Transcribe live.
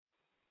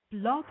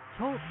Blog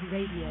Talk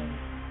Radio.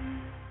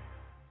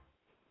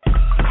 And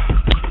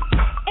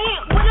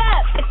what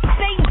up? It's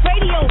SPATE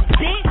Radio,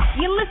 bitch.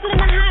 You're listening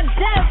to Hot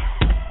Def.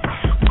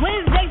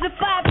 Wednesdays at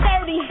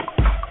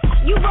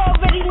 5:30. You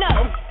already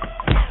know.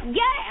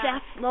 Yeah.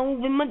 That's slow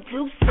with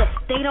Medusa.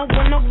 They don't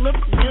want no lip.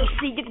 You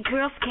see your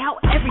Girl Scout.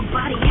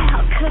 Everybody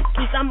have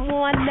cookies. I'm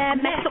on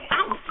that man, so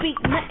I don't speak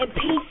nothing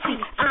peachy.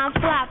 I'm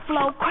fly,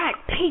 flow, crack,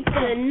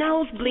 pizza,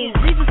 nosebleed.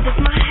 Jesus is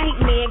my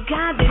hate man.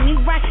 God did me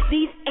right.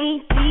 These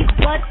ain't these,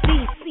 but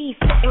these. See,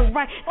 sitting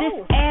right. This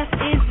ass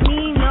is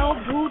me. No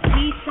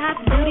booty shots,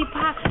 booty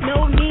pop.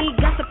 No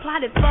need. Got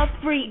supplied it for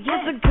free.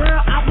 Yes, a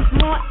girl. I was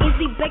more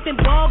easy baked than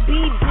ball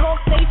bead. Blow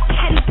face,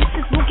 catty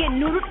bitches will get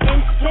noodles and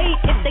spade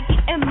if they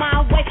get in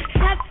my way.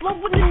 Shots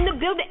flowing in the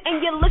building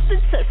and you listen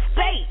to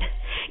SPATE.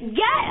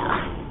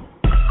 Yeah.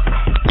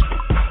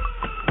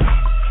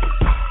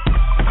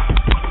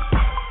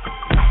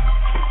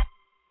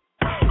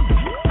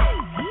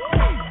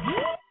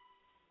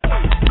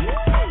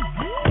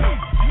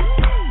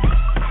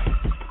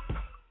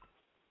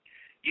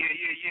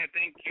 Yeah.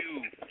 Thank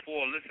you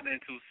for listening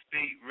to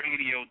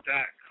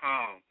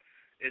SPATERadio.com.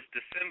 It's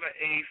December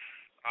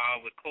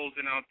 8th. We're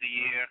closing out the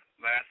year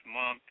last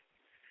month.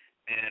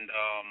 And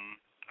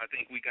I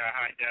think we got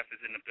High Def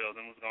is in the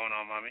building. What's going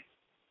on, Mommy?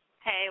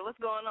 Hey, what's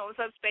going on? What's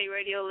up, SPATE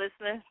Radio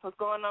listeners? What's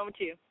going on with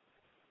you?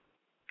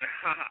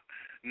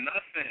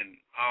 Nothing.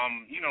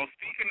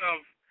 Speaking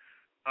of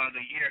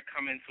the year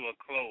coming to a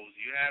close,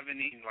 you have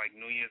any,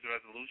 New Year's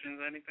resolutions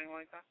or anything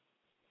like that?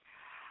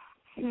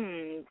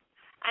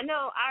 I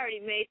know I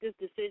already made this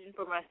decision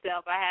for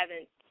myself. I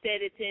haven't said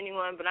it to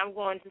anyone, but I'm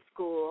going to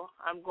school.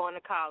 I'm going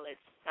to college.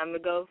 I'm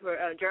going to go for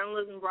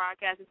journalism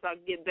broadcasting so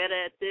I can get better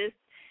at this,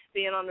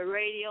 being on the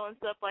radio and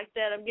stuff like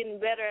that. I'm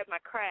getting better at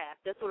my craft.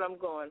 That's what I'm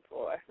going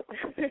for.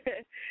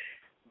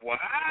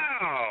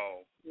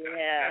 Wow.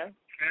 Yeah.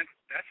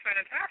 That's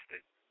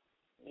fantastic.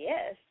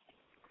 Yes.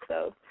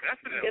 So,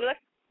 definitely. Good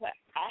luck.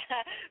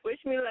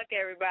 Wish me luck,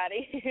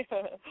 everybody.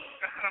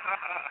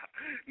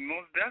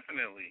 Most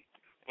definitely.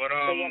 But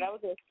so yeah, that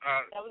was a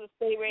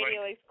SPATE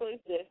Radio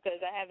exclusive because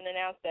I haven't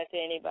announced that to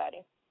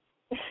anybody.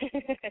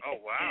 Oh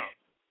wow!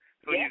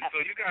 So yeah.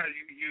 you guys,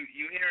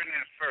 you hearing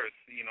that first?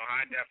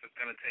 High Def is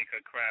gonna take her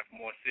craft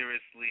more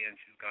seriously, and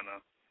she's gonna,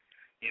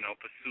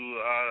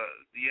 pursue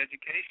the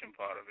education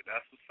part of it.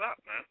 That's what's up,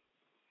 man.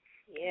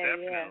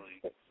 Yeah, definitely.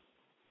 Yeah.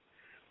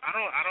 I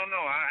don't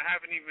know. I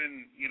haven't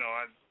even,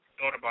 I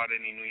thought about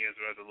any New Year's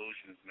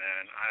resolutions,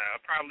 man. I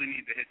probably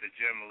need to hit the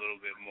gym a little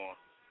bit more.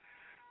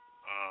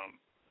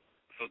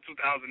 So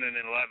 2011,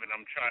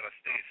 I'm trying to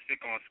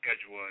stick on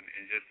schedule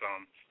and just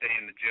stay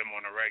in the gym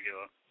on a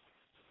regular.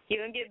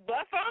 You gonna get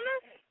buff on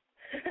us?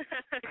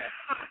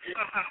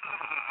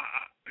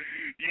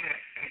 Yeah,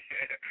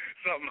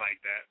 something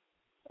like that.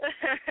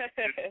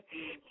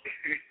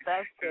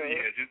 That's cool.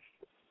 Just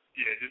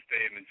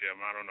stay in the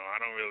gym. I don't know.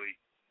 I don't really.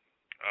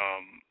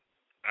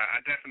 I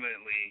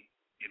definitely,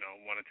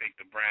 want to take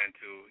the brand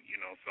to,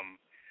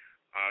 some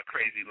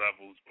crazy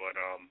levels, but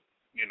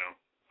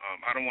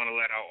I don't want to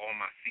let out all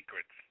my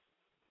secrets.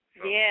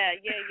 So. Yeah.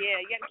 You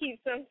got to keep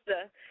some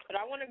stuff. But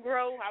I want to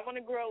grow. I want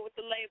to grow with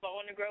the label. I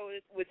want to grow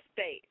with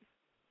SPATE.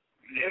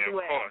 Yeah, as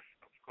well.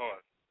 Of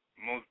course.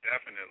 Most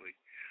definitely.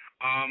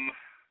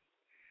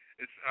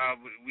 It's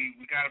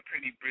we got a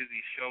pretty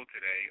busy show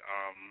today.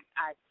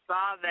 I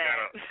saw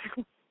that.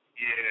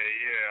 Yeah.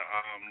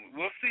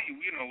 We'll see.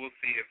 We'll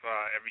see if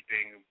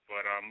everything.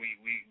 But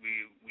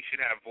we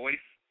should have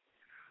voice.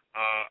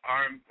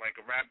 Like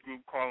a rap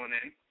group calling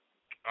in.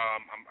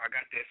 I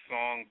got their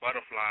song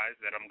Butterflies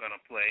that I'm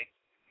gonna play.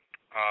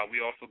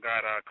 We also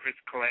got Chris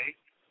Clay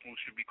who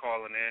should be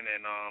calling in,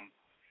 and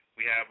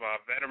we have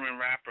veteran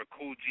rapper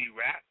Cool G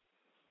Rap.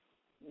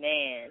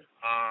 Man.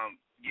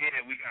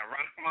 We got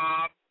Rock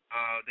Mob.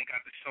 They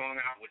got the song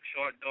out with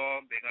Short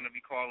Dog. They're gonna be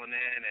calling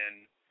in,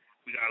 and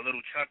we got Little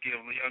Chucky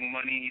of Young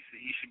Money.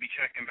 He should be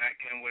checking back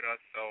in with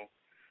us. So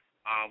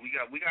we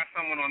got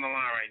someone on the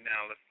line right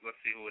now. Let's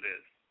see who it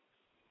is.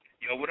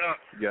 Yo, what up?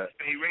 Yeah.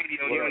 SPATE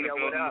Radio, you're in the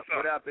building.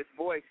 What up? It's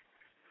Voice.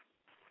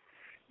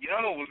 Yo,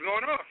 what's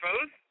going on,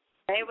 fellas?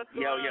 Hey, what's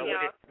going on,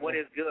 y'all? What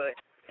is good?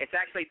 It's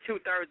actually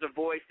 2/3 of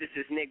Voice. This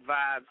is Nick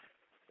Vibes.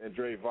 And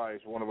Dre Vice,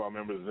 one of our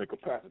members, is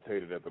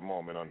incapacitated at the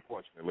moment,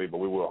 unfortunately,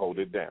 but we will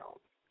hold it down.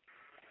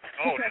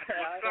 Oh, that's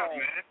what's up,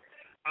 man.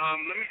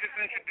 Let me just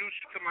introduce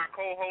you to my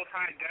co-host,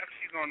 High Def.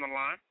 She's on the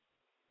line.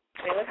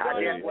 Hey, what's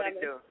going on, What it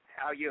do?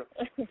 How you?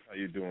 How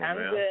you doing, I'm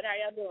man? good. How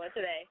y'all doing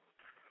today?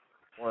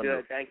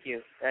 Good, thank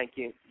you.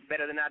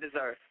 Better than I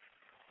deserve.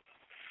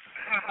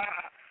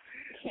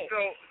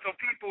 So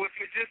people, if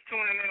you're just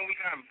tuning in, we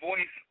got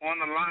Voice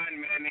on the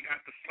line, man. They got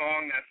the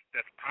song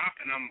that's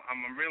popping.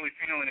 I'm really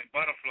feeling it,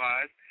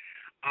 Butterflies.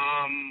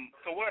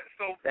 Tell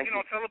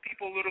the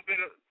people a little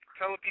bit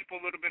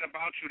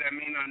about you that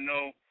may not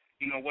know,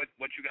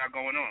 what you got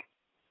going on.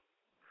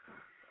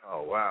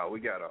 Oh wow, we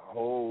got a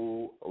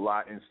whole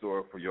lot in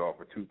store for y'all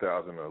for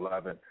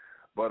 2011.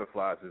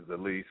 Butterflies is the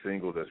lead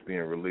single that's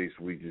being released.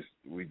 We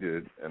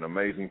did an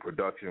amazing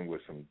production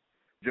with some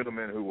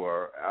gentlemen who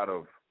are out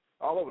of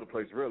all over the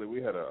place, really.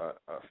 We had a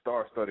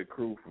star-studded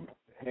crew from,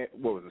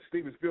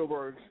 Steven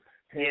Spielberg's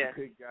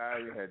handpicked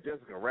guy. We had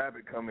Jessica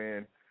Rabbit come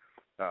in.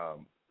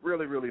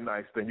 Really, really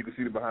nice thing. You can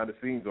see the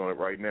behind-the-scenes on it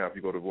right now if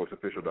you go to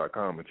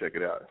voiceofficial.com and check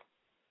it out.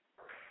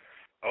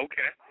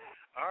 Okay.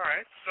 All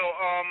right. So,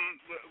 are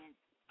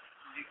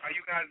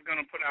you guys going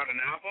to put out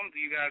an album?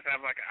 Do you guys have,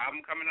 like, an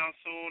album coming out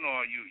soon,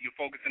 or you're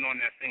focusing on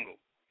that single?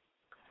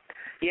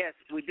 Yes,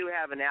 we do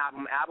have an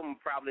album. Album will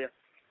probably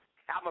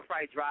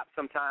drop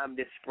sometime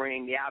this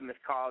spring. The album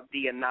is called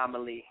The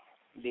Anomaly.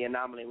 The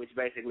Anomaly, which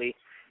basically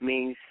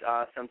means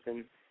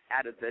something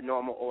out of the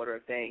normal order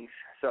of things.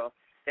 So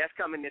that's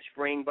coming this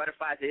spring.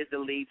 Butterflies is the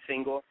lead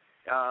single.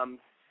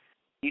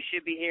 You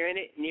should be hearing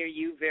it near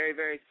you very,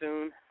 very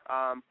soon.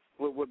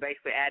 We're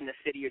basically adding a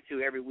city or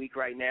two every week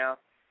right now.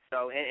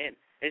 So and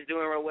it's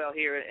doing real well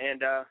here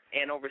and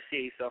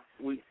overseas. So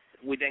we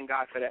thank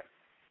God for that.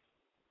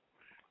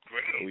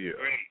 Great, oh, yeah.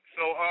 Great.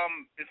 So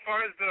as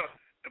far as the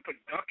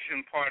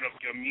production part of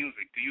your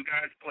music, do you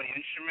guys play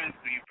instruments?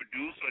 Do you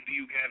produce, or do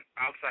you get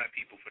outside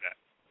people for that?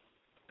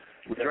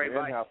 We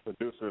have in-house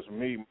producers,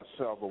 me,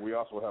 myself, but we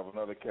also have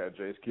another cat,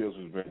 Jay Skills,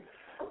 who's been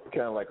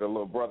kind of like a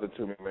little brother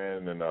to me,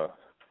 man, and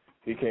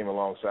he came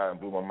alongside and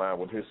blew my mind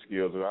with his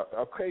skills. And I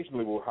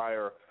occasionally will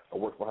hire a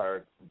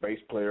work-for-hire bass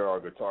player or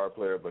guitar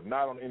player, but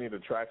not on any of the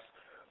tracks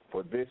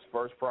for this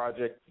first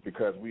project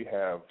because we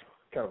have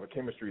kind of a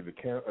chemistry that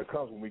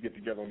comes when we get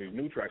together on these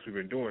new tracks we've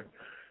been doing,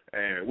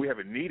 and we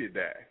haven't needed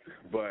that,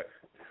 but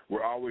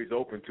we're always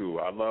open to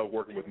it. I love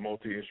working with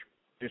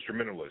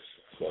multi-instrumentalists,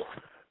 so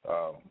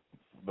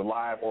the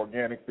live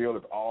organic feel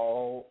is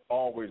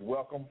always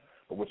welcome,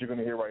 but what you're going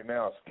to hear right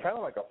now is kind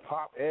of like a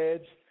pop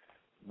edge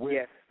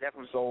with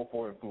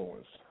soulful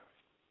influence.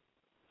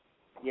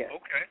 Yeah.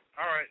 Okay.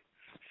 All right.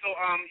 So,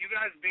 you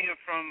guys being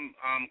from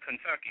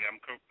Kentucky,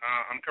 I'm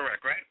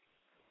correct, right?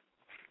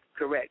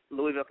 Correct.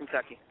 Louisville,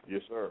 Kentucky.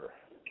 Yes, sir.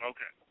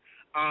 Okay.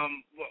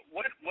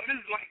 What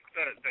is like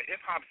the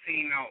hip hop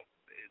scene out?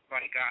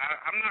 Like,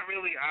 I'm not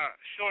really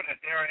sure that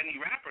there are any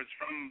rappers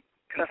from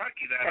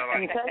Kentucky that are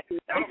like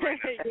out right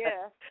now.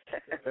 Yeah.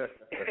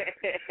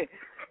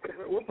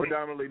 We're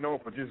predominantly known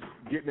for just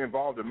getting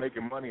involved and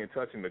making money and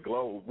touching the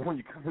globe when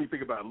you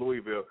think about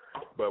Louisville,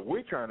 but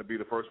we're trying to be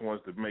the first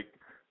ones to make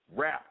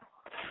rap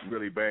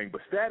really bang.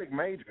 But Static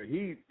Major,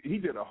 he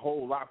did a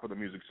whole lot for the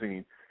music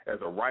scene as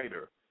a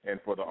writer and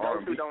for the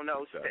R&B. Those who don't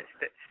know,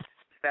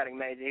 Static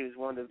Major, he was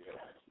one of the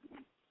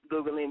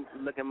Googling,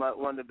 looking up,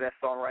 one of the best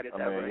songwriters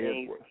ever.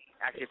 He's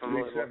actually from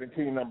Louisville.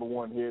 17 number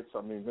one hits.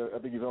 I mean, I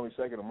think he's only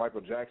second to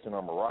Michael Jackson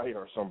or Mariah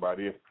or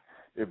somebody,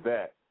 if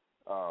that.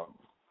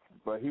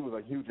 But he was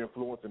a huge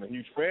influence and a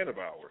huge fan of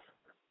ours.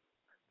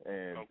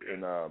 And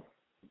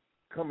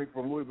coming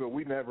from Louisville,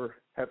 we never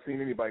have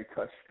seen anybody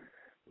touch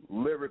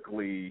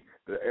lyrically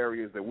the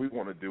areas that we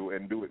want to do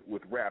and do it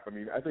with rap. I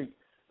mean, I think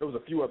there was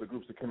a few other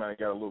groups that came out and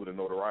got a little bit of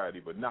notoriety,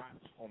 but not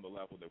on the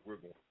level that we're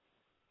going.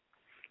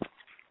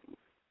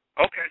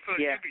 Okay, so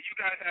you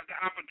guys have the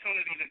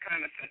opportunity to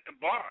kind of set the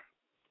bar.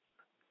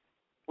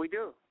 We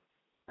do.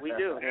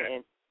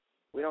 And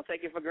we don't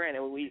take it for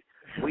granted. We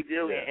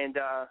do, and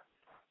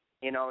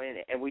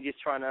and we just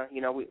trying to,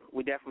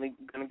 we definitely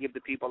gonna give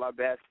the people our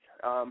best.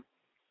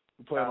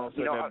 We plan on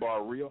setting that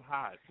bar real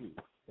high too,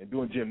 and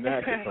doing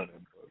gymnastics on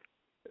it.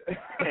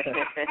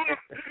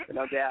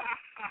 No doubt.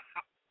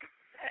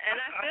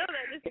 And I feel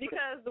that just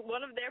because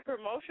one of their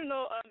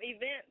promotional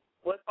events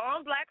was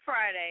on Black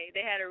Friday.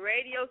 They had a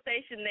radio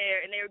station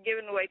there, and they were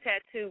giving away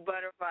tattoo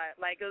butterfly,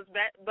 like it was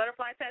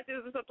butterfly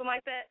tattoos or something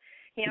like that.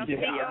 On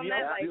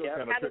that. Like,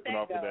 how did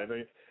that go?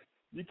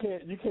 You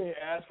can't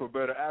ask for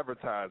better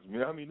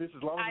advertisement. I mean, this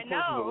is long as the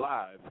person's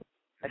alive.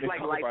 It's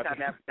like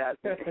lifetime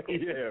advertising.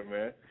 Yeah,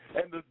 man.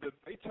 And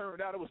they turned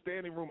out it was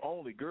standing room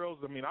only. Girls,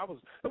 I mean,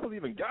 there wasn't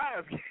even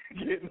guys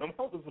getting them.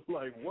 I was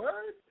like, what?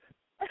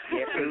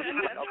 Yeah,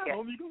 okay.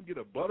 You gonna get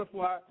a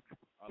butterfly?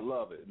 I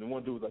love it. And the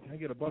one dude was like, can I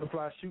get a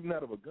butterfly shooting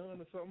out of a gun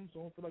or something? So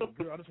I don't feel like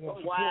a girl. I just want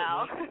to support.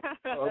 Wow. You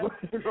know what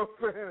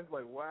I'm saying? It's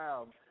like,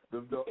 wow.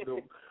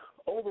 The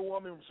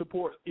overwhelming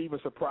support even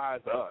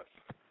surprised us.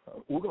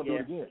 We're going to do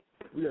it again.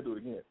 We got to do it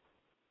again.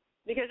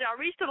 Because y'all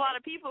reached a lot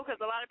of people because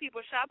a lot of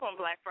people shop on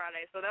Black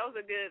Friday. So that was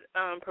a good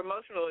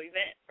promotional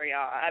event for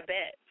y'all, I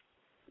bet.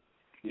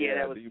 Yeah,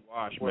 that was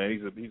D-Wash, man.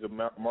 He's a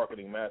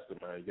marketing master,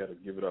 man. You got to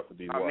give it up for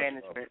D-Wash. Our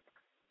management.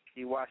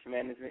 D-Wash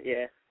management,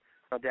 yeah.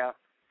 No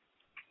doubt.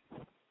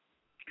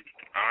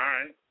 All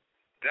right.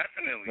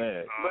 Definitely.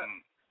 Man.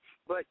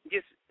 But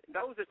just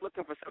those that's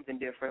looking for something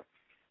different,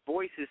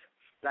 voices,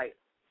 like,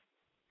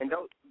 and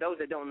those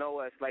that don't know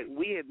us, like,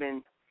 we've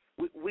been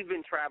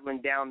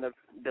traveling down the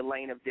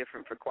lane of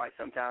different for quite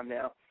some time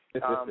now.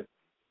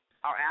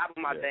 Our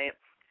album, I think,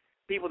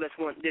 people that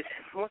want to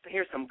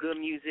hear some good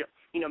music,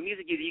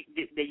 music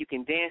that you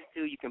can dance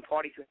to, you can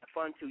party to, have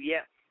fun to,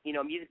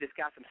 music that's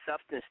got some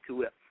substance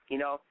to it.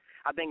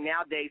 I think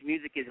nowadays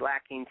music is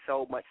lacking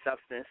so much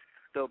substance.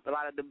 So a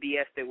lot of the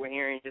BS that we're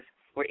hearing,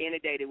 we're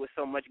inundated with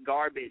so much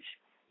garbage.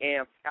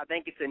 And I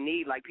think it's a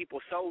need, like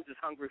people's souls is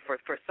hungry for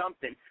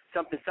something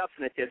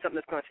substantive, something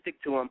that's going to stick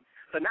to them.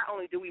 So not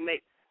only do we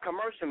make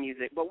commercial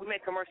music, but we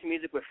make commercial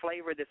music with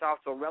flavor that's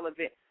also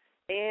relevant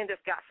and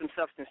that's got some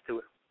substance to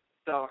it.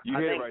 So you I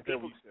hear think right there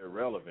when you said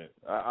relevant.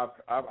 I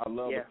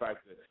love the fact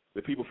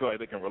that people feel like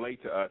they can relate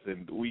to us,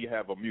 and we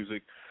have a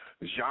music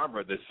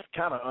genre that's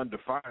kind of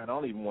undefined. I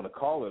don't even want to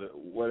call it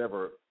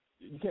whatever.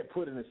 You can't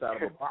put it inside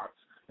of a box,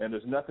 and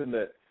there's nothing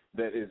that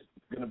is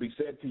going to be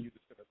said to you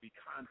that's going to be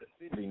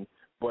condescending,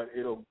 but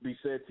it'll be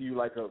said to you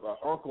like a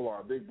uncle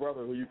or a big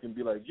brother who you can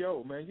be like,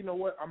 yo, man, you know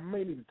what? I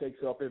may need to take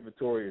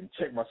self-inventory and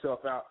check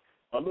myself out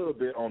a little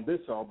bit on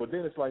this song, but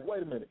then it's like,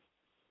 wait a minute.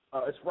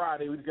 It's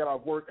Friday. We just got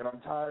off work, and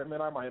I'm tired.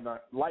 Man, I might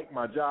not like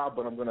my job,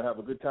 but I'm going to have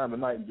a good time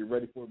tonight and get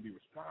ready for it and be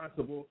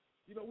responsible.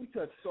 You know, we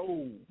touch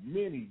so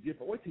many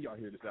different. Wait till y'all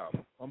hear this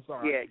album. I'm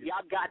sorry. Yeah,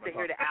 y'all got to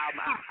hear the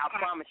album. I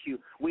promise you.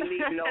 We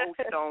leave no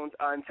stones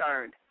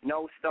unturned.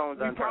 No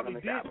stones unturned on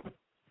this album.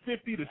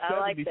 50 to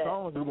 70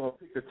 songs. We're going to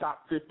pick the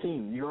top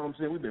 15. You know what I'm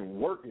saying? We've been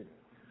working.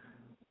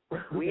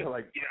 We've been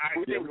grinding.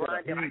 We've been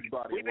work, man.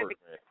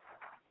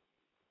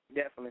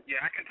 Definitely.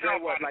 Yeah, I can tell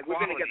by the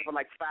we've been together for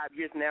like 5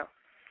 years now.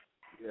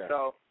 Yeah.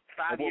 So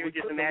 5 years,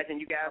 just imagine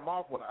you guys. I'm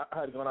off when I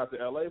had gone out to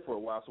L.A. for a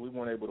while, so we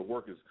weren't able to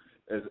work as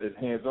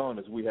hands-on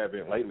as we have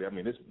been lately. I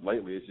mean,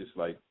 lately it's just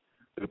like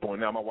to the point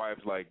now my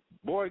wife's like,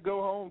 boy,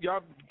 go home.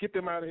 Y'all get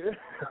them out of here.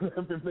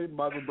 They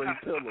might as well bring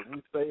pillows.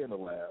 We stay in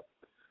the lab.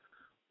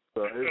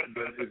 So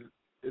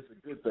it's a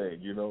good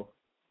thing, you know.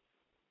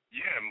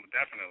 Yeah,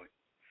 definitely.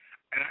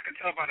 And I can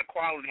tell by the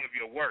quality of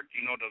your work,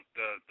 you know, the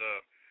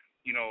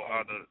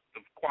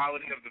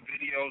quality of the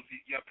videos.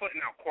 You're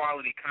putting out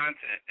quality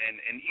content, and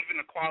even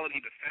the quality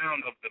of the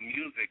sound of the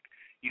music.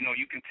 You know,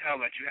 you can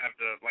tell that you have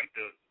the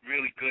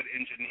really good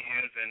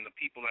engineers and the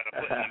people that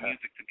are putting the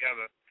music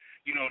together.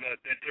 You know, that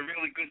they're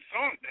really good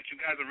that you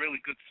guys are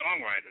really good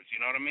songwriters. You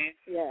know what I mean?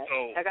 Yeah.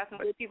 So I got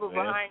some good people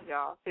behind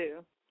y'all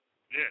too.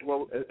 Yeah.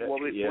 Well,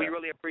 we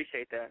really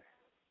appreciate that.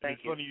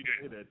 Thank you. It's funny you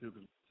say that too,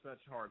 because we're such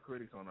hard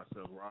critics on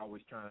ourselves. We're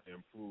always trying to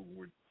improve.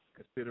 We're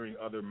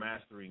considering other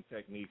mastering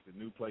techniques and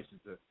new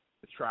places to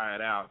try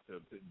it out,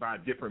 to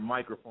buy different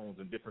microphones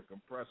and different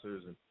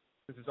compressors. And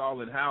this is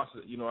all in-house.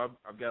 You know,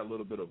 I've got a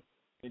little bit of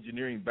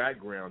engineering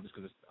background just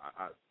because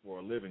for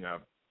a living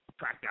I've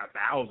tracked out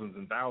thousands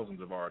and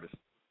thousands of artists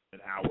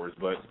and hours,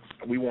 but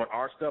we want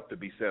our stuff to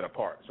be set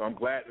apart. So I'm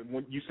glad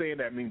when you saying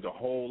that means a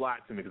whole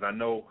lot to me, because I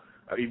know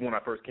even when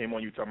I first came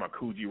on, you were talking about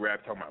Coogee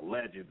Rap, talking about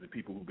legends and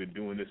people who've been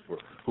doing this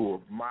who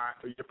are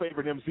your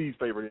favorite MC's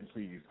favorite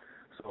MCs.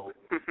 So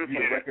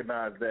you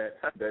recognize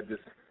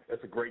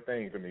that's a great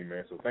thing for me,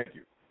 man. So thank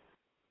you.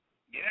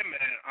 Yeah,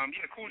 man.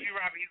 Coogee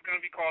Rap, he's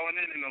gonna be calling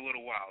in a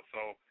little while.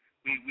 So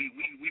we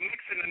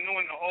mixing the new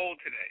and the old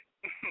today.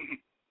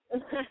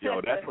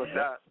 Yo, that's what's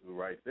up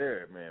right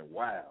there, man.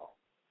 Wow.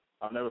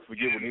 I'll never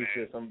forget when he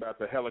said something about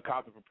the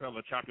helicopter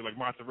propeller chop you like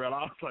mozzarella.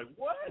 I was like,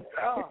 what?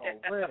 Oh,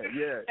 man,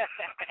 yeah.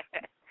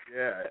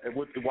 Yeah, and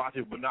with the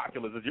watching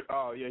binoculars. He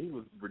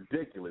was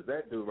ridiculous.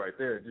 That dude right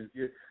there. Just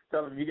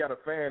tell him you got a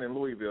fan in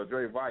Louisville,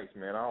 Dre Vice,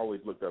 man. I always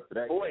looked up to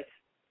that Voice,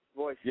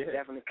 yeah,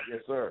 definitely.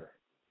 Yes, sir.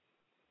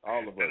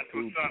 All of us. That's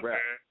what's up,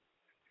 man.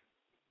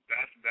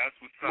 That's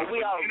what's up. Well,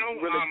 we all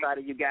really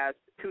excited, you guys.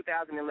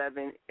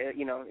 2011, is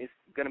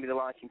going to be the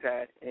launching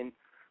pad, and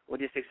we're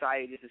just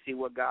excited just to see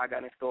what God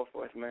got in store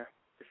for us, man,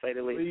 to say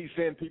the least. Please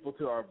send people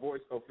to our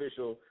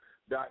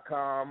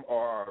voiceofficial.com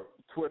or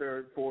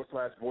Twitter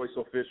 /voiceofficial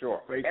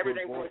or Facebook.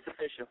 Everything Voice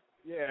Official.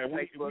 Yeah,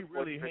 we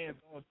really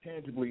hands-on,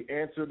 tangibly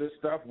answer this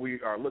stuff. We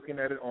are looking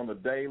at it on the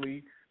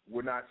daily.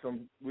 We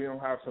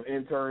don't have some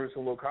interns,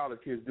 some little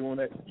college kids doing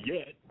that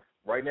yet.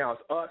 Right now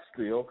it's us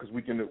still because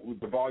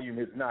the volume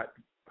is not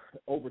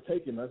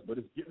overtaking us, but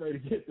it's getting ready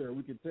to get there.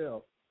 We can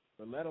tell.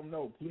 But let them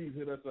know. Please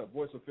hit us up.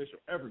 Voice Official,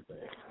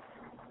 everything.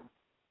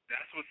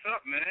 That's what's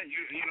up, man.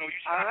 You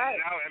shout it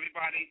out.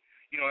 Everybody's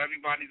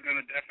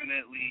gonna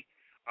definitely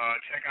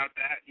check out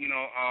that. You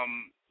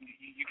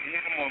can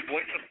hit them on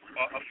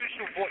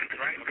Official Voice,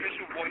 right?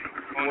 Official Voice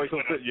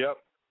on Twitter. Yep.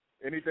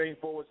 Anything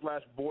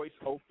 /Voice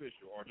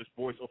Official or just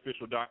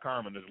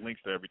voiceofficial.com, and there's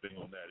links to everything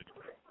on that.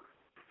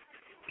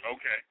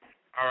 Okay.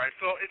 All right.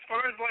 So as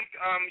far as like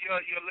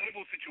your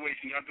label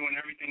situation, y'all doing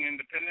everything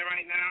independent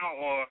right now,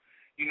 or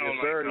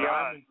yes, sir,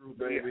 Diamond Group,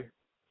 baby.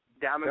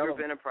 Diamond Group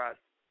Enterprise.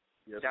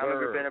 Yes, Diamond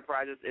sir. Group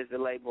Enterprises is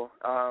the label.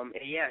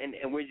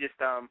 And we're just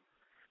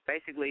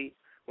basically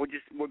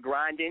we're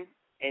grinding,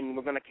 and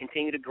we're going to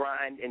continue to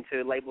grind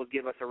until labels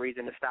give us a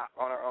reason to stop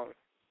on our own.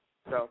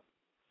 So.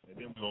 And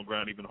then we're going to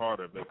grind even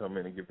harder if they come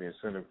in and give the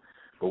incentive.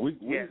 But we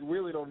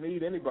really don't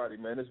need anybody,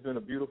 man. It's been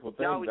a beautiful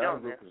thing. No, we don't,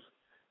 Group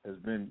has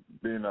been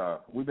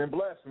we've been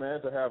blessed, man,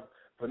 to have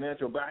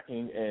financial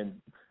backing and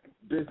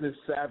business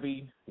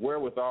savvy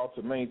wherewithal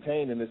to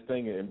maintain in this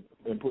thing and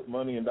put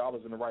money and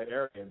dollars in the right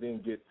area and then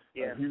get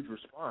a huge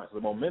response. The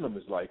momentum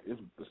is like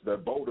it's the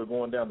boulder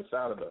going down the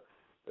side of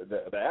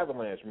the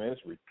avalanche, man.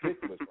 It's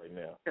ridiculous right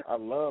now. I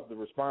love the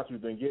response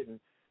we've been getting,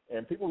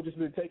 and people have just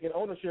been taking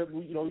ownership.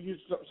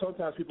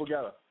 Sometimes people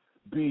gotta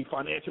be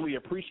financially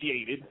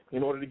appreciated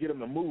in order to get them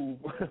to move.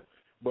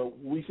 But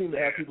we seem to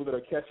have people that are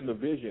catching the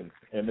vision,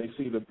 and they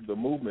see the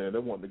movement, and they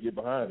want to get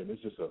behind it.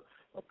 It's just a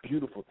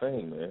beautiful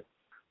thing, man.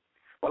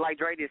 Well, like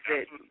Dre just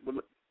said,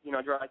 you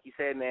know, Dre, like you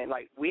said, man,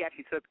 like we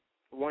actually took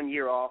 1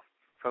 year off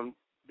from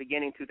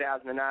beginning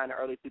 2009 to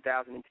early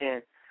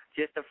 2010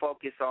 just to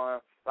focus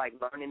on like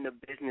learning the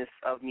business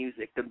of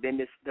music, the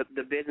business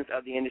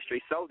of the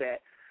industry, so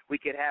that we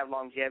could have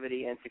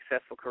longevity and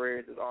successful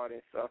careers as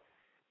artists. So,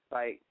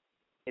 like,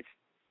 it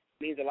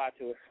means a lot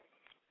to us.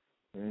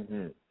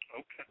 Mhm.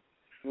 Okay.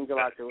 It means a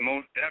lot to us.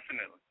 Most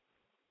definitely.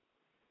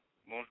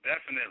 Most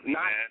definitely,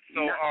 Not, man.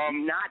 So,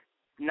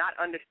 not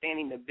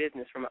understanding the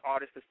business from an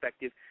artist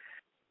perspective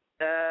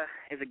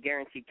is a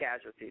guaranteed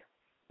casualty.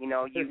 You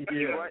know,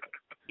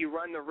 you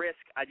run the risk.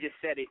 I just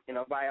said it. You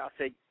know, Bayal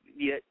said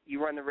you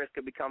run the risk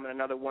of becoming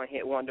another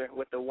one-hit wonder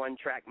with the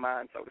one-track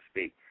mind, so to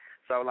speak.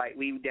 So, like,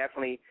 we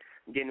definitely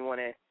didn't want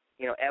to,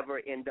 you know, ever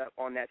end up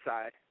on that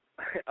side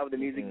of the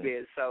music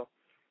biz. So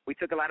we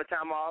took a lot of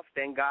time off.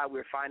 Thank God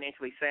we're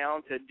financially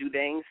sound to do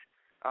things,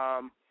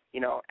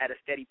 you know, at a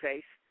steady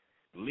pace.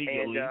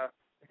 Legally. And,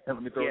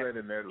 let me throw that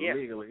in there.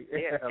 Legally.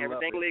 Yeah,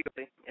 everything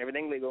legally.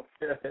 Everything legal.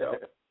 So, wait.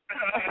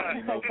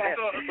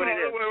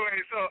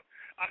 So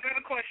I got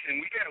a question.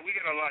 We get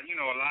a lot, you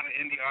know, a lot of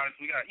indie artists.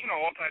 We got, you know,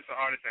 all types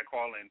of artists that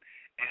call in.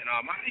 And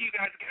how do you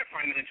guys get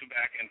financial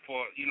backing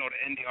for, you know,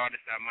 the indie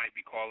artists that might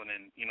be calling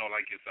in, you know,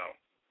 like yourself?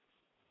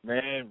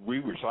 Man,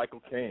 we recycle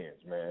cans,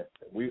 man.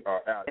 We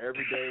are out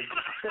every day.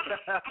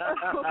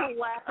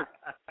 Wow.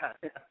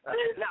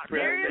 Not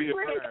really.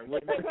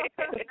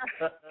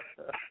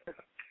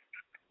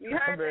 You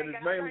heard man, that, it's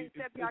guys. mainly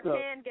Step your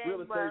can game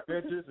real estate up.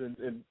 ventures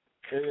and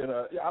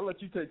I'll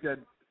let you take that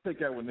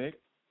one, Nick.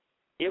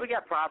 Yeah, we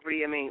got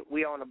property. I mean,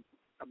 we own a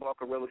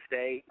bulk of real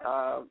estate.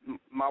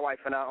 My wife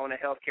and I own a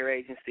healthcare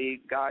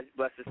agency. God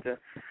bless us to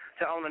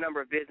own a number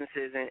of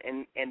businesses,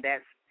 and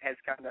that has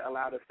kind of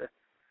allowed us to,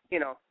 you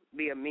know,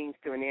 be a means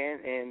to an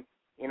end, and,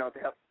 you know, to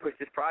help push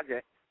this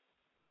project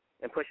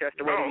and push us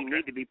to where we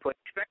need to be put,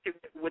 especially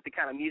with the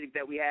kind of music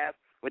that we have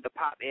with the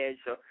pop edge.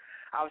 So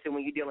obviously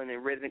when you're dealing in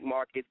rhythmic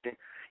markets, and,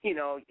 you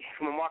know,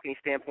 from a marketing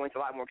standpoint, it's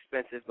a lot more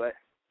expensive. But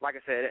like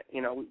I said,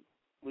 you know,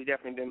 we've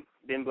definitely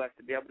been blessed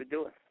to be able to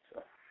do it. So.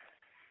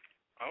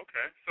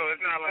 Okay. So it's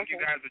not like you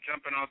guys are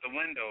jumping out the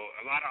window.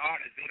 A lot of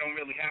artists, they don't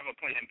really have a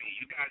plan B.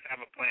 You guys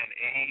have a plan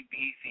A,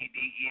 B, C, D,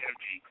 E, F,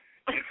 G.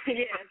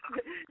 Yes.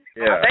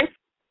 Yeah.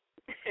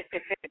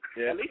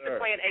 At least the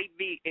plan A,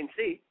 B, and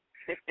C.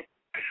 I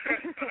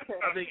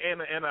think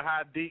and a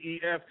high D,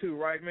 E, F too,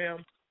 right,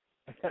 ma'am?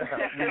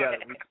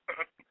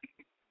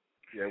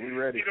 We're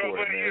ready for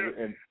it,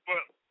 man.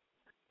 But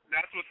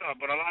that's what's up.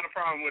 But a lot of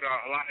problem with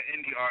a lot of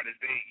indie artists,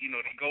 they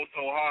go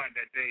so hard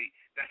that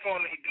that's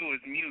all they do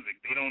is music.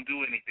 They don't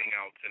do anything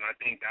else. And I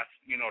think that's,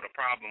 you know, the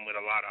problem with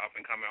a lot of up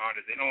and coming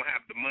artists. They don't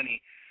have the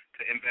money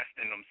to invest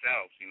in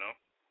themselves, you know.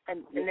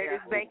 And they're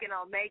just banking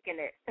on making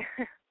it.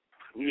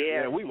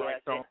 Yeah, we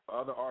write songs for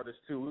other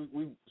artists too.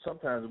 We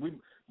sometimes we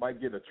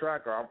might get a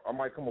track, or I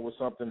might come up with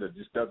something that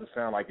just doesn't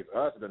sound like it's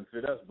us, it doesn't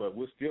fit us, but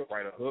we'll still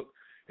write a hook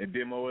and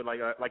demo it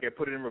like I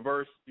put it in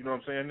reverse. You know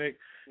what I'm saying, Nick?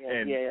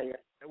 Yeah.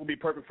 It would be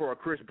perfect for a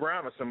Chris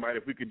Brown or somebody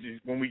if we could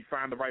just, when we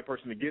find the right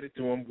person to get it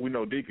to him. We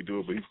know D could do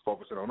it, but he's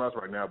focusing on us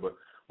right now. But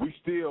we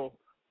still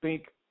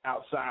think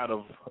outside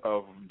of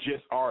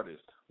just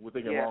artists. We're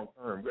thinking long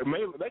term.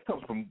 That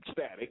comes from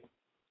Static.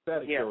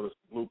 Static showed us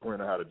the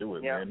blueprint of how to do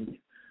it, man.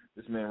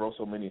 This man wrote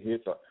so many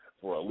hits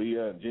for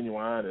Aaliyah and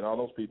Genuine and all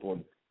those people,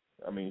 and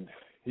I mean,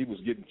 he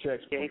was getting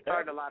checks. Yeah, he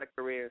started a lot of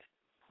careers.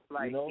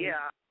 Like, you know?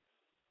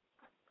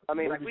 I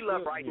mean, like, we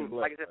love writing.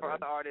 Like I said, for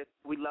other artists,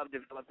 we love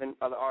developing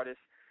other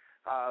artists.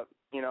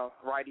 You know,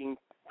 writing,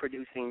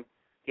 producing,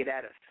 get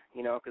at us.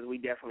 You know, because we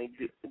definitely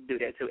do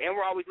that too. And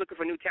we're always looking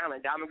for new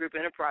talent. Diamond Group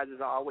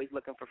Enterprises are always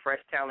looking for fresh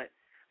talent.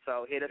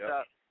 So hit us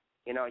up.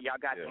 You know, y'all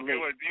got some. Okay,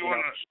 well, do you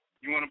want to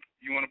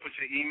put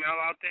your email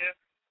out there?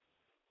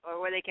 Or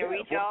where they can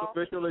reach y'all?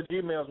 Voiceofficial at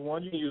Gmail is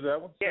one. You can use that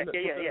one. Yeah.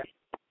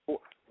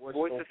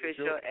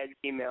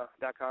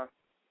 Voiceofficial@gmail.com.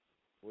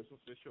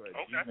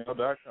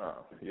 Voiceofficial@gmail.com.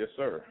 Yes,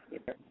 sir.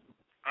 Yeah.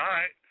 All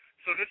right.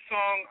 So this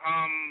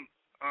song,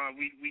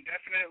 we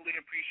definitely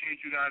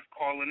appreciate you guys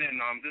calling in.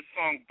 This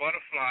song,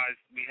 Butterflies,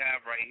 we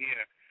have right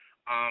here.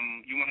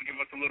 You want to give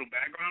us a little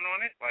background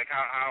on it, like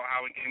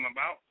how it came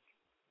about?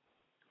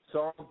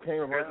 Song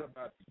came around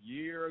about a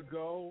year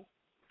ago.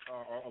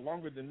 Or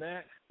longer than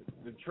that.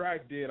 The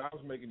track did. I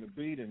was making the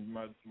beat, and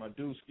my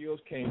dude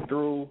Skills came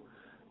through,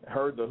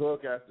 heard the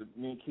hook after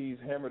me and Keys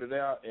hammered it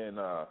out, and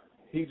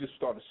he just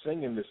started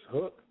singing this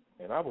hook,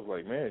 and I was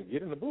like, man,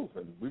 get in the booth,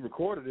 and we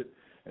recorded it,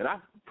 and I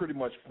pretty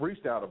much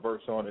freestyled a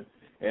verse on it,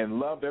 and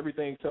loved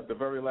everything except the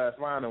very last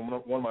line, and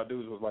one of my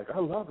dudes was like, I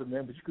love it,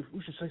 man, but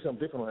we should say something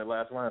different on that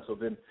last line, so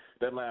then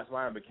that last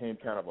line became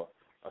kind of a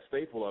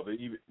staple of it.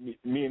 Even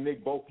me and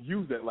Nick both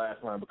used that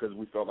last line because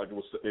we felt like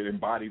it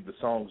embodied the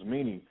song's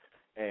meaning,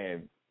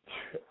 and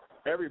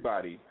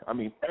everybody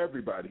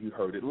who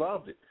heard it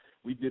loved it.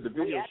 We did the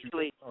video shoot.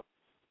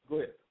 Go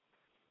ahead.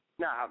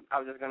 No, I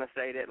was just gonna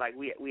say that like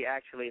we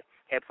actually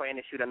had planned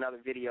to shoot another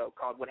video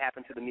called "What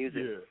Happened to the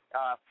Music."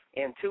 Yeah.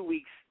 And 2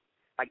 weeks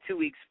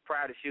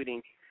prior to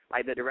shooting,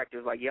 like the director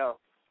was like, "Yo,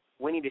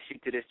 we need to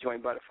shoot to this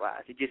joint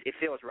Butterflies. It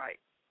feels right."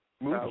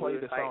 We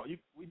played the song.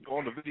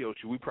 On the video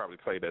shoot, we probably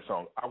played that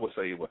song, I would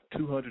say,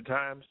 200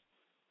 times?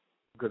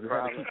 Because it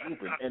had to keep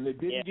moving. And it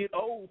didn't get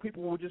old.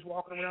 People were just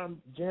walking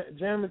around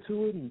jamming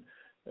to it. And,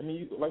 I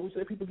mean, like we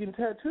said, people getting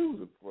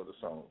tattoos for the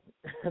song.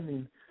 I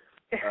mean,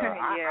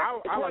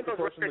 I like to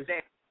personally...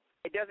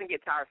 It doesn't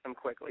get tiresome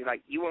quickly.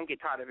 Like, you won't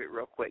get tired of it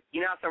real quick.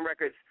 You know how some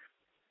records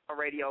on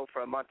radio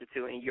for a month or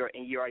two and you're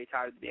already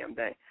tired of the damn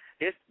thing.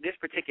 This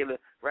particular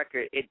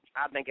record,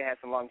 I think it has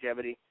some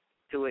longevity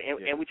to it.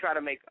 And we try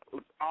to make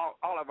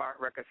all of our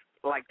records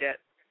like that.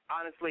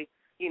 Honestly,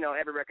 you know,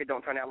 every record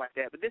don't turn out like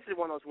that. But this is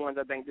one of those ones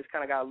I think just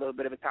kind of got a little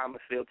bit of a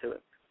timeless feel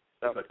to it.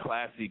 So, it's a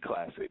classic.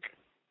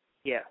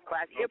 Yeah,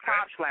 classic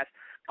hip-hop /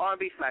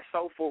 R&B /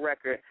 soulful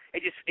record.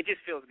 It just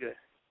feels good.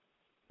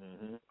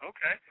 Mm-hmm.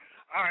 Okay.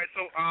 All right,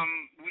 so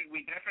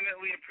we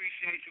definitely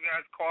appreciate you guys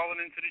calling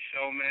into the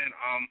show, man.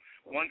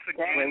 Once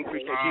again, we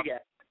appreciate you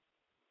guys.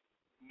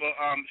 But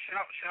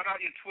shout out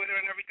your Twitter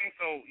and everything.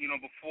 So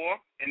before,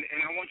 and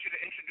I want you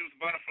to introduce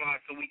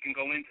Butterfly so we can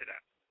go into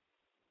that.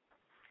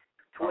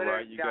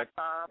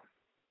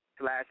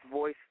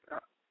 Twitter.com/voice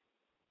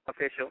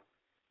official.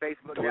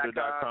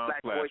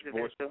 Facebook.com/voice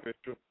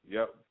official.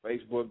 Yep.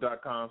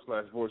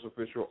 Facebook.com/voice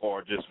official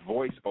or just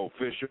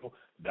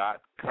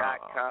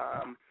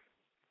voiceofficial.com.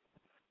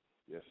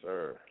 Yes,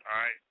 sir. All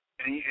right.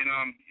 And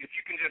if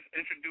you can just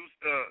introduce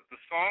the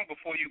song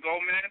before you go,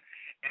 man.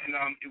 And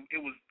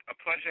it was a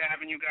pleasure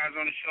having you guys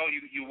on the show.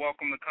 You're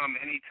welcome to come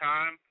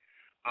anytime.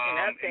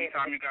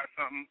 Anytime you got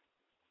something.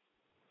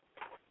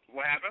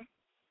 What happened?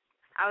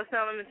 I was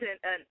telling them to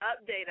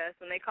update us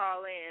when they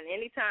call in.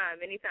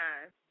 Anytime.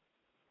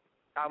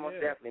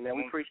 Almost definitely, man.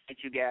 We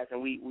appreciate you guys,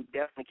 and we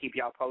definitely keep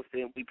y'all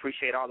posted. We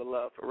appreciate all the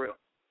love, for real.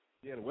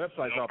 Yeah, the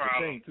website's off the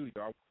chain, too,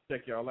 y'all.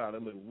 Check y'all out.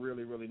 It looks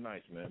really, really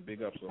nice, man.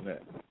 Big ups on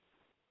that.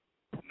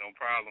 No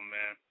problem,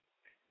 man.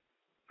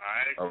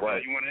 All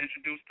right. You want to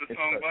introduce the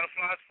song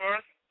Butterflies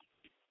first?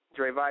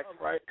 Dre Vice. All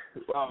right.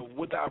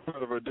 Without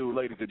further ado,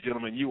 ladies and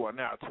gentlemen, you are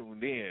now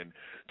tuned in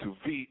to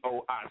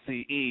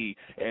VOICE,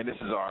 and this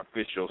is our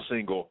official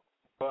single,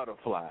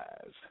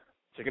 Butterflies.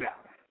 Check it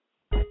out.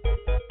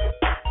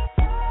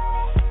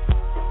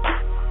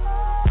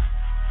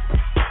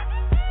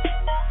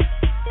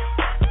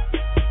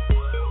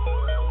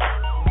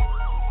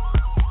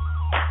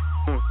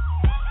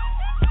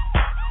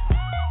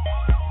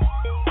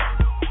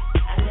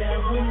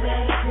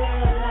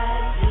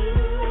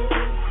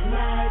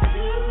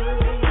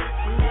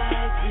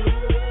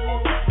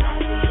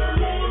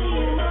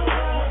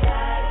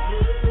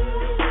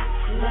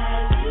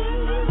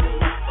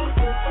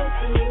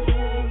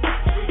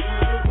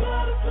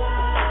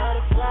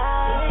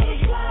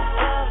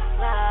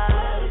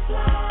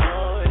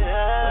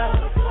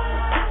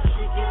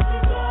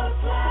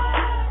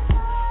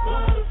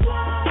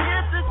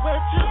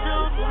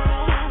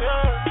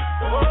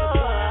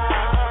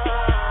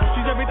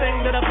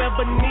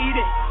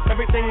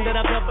 Everything that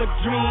I've ever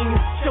dreamed,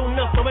 show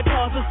enough so it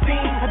causes a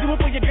scene. I do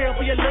it for your girl,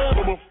 for your love.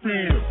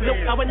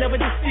 Nope, I would never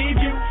deceive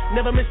you,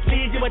 never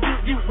mislead you. I do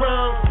you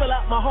wrong. Fill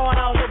out my heart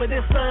all over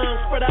this song.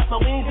 Spread out my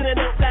wings in an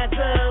upside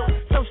down.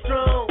 So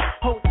strong,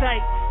 hold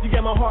tight. You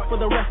got my heart for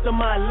the rest of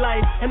my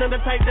life, and I'm the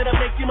type that'll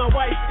make you my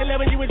wife. And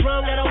loving you is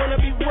wrong, I don't wanna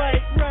be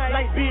right.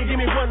 Like big, give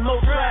me one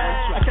more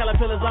try. A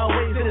caterpillar's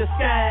always in the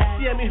sky.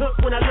 She had me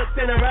hooked when I looked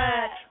in her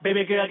eye.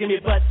 Baby girl, give me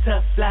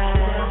butterfly.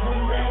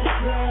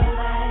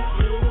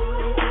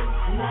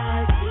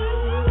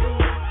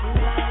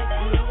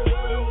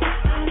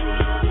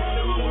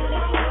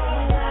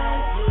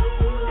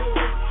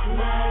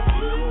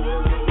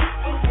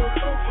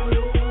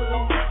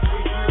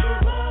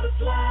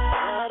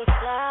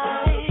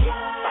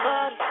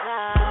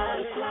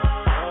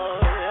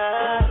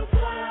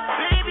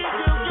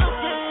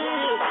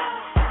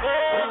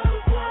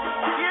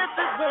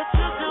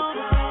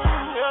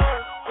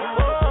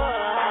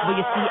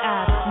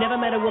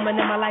 Met a woman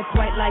in my life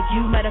quite like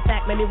you. Matter of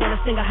fact, made me wanna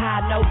sing a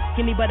high note.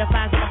 Give me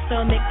butterflies in my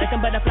stomach, like some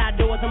butterfly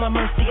doors on my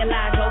mercy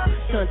alive.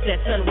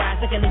 Sunset,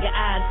 sunrise, looking in your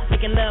eyes,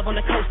 making love on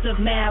the coast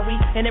of Maui.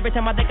 And every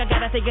time I think I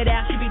gotta figure it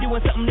out, she be doing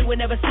something new and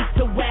never cease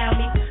to wow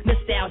me.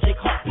 Nostalgic,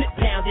 heart pit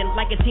pounding,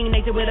 like a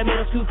teenager with a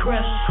middle school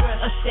crush.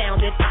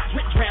 Astounded,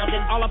 drip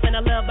drowning, all up in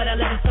her love, but I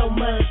love it so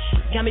much.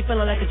 Got me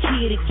feeling like a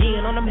kid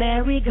again on a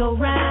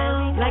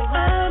merry-go-round, like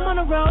I'm on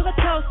a roller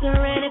coaster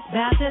and it's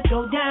about to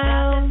go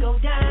down.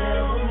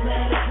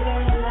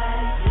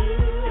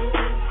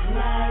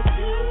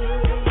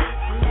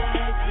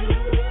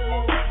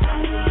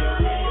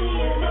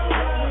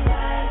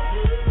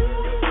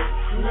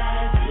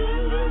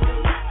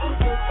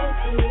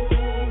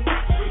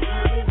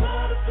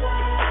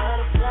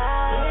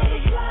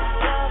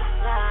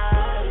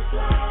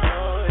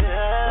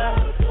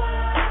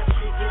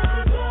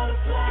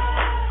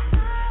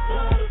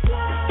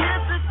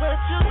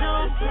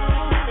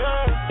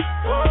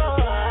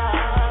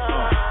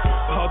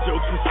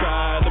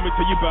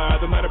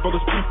 night a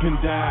brother's peeping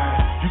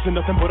died. Using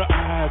nothing but her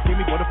eyes, gave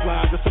me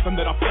butterflies. That's something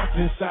that I felt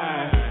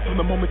inside. From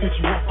the moment that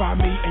you walked by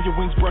me and your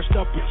wings brushed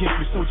up against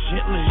me so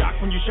gently. Shocked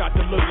when you shot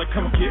the look like,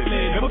 come get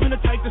me. Never been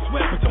a type to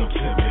sweat, but don't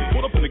tempt me.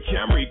 Pulled up in the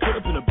Camry, could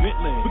have been a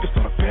Bentley. We could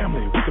start a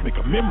family, we could make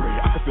a memory.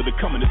 I could feel it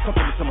coming, it's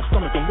something that's in my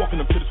stomach. I'm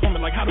walking up to this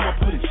woman like, how do I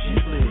put it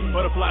gently?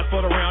 Butterflies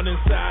float around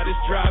inside, it's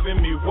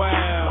driving me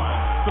wild.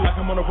 Feel like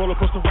I'm on a roller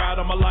coaster ride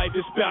of my life,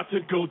 it's about to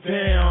go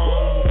down.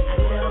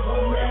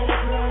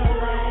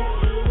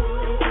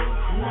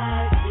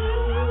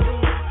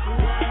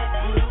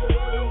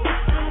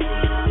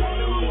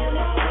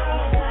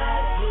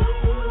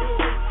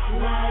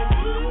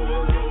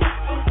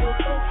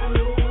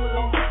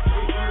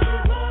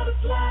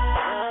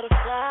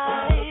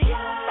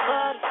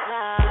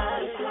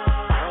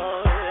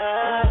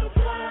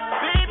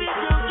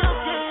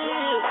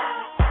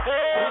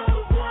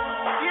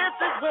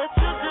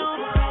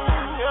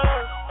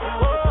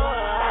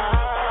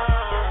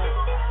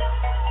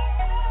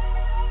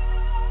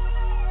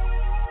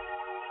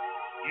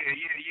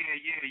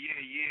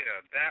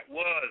 That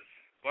was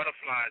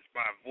Butterflies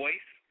by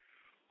Voice,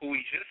 who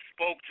we just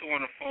spoke to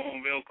on the phone.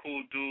 Real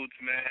cool dudes,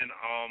 man.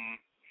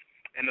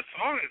 And the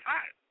song is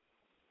hot.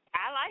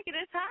 I like it.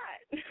 It's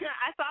hot.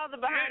 I saw the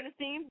behind the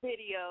scenes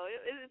video.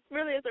 It's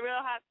a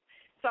real hot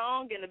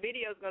song, and the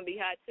video is going to be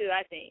hot too,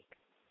 I think.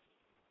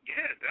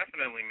 Yeah,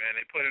 definitely, man.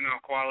 They put in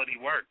our quality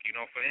work,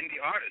 for indie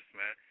artists,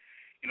 man.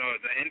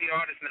 The indie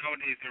artists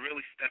nowadays, they're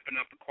really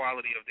stepping up the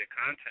quality of their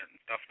content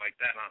and stuff like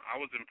that. I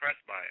was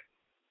impressed by it.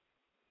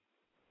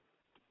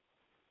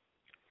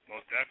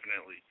 Most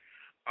definitely.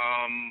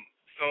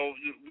 So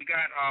we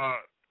got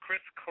Chris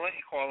Clay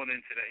calling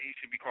in today. He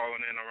should be calling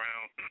in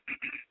around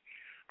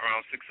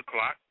around 6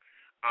 o'clock.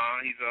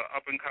 He's an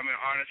up-and-coming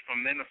artist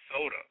from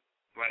Minnesota.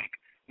 Like,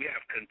 we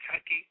have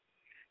Kentucky.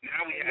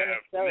 Now we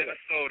have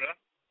Minnesota.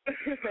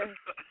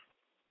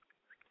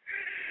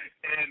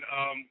 And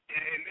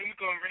then we're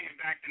going to bring it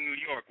back to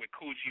New York with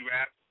Coochie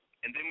Rap.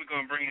 And then we're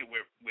going to bring it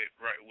with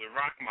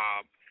Rock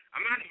Mob.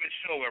 I'm not even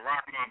sure where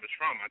Rock Mob is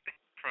from. I think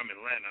it's from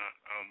Atlanta.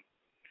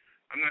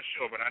 I'm not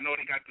sure, but I know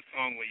they got the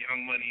song with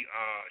Young Money,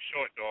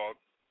 Short Dog,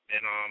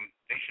 and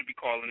they should be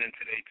calling in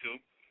today too.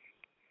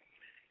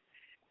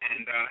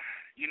 And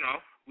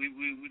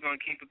we're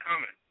gonna keep it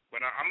coming. But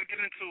I'm gonna get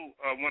into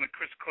one of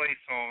Chris Clay's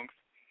songs.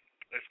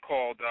 It's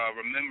called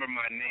 "Remember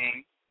My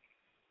Name."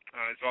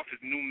 It's off his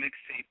new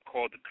mixtape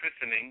called "The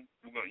Christening."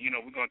 We're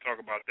gonna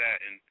talk about that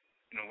and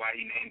why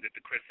he named it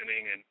 "The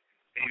Christening," and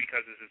maybe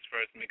because it's his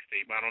first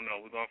mixtape. I don't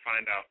know. We're gonna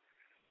find out.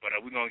 But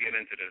we're gonna get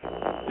into this.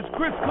 It's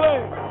Chris Clay.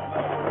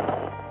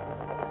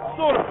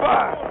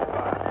 Certified.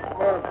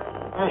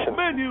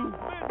 Menu.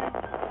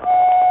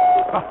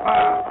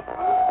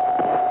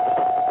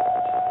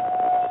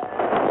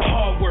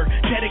 Hard work,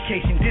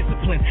 dedication,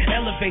 discipline,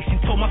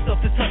 elevation. Told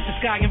myself to touch the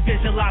sky and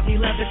visualize me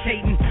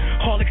levitating.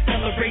 All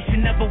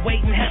acceleration, never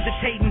waiting,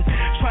 hesitating.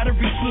 Try to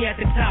reach me at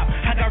the top.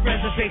 I got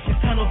reservations,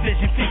 tunnel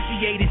vision,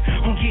 fixated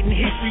on getting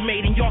history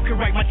made. And y'all can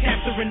write my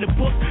chapter in the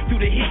book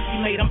through the history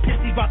made. I'm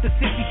pissy about the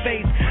sissy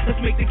phase.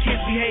 Let's make the kids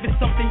behave. It's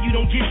something you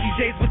don't get these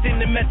days. Within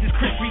the message,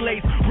 Chris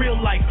relays. Real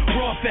life,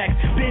 raw facts.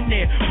 Been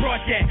there,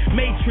 brought that.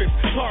 Made trips,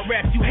 taught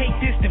raps. You hate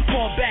this, then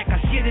fall back. I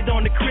shitted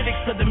on the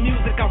critics of the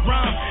music I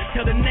rhyme.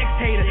 Tell the next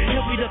hater,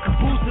 he'll be the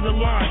caboose of the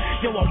line.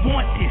 Yo, I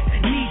want this,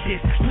 need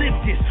this, live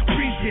this,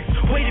 breathe this.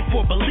 Waited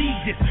for, believe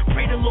this.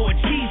 Pray the Lord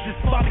Jesus,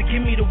 Father,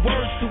 give me the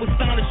words to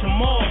astonish them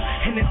all.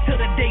 And until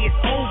the day is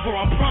over,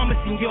 I'm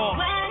promising y'all.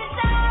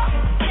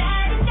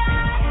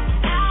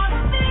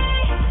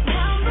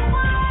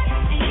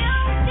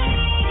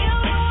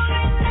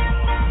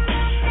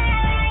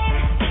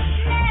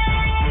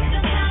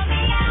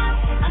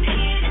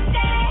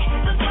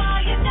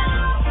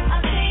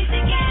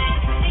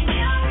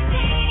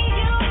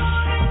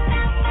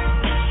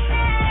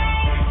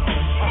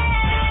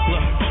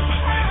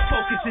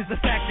 Is a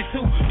factor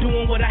too,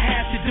 doing what I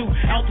have to do.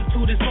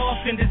 Altitude is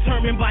often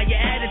determined by your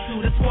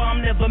attitude. That's why I'm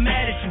never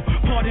mad at you.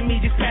 Pardon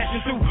me, just passing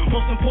through.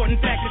 Most important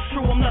fact is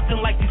true. I'm nothing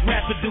like these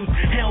rapper dudes.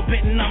 Hell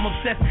bent and I'm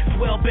obsessed.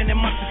 Well bent in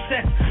my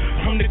success.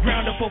 From the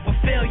ground up over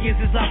failures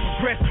as I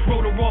progress.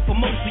 Wrote a raw for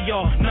most of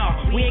y'all.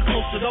 Nah, we ain't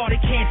close at all. They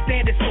can't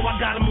stand it, so I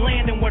got them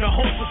landing where the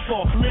hope is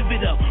for. Live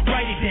it up,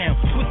 write it down,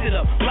 twist it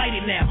up, light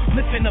it now.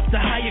 Lifting up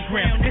the higher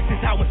ground. This is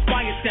how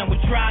inspired sound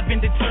with drive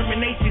and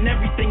determination.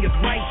 Everything is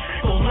right.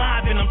 Go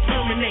live and I'm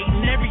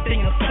terminating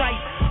everything in sight.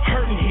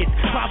 Hurting hits,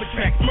 fiber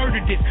tracks,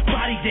 murdered this,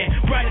 body down,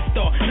 brighter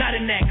star, not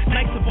an act,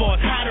 nights of bars,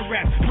 how to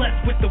rap,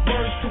 blessed with the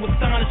words to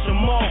astonish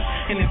them all.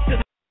 And until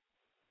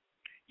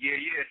Yeah,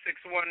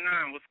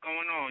 619, what's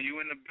going on? You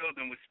in the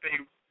building with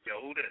SPATE Radio,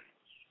 who this?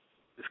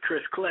 It's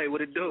Chris Clay,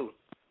 what it do?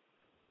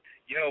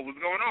 Yo, what's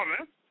going on,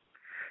 man?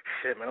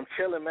 Shit, man, I'm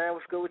chilling, man.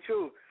 What's good with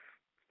you?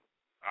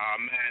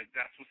 Man,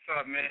 that's what's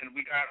up, man.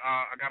 We got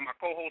I got my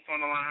co-host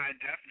on the line,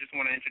 Def. Just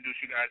want to introduce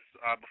you guys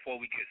before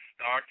we get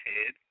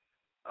started.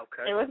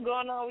 Okay. Hey, what's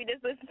going on? We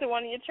just listened to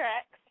one of your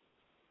tracks.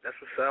 That's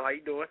what's up. How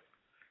you doing?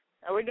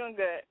 We're doing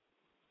good.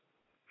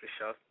 For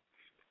sure.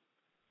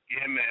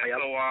 Yeah, man.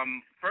 So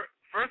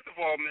first of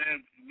all,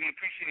 man, we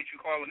appreciate you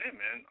calling in,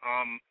 man.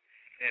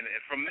 And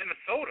from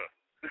Minnesota.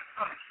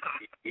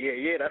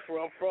 yeah, that's where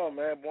I'm from,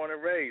 man. Born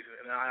and raised,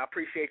 and I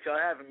appreciate y'all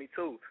having me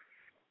too.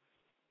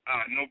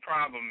 No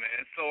problem,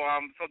 man. So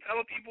tell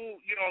the people,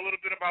 a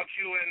little bit about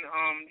you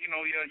and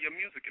your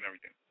music and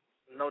everything.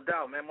 No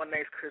doubt, man. My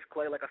name's Chris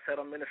Clay. Like I said,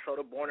 I'm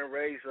Minnesota, born and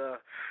raised.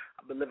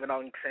 I've been living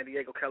out in San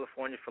Diego,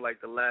 California for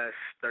like the last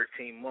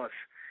 13 months,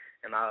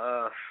 and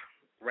I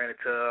ran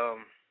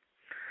into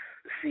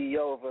the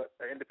CEO of an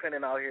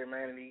independent out here,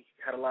 man, and he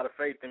had a lot of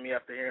faith in me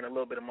after hearing a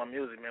little bit of my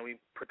music, man. We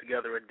put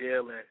together a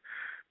deal and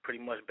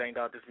pretty much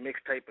banged out this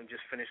mixtape and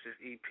just finished this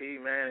EP,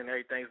 man, and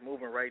everything's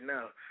moving right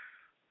now.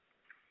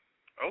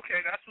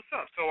 Okay, that's what's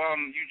up. So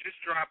you just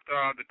dropped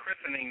the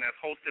christening that's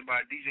hosted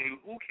by DJ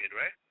Who Kid,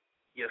 right?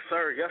 Yes,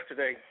 sir,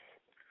 yesterday.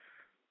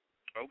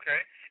 Okay.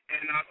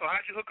 And so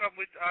how'd you hook up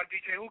with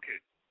DJ Who Kid?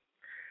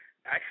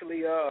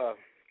 Actually,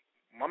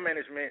 my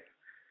management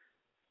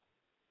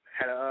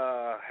had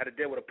a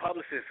deal with a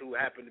publicist who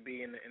happened to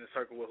be in the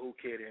circle with Who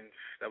Kid, and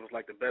that was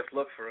like the best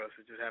look for us.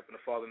 It just happened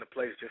to fall into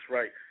place just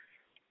right.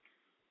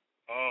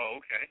 Oh,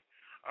 okay.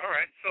 All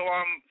right. So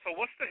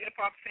what's the hip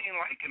hop scene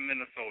like in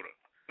Minnesota?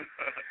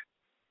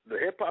 The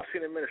hip hop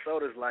scene in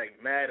Minnesota is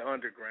like mad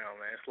underground,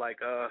 man. It's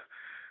like a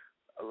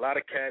lot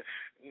of cats,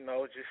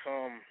 just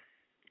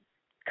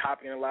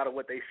copying a lot of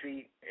what they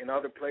see in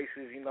other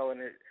places, and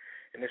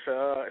it's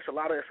a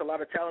lot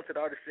of talented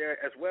artists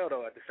there as well,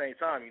 though. At the same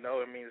time,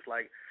 it's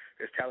like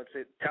there's talent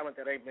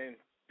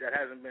that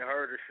hasn't been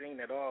heard or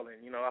seen at all,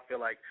 and I feel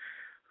like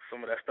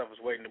some of that stuff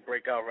is waiting to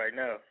break out right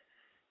now.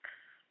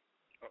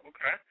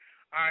 Okay.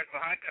 All right,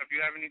 so High Def, you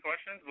have any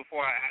questions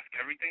before I ask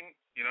everything?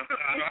 I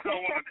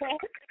don't want to cut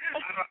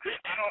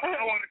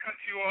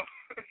you off.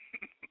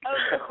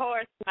 Of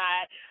course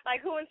not.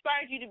 Like, who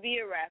inspired you to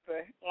be a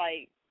rapper?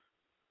 Like,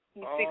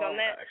 you speak on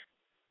that?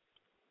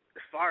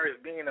 As far as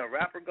being a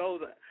rapper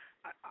goes,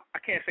 I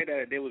can't say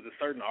that there was a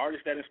certain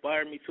artist that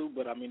inspired me to,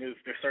 but I mean, there's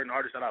certain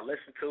artists that I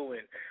listened to,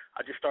 and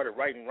I just started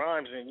writing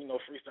rhymes and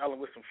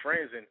freestyling with some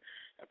friends, and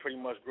I pretty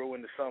much grew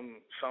into something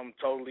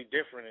totally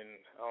different. And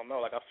I don't know,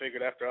 like I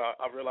figured after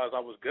I realized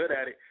I was good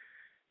at it,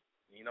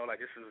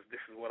 like this is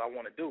what I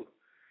want to do.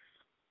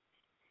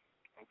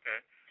 Okay.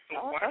 So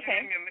why'd you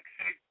name your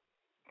mixtape?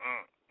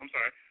 I'm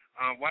sorry.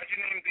 Why'd you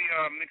name the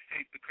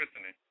mixtape The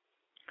Christening?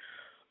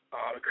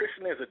 The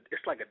christening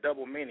it's like a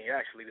double meaning,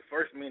 actually. The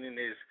first meaning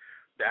is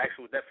the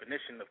actual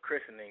definition of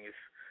christening is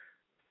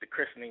the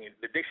christening.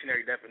 The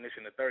dictionary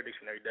definition, the third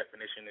dictionary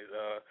definition is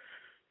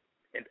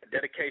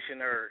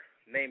dedication or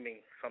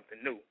naming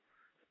something new,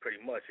 pretty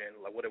much. And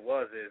like what it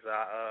was is,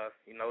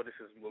 this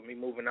is with me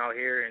moving out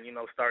here and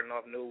starting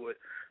off new with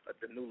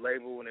the new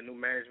label and the new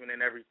management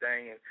and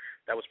everything, and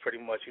that was pretty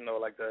much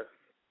like the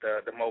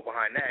mo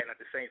behind that. And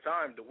at the same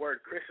time, the word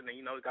christening,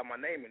 it got my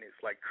name in it.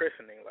 It's like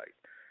christening, like.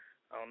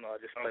 I don't know.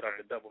 I just played out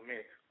the double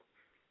meaning.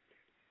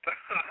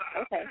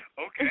 Okay.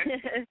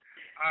 Okay.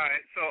 All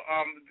right. So,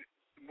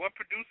 what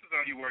producers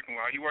are you working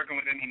with? Are you working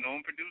with any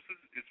known producers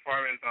as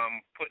far as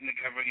putting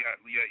together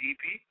your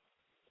EP?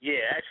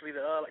 Yeah, actually,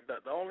 the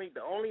only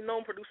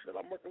known producer that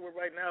I'm working with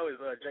right now is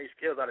Jay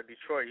Skills out of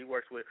Detroit. He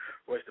works with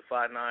Royce the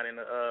 5'9" and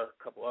a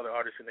couple other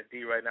artists in the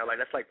D right now. Like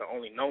that's like the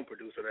only known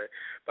producer there.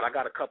 But I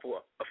got a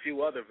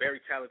few other very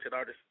talented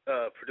artists,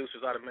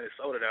 producers out of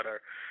Minnesota that are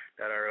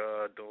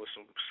doing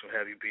some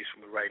heavy beats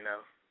for me right now.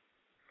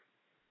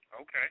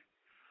 Okay.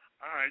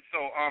 All right.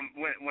 So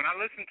when I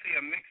listened to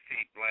your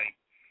mixtape, like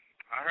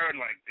I heard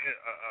like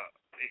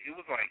it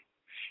was like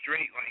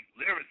straight like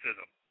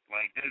lyricism.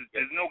 Like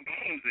there's no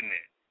games in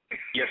there.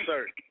 Yes,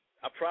 sir.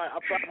 I pride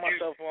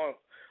myself on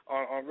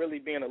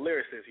really being a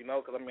lyricist,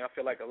 because I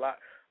feel like a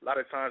lot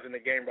of times in the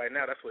game right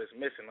now that's what it's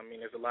missing. I mean,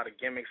 there's a lot of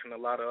gimmicks and a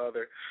lot of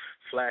other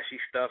flashy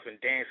stuff and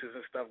dances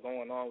and stuff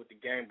going on with the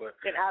game, but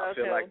I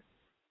feel like,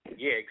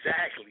 yeah,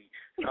 exactly.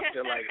 I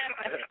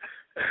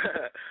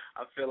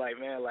feel like,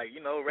 man, like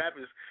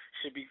rappers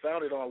should be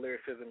founded on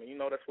lyricism,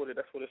 and that's what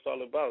it's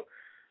all about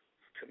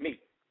to me.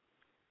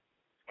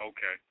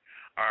 Okay.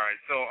 All right.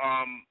 So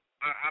I'm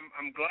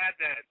glad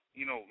that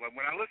like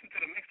when I listened to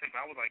the mixtape,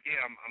 I was like, yeah,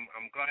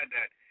 I'm glad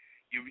that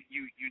you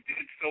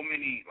did so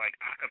many like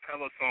a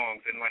cappella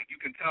songs, and like you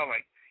can tell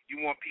like you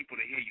want people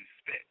to hear you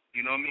spit.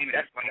 You know what I mean?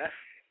 That's right.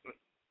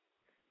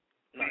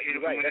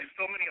 There's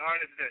so many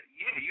artists that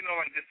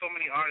like there's so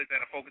many artists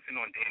that are focusing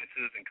on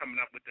dances and coming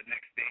up with the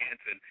next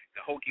dance and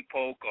the hokey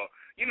poke or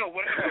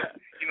whatever.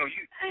 You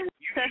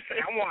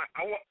say I want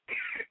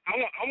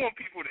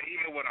people to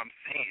hear what I'm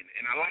saying,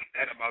 and I like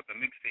that about the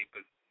mixtape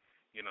because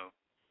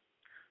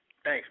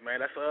Thanks, man.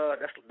 That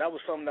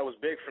was something that was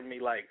big for me.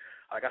 Like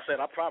I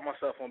said, I pride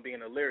myself on being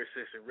a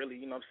lyricist and really,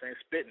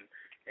 spitting.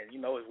 And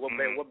it's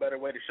what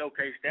better way to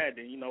showcase that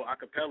than a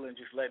cappella and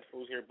just letting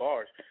fools hear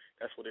bars.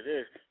 That's what it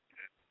is.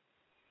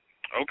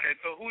 Okay,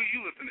 so who are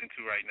you listening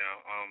to right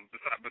now?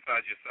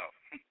 Besides yourself.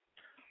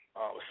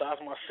 Besides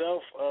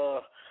myself,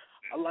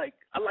 I like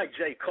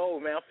J.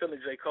 Cole, man. I'm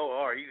feeling J. Cole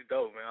hard. He's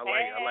dope, man. I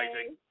like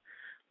J.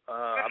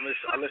 I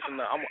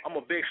listen to. I'm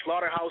a big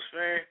Slaughterhouse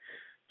fan.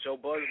 Joe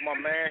Buzz is my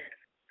man.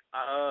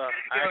 High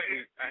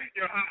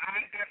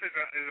Def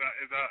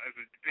is a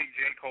big J.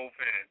 Cole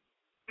fan.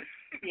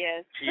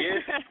 Yes. She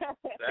is?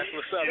 That's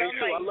what's up. Me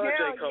too. I love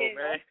J. Cole,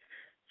 man.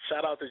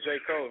 Shout out to J.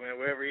 Cole,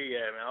 man, wherever he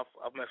at, man.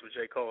 I'll mess with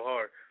J. Cole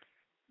hard.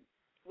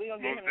 We're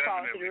going to get him to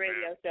call to the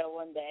radio show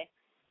one day.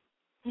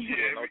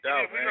 Yeah, no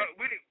doubt, man.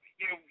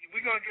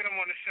 We're going to get him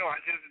on the show.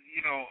 I just,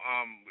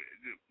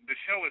 the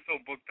show is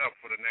so booked up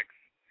for the next,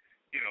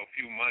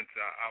 few months.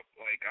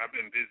 I've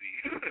been busy.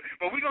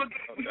 But we're going to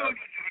get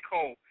J.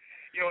 Cole.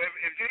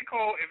 If J.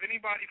 Cole, if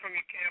anybody from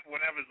your camp,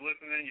 whatever's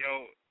listening,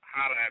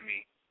 holler at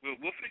me. We'll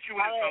fit you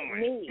in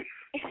somewhere.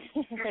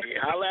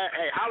 Yeah, holla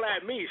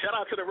at me. Shout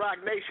out to the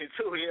Rock Nation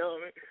too. You know what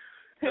I mean?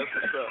 That's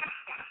what's up.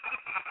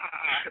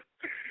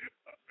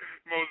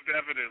 Most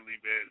definitely,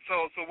 man.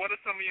 So what are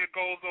some of your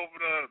goals over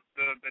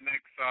the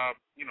next 2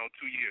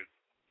 years?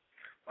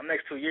 My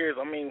next 2 years,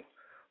 I mean,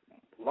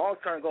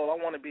 long-term goal, I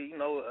want to be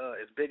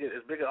as big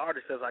an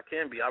artist as I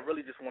can be. I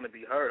really just want to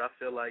be heard. I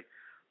feel like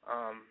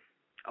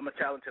I'm a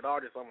talented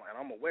artist, and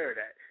I'm aware of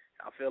that.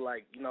 I feel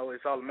like,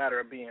 it's all a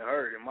matter of being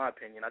heard, in my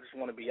opinion. I just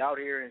want to be out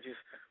here and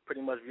just pretty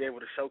much be able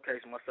to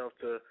showcase myself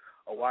to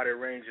a wider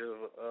range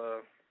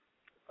of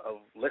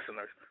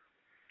listeners.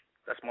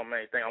 That's my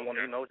main thing. I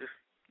want to, just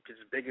get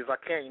as big as I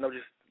can,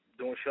 just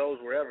doing shows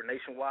wherever,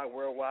 nationwide,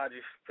 worldwide,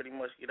 just pretty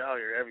much get out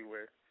here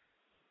everywhere.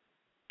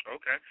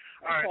 Okay.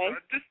 All right.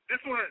 So this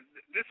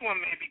one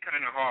may be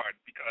kind of hard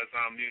because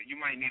you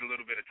might need a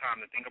little bit of time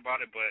to think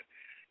about it, but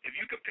if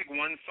you could pick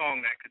one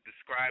song that could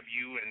describe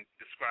you and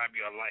describe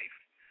your life,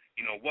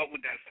 what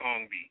would that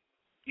song be?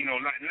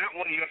 Not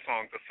one of your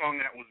songs, a song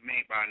that was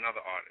made by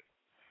another artist.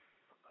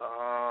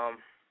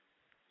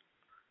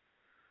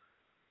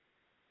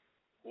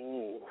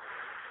 Ooh.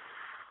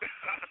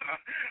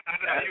 I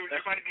know you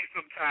might need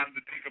some time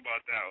to think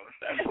about that one.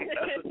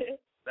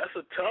 That's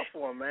a tough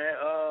one, man.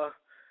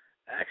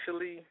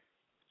 Actually,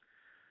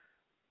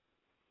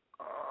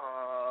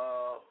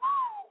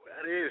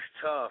 that is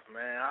tough,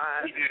 man.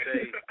 I have to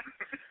say.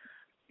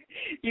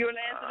 You want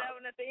to answer that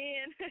one at the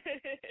end?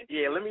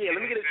 Yeah, let me get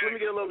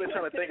a little bit of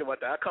time to think about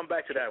that. I'll come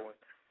back to that one.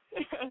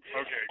 Okay,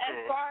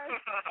 cool.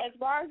 As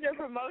far as your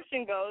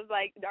promotion goes,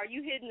 are you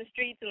hitting the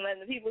streets and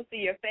letting the people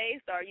see your face,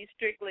 or are you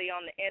strictly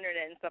on the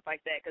internet and stuff like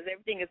that? Because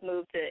everything has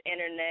moved to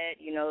internet,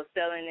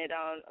 selling it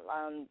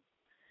on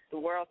the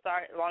world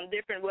site, on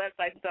different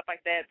websites and stuff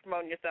like that,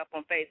 promoting yourself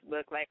on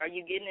Facebook. Are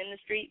you getting in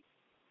the streets?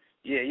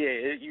 Yeah,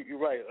 you're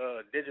right.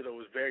 Digital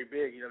is very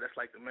big. That's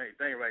like the main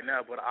thing right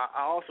now. But I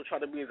also try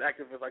to be as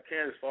active as I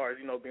can as far as,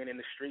 being in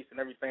the streets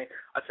and everything.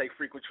 I take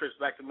frequent trips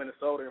back to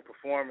Minnesota and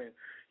perform. And,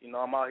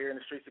 I'm out here in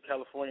the streets of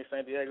California,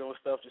 San Diego and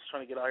stuff, just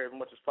trying to get out here as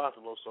much as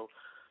possible. So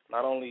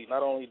not only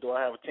do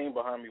I have a team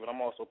behind me, but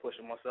I'm also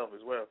pushing myself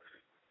as well.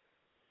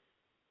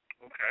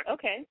 Okay.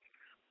 Okay.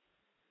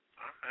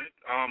 All right.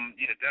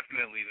 Yeah,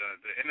 definitely.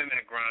 The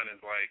internet grind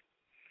is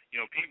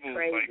people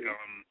crazy.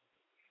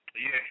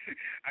 Yeah,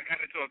 I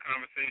got into a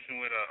conversation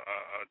with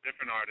a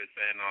different artist,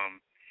 and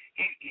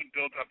he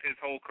built up his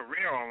whole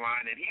career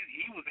online, and he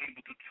was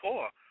able to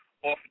tour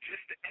off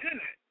just the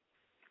internet.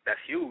 That's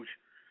huge.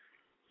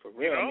 For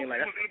real, I mean,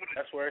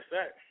 that's where it's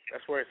at.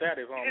 That's where it's at,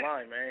 is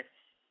online, man.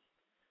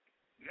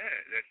 Yeah,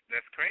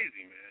 that's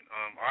crazy, man.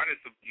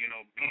 Artists,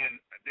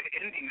 they're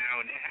indie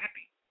now and they're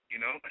happy,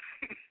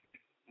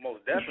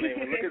 Most definitely.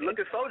 I mean, look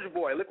at Soulja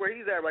Boy. Look where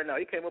he's at right now.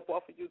 He came up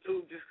off of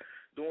YouTube just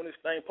doing his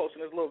thing,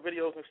 posting his little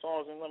videos and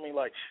songs, and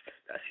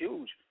that's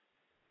huge.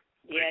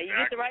 Yeah, you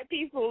get the right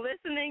people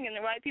listening and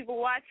the right people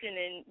watching,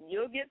 and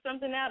you'll get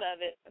something out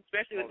of it,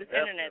 especially with this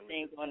internet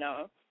thing going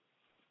on.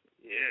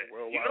 Yeah,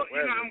 worldwide.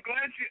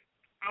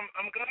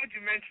 I'm glad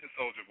you mentioned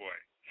Soulja Boy.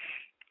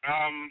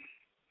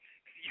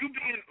 You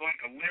being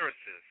like a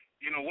lyricist,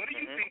 what do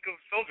you think of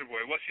Soulja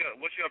Boy? What's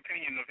your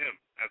opinion of him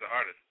as an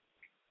artist?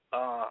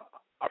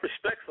 I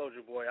respect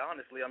Soulja Boy,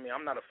 honestly. I mean,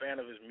 I'm not a fan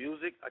of his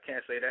music. I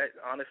can't say that,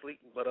 honestly.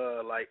 But,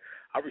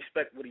 I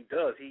respect what he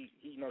does. He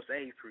he's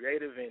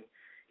creative, and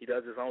he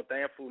does his own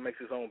thing,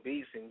 makes his own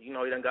beats, and, he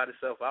done got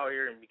himself out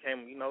here and became,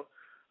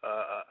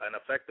 an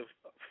effective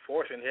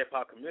force in the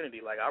hip-hop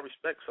community. I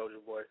respect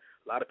Soulja Boy.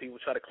 A lot of people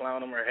try to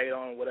clown him or hate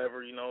on him, whatever,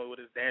 with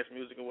his dance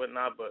music and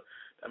whatnot, but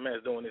that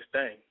man's doing his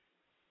thing.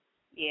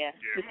 Yeah,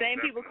 the same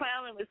people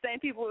clowning, the same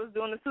people who was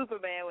doing the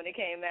Superman when it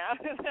came out.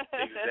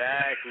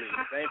 Exactly.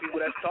 The same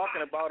people that's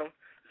talking about him,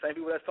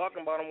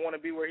 want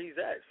to be where he's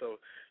at. So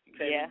you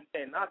can't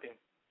knock him.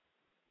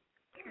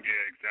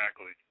 Yeah,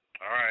 exactly.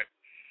 All right.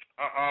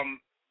 I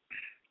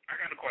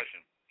got a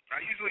question.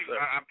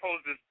 I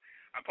pose this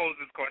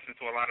question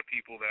to a lot of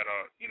people that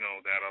are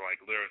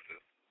like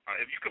lyricists.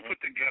 If you could put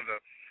together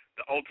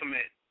the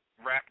ultimate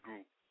rap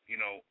group,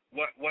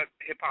 what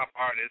hip hop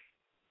artists,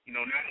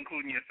 not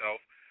including yourself,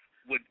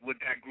 would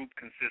that group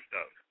consist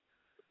of?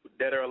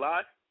 Dead or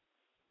alive?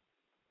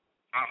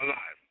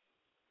 Alive.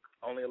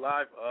 Only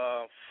alive?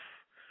 I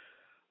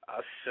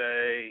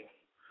say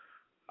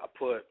I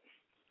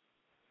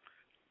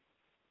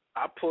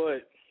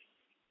put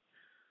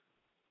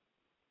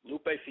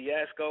Lupe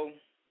Fiasco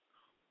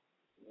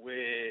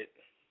with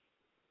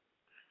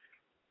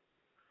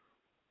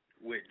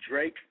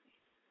Drake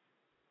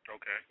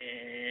Okay.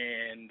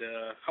 And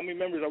how many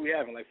members are we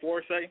having? Like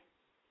 4, say?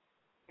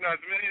 No, as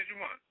many as you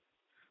want.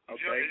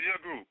 Okay. It's your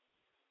group.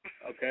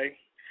 Okay.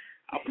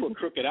 I'll put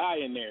Crooked Eye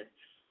in there.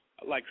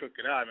 I like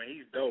Crooked Eye, man.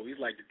 He's dope. He's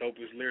like the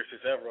dopest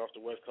lyricist ever off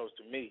the West Coast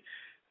to me.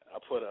 I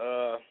put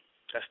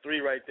that's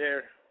 3 right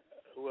there.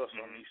 Who else?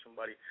 I need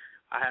somebody.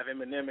 I have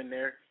Eminem in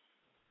there.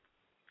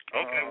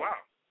 Okay, wow.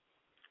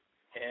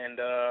 And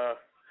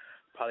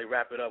probably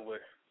wrap it up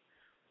with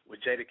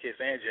Jadakiss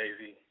and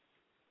Jay-Z.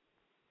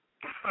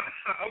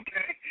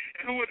 Okay.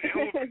 And who would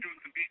produce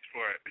the beats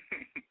for it?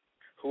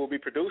 Who will be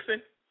producing?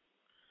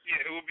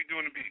 Yeah, who will be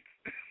doing the beats?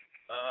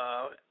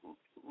 A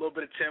little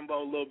bit of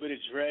Timbo, a little bit of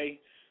Dre,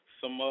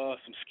 some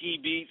Ski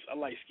Beats. I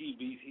like Ski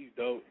Beats. He's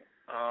dope.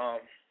 Try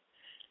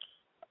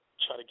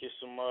to get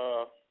some.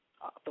 I'll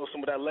throw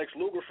some of that Lex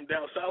Luger from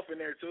down south in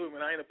there too.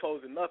 Man, I ain't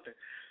opposed to nothing.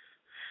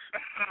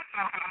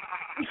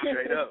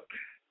 Straight up.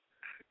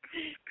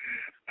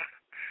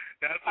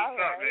 That's what's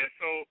up, man.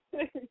 So,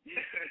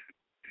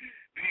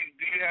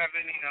 do you have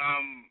any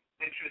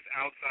interest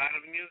outside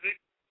of music?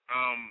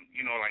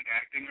 Like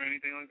acting or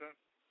anything like that?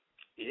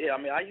 Yeah, I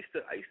mean, I used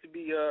to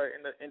be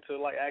into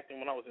like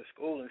acting when I was in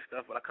school and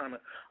stuff, but I kind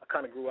of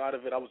grew out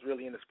of it. I was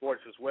really into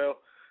sports as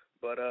well,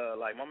 but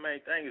like my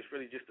main thing is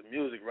really just the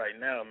music right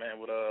now,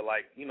 man. With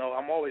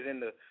I'm always in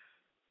the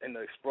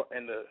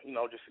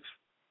just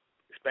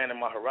expanding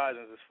my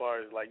horizons as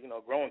far as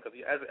growing, because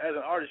as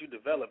an artist you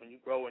develop and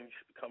you grow and you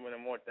come into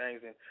more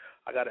things. And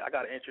I got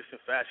an interest in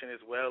fashion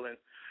as well, and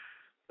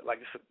like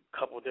just a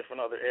couple of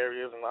different other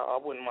areas, and I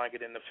wouldn't mind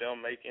getting into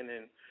filmmaking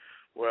and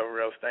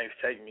wherever else things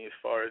take me, as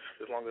long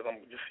as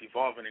I'm just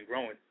evolving and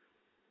growing.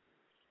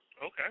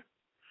 Okay.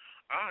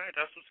 All right,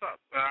 that's what's up.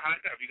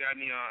 Have you got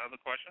any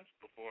other questions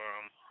before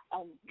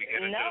we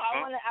get into the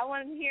song? I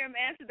want to hear him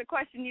answer the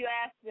question you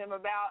asked him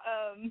about.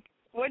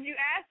 What did you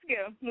ask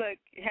him? Look.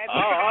 Yeah.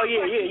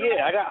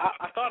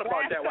 I thought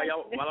about that while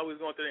I was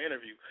going through the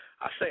interview.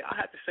 I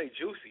had to say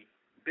Juicy,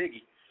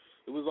 Biggie.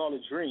 It was all a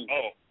dream.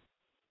 Oh.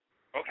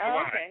 Okay.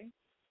 Why? Okay.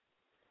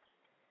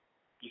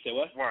 You say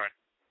what? Why?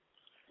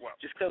 Well,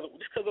 just because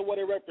of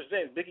what it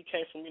represents. Biggie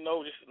came from,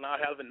 just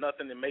not having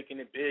nothing and making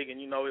it big, and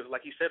it was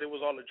like he said, it was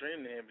all a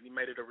dream to him, but he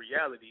made it a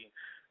reality.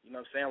 You know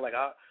what I'm saying? Like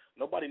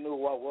nobody knew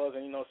who I was,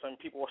 and some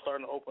people are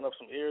starting to open up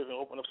some ears and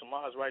open up some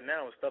eyes right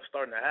now, and stuff's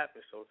starting to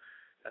happen. So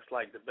that's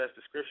like the best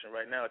description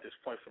right now at this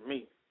point for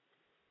me.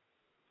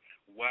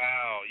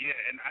 Wow, yeah,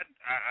 and I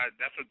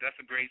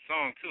that's a great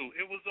song too.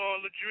 It was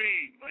all a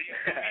dream. I used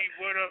to read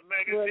Word Up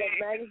Magazine. Word Up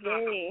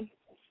Magazine.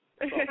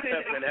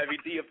 And Heavy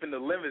D up in the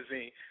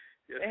limousine.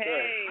 Yes,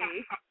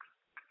 hey,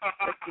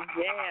 that's the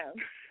jam.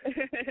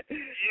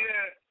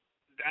 Yeah,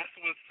 that's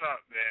what's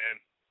up, man.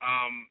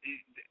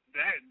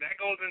 That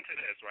goes into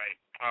this, right?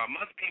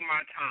 Must Be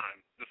My Time,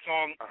 the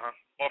song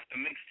off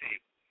the mixtape.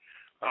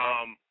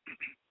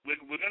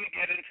 We're gonna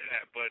get into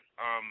that, but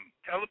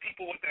tell the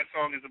people what that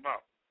song is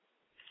about.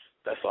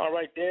 That song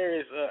right there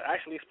is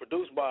actually it's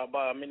produced by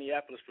a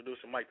Minneapolis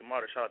producer, Mike the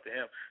Martyr. Shout out to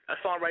him.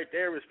 That song right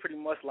there is pretty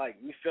much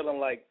like me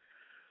feeling like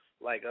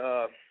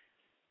I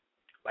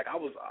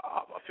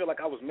feel like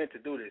I was meant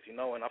to do this, and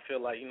I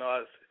feel like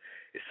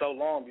it's so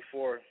long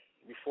before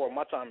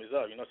my time is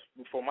up,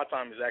 before my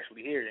time is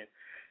actually here, and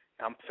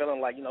I'm feeling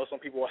like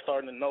some people are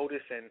starting to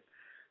notice, and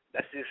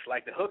that's just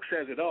like the hook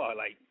says it all,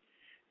 like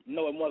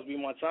it must be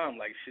my time,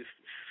 like it's just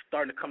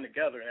starting to come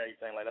together and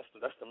everything, like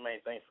that's the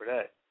main thing for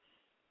that.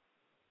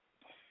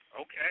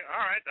 Okay,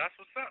 all right, that's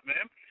what's up,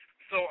 man.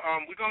 So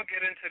we're gonna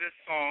get into this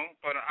song,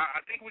 but I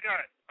think we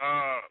got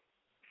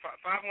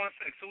 516.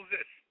 Who's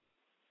this?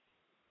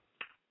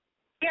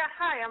 Yeah,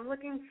 hi. I'm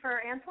looking for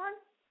Antoine.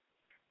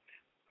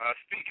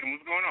 Speaking.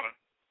 What's going on?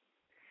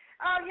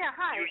 Oh yeah,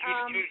 hi. You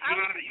live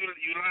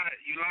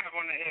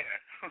on the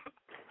air.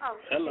 Oh.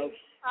 Hello.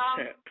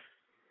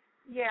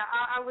 Yeah,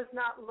 I was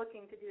not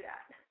looking to do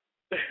that.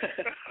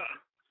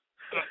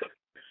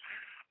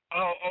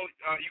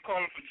 You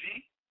calling for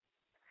G?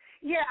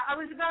 Yeah, I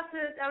was about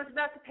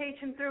to page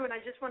him through, and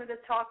I just wanted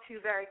to talk to you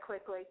very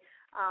quickly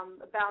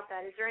about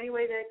that. Is there any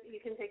way that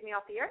you can take me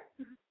off the air?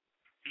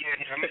 Yeah,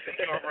 I'm gonna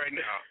take you off right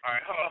now. All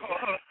right.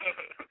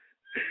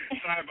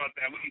 Sorry about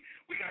that.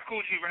 We got Cool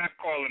G Rap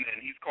calling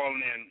in. He's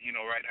calling in,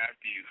 right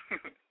after you.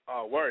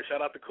 Oh, word. Shout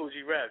out to Cool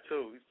G Rap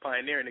too. He's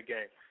pioneering the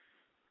game.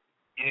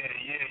 Yeah,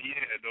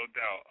 no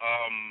doubt.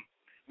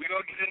 We're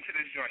gonna get into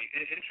this joint.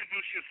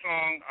 Introduce your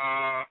song,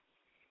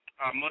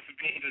 Must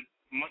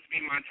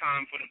Be My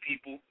Time for the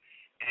people,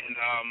 and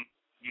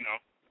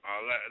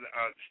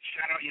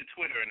shout out your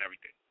Twitter and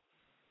everything.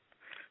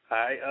 All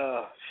right,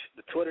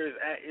 the Twitter is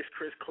 @It's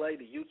Chris Clay.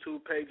 The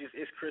YouTube page is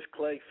It's Chris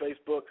Clay.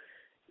 Facebook,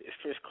 It's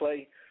Chris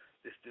Clay.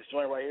 This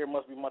joint right here,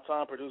 Must Be My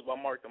Time, produced by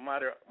Mark the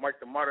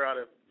Martyr out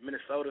of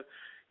Minnesota.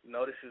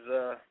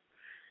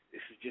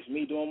 This is just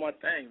me doing my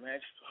thing, man.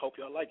 Just hope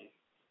y'all like it.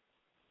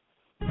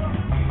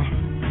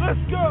 Let's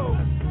go.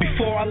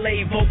 Before I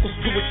laid vocals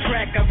to a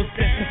track, I was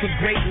destined for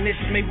greatness.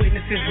 Made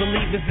witnesses,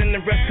 believers, and the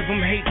rest of them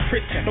hate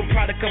Christian. No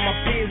product of my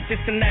peers,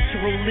 just a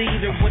natural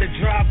leader with a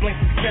drive, blame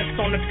success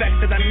on the fact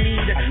that I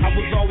need it. I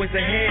was always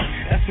ahead,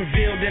 that's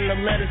revealed in the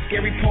letter.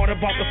 Scary part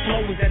about the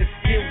flow is that it's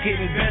still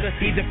getting better.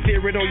 Either fear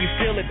it or you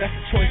feel it, that's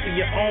a choice of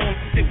your own.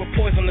 Sit with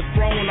poise on the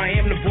throne, I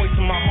am the voice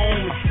of my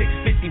home. It's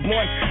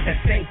 651 at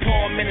St.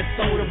 Paul,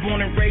 Minnesota.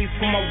 Born and raised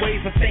for my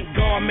ways, I thank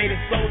God made a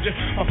soldier.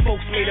 My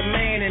folks made a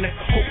man, and the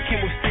hope can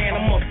withstand.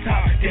 I'm up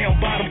top, down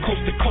bottom,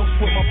 coast to coast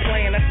with my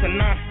plan. That's a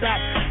non-stop,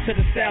 to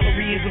the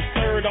salary is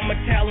absurd. I'm a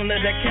talent of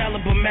that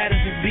caliber, matters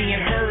is being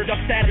heard.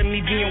 Outside of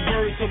me being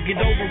words, so get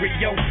over it,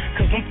 yo.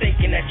 Cause I'm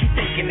thinking that you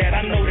thinking that,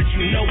 I know that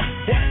you know.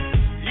 What?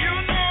 You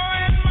know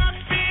it must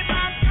be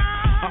my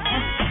time.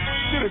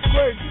 Shit is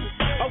crazy.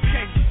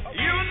 Okay.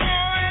 You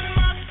know it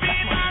must be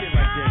my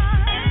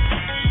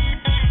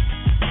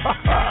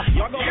time.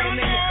 Y'all know my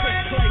name is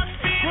Chris Clay.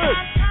 Chris,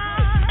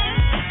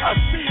 I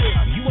see it.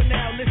 You are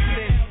now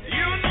listening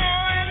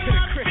to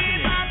the Christian.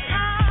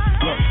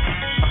 Look,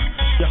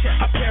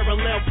 I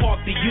parallel park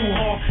the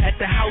U-Haul at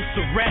the house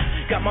of rap.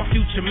 Got my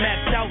future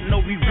mapped out,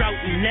 no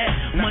rerouting that.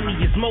 Money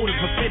is motive,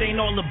 if it ain't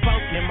all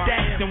about the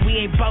stats, then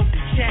we ain't about to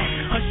chat.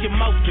 Hush your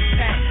mouth, get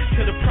packed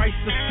to the price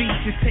of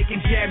features.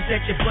 Taking jabs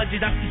at your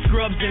budget. I see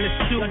scrubs in the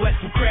stew, at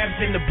some crabs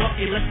in the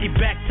bucket. Let's get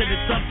back to the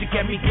subject.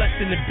 Got me blessed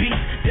in the beat.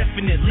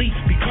 Definitely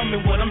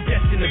becoming what I'm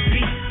destined to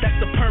be. That's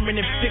the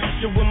permanent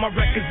fixture with my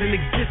records in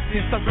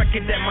existence. I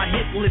reckon that my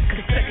hit list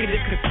consecutive,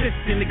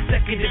 consistent,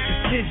 executive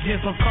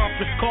decisions on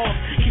conference calls.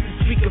 Keep the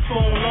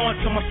speakerphone on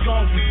till my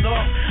songs is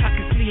off. I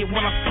can see it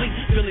when I sleep,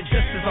 feel it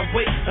just as I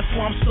wake. That's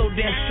why I'm so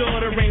damn sure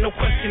there ain't no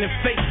question in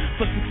fate.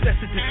 For success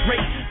at this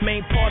rate,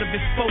 main part of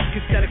it's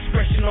focus. That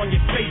expression on your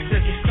face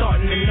as you're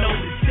starting to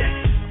notice that.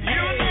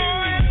 You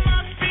know it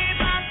must be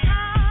my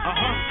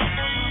time.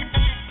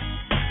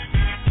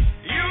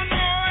 You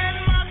know it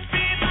must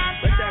be my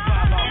time. Let that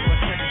vibe out for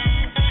a second.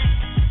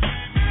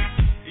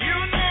 You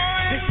know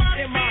it This must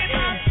is be M.I.M.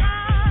 my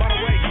time. By the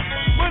way,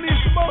 money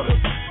is the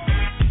motive.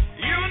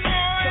 You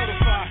know it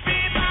certified. must be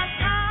my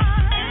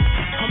time.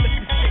 I'm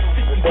Mr.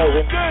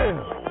 651. Damn.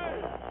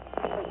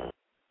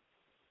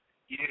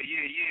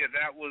 Yeah.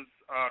 That was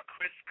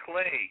Chris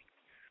Clay.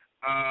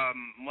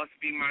 Must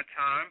Be My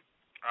Time.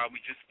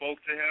 We just spoke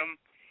to him.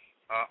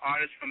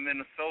 Artist from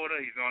Minnesota.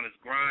 He's on his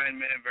grind,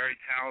 man. Very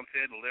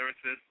talented,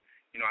 lyricist.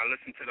 You know, I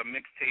listened to the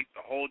mixtape,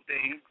 the whole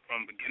thing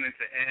from beginning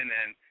to end,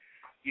 and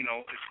you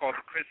know, it's called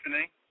The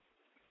Christening.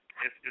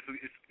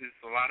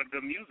 It's a lot of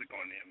good music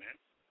on there, man.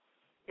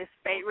 It's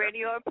SPATE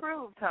Radio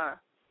approved, huh?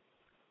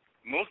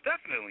 Most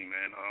definitely,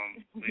 man.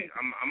 I'm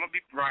gonna be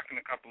rocking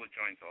a couple of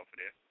joints off of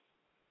there.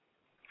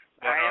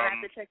 But, all right, I'll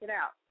have to check it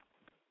out.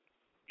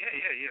 Yeah,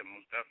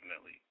 most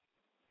definitely.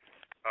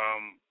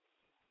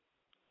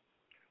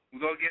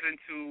 We're going to get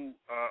into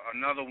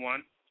another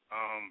one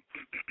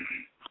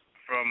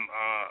from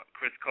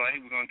Chris Clay.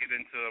 We're going to get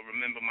into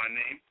Remember My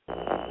Name.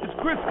 It's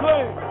Chris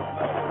Clay.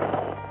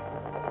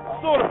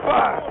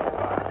 Certified.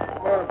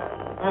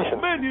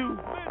 Menu.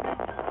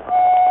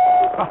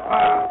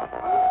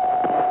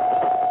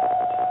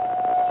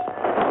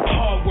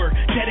 Hard work,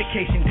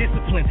 dedication,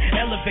 discipline,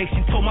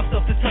 elevation. Told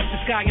myself to touch the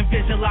sky and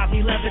visualize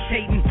me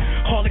levitating.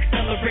 All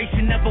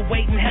acceleration, never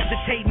waiting,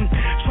 hesitating.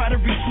 Try to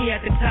reach me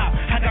at the top.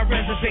 I got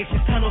reservations,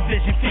 tunnel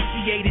vision,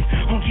 fixated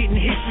on getting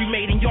history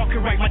made. And y'all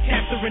can write my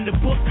chapter in the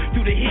book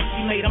through the hits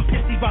we made. I'm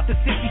pissy about the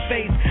 60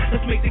 phase.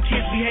 Let's make the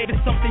kids behave. It's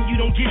something you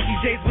don't get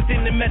these days.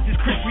 Within the message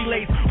Chris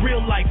relays.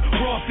 Real life,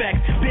 raw facts.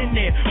 Been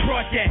there,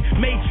 brought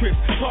that. Made trips,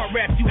 taught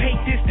raps. You hate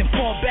this, then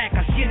fall back.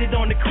 I shit it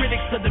on the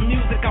critics of the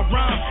music I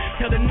rhyme.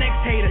 Tell the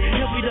next hater,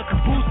 he'll be the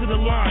caboose of the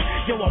line.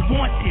 Yo, I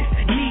want this,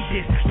 need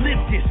this,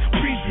 live this,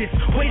 breathe this,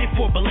 waited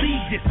for,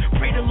 believe this.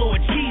 Pray the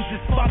Lord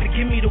Jesus, Father,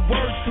 give me the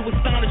words to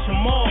astonish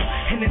them all.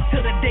 And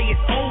until the day is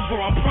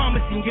over, I'm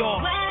promising y'all.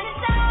 When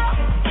it's all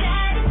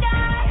said and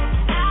done,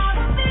 I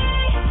will be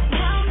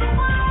number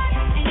one,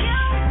 and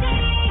you'll see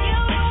you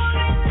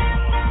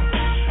remember my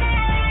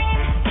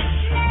name.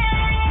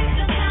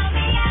 Don't tell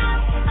me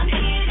I'm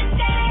here to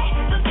stay.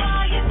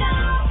 Before you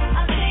know,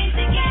 I'll change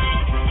the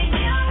game, and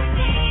you'll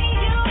see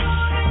you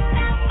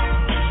remember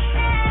my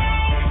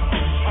name.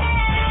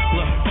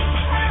 Look,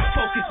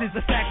 focus is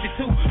a factor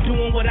too.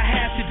 Doing what I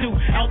have to do.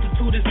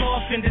 Altitude is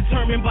often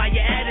determined by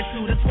your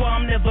attitude. That's why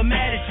I'm never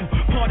mad at you.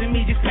 Pardon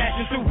me, just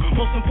passing through.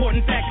 Most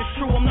important fact is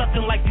true. I'm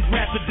nothing like these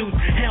rapper dudes.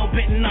 Hell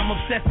bent and I'm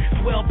obsessed.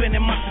 Well bent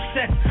in my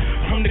success.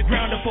 From the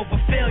ground up over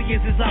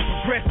failures as I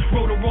progress.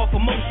 Wrote a raw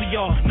for most of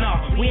y'all.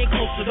 Nah, we ain't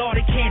close at all.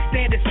 They can't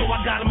stand it, so I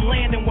got them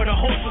landing where the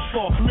host was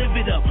for. Live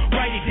it up,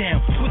 write it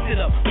down, twist it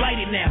up, light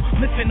it now.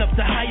 Lifting up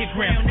to higher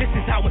ground. This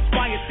is how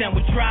inspired sound.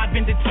 With drive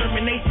and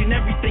determination,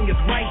 everything is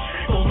right.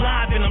 Go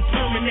live and I'm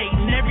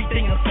terminating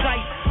everything in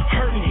sight.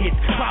 Hurting hits,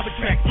 fiber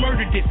tracks,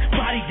 murder this,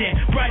 body down,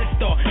 brighter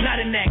star,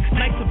 not an act,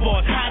 nights of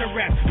bars, how to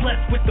rap,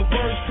 blessed with the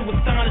words to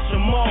astonish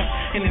them all.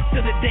 And until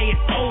the day is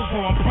over,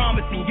 I'm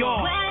promising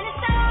y'all. When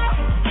it's all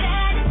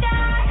said and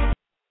done.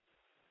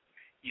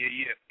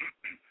 Yeah.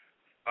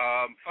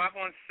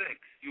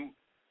 516,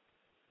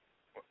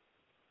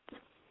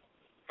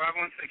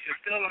 516. You're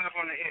still live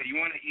on the air. You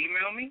want to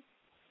email me?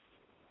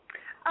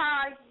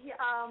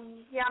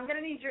 Yeah, I'm gonna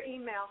need your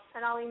email,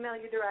 and I'll email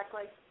you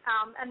directly.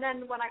 And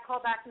then when I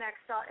call back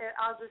next,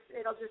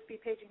 it'll just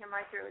be paging him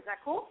right through. Is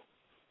that cool?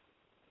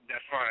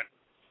 That's fine.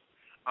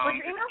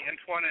 What's your email?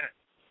 Antoine at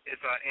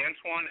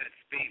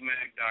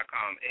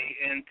spatemag.com.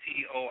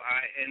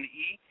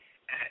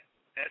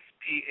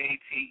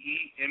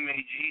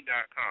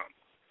 ANTOINE@SPATEMAG.com.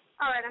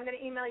 All right, I'm gonna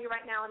email you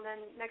right now, and then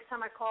next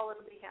time I call,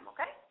 it'll be him.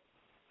 Okay?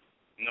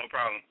 No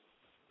problem.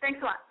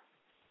 Thanks a lot.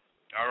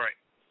 All right.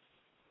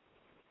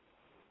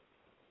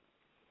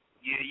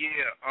 Yeah.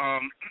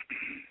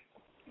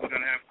 We're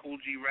gonna have Cool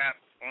G Rap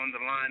on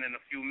the line in a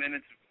few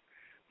minutes.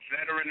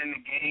 Veteran in the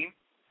game.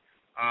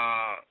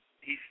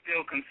 He's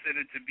still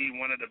considered to be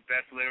one of the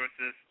best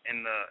lyricists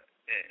in the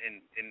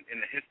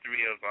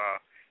history of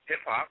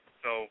hip hop.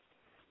 So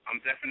I'm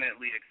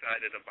definitely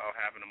excited about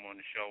having him on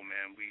the show,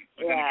 man. We're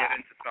gonna get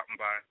into something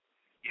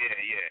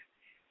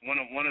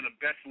one of the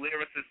best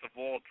lyricists of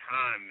all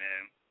time,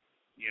 man.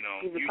 You know,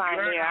 he's a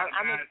pioneer.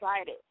 I'm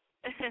excited.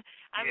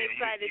 I'm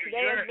excited.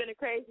 Today has been a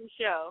crazy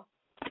show.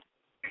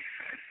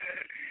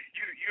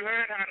 You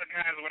heard how the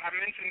guys, when I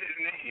mentioned his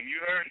name,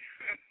 you heard.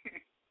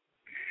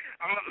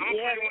 I'm gonna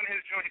play one of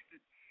his joints.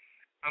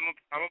 I'm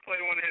gonna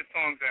play one of his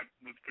songs that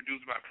was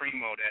produced by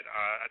Primo. That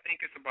I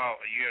think it's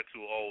about a year or two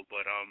old,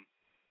 but I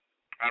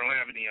don't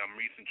have any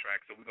recent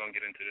tracks, so we're gonna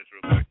get into this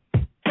real quick.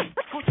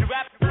 Coochie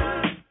rap.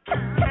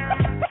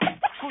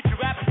 Coochie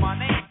rap is my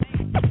name.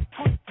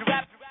 Coochie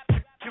rap.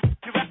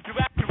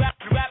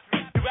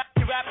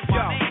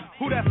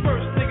 Who that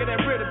first nigga that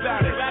read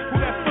about it?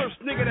 Who that first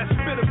nigga that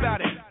spit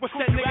about it? What's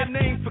that nigga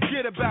name?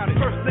 Forget about it.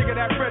 First nigga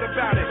that read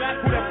about it.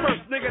 Who that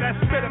first nigga that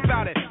spit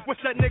about it? What's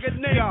that nigga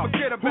name?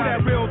 Forget about it. Who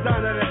that real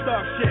down that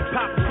thug shit?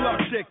 Pop slug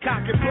shit,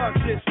 cock and plug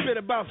shit,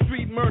 spit about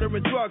street murder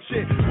and drug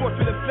shit.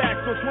 Forfeited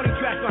facts on 20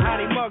 tracks on how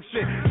they mug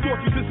shit. Thought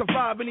you to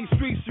survive in these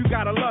streets, you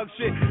gotta lug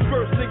shit.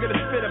 First nigga to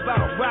spit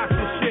about rocks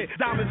and shit.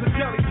 Diamonds and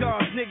jelly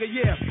jars, nigga,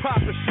 yeah,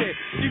 proper shit.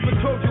 Even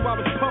told you I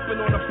was pumping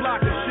on the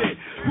block and shit.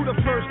 Who the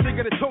first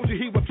nigga that told you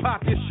he would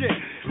pop your shit?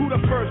 Who the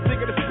first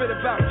nigga to spit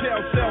about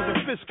jail cells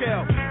and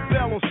fiscal?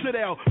 Fell on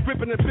sit-out,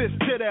 ripping the bitch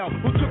tit-out.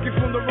 Who took you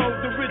from the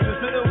road to riches,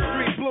 the ill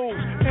street blues?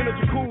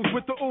 Energy cools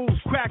with the ooze,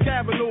 crack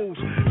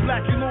avenues.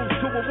 Black you lose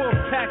to a wolf,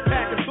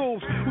 packing tools.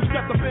 Who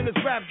stepped up in this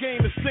rap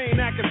game and staying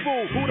acting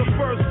fool? Who the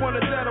first one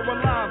is dead or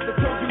alive that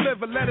told you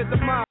live and let it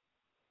demise?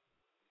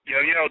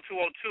 Yo,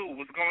 202,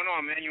 what's going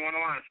on, man? You on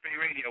the line, SPATE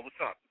Radio, what's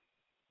up?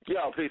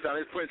 Yo, peace out.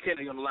 It's Prince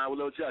Kennedy on the line with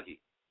Lil Chucky.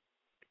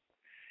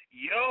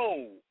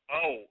 Yo,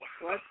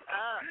 what's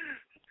up?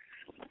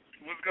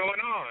 What's going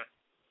on?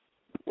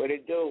 What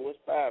it do? What's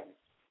poppin'?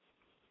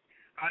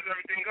 How's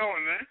everything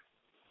going, man?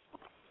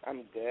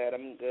 I'm good.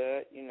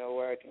 You know,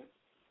 working.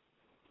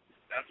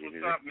 That's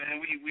what's up,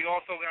 man. We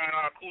also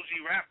got Cool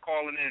G Rap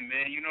calling in,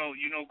 man. You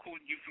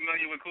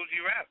familiar with Cool G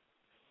Rap?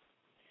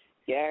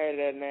 Yeah, I heard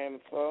that name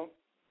before.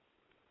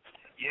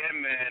 Yeah,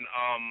 man.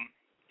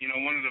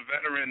 One of the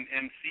veteran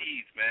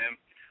MCs, man.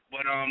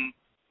 But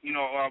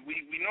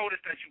we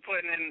noticed that you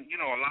putting in,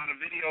 a lot of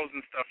videos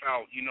and stuff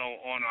out,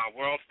 on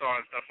World Star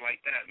and stuff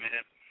like that,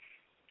 man.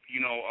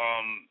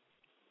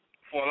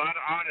 For a lot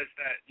of artists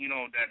that,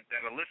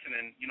 that are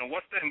listening,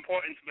 what's the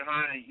importance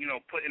behind,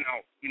 putting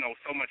out,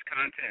 so much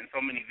content and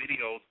so many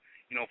videos,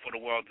 for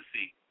the world to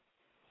see?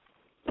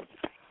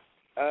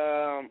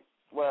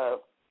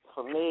 Well,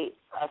 for me,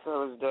 I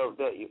feel as though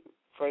that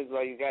first of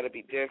all, you got to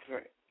be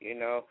different,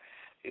 You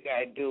got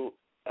to do,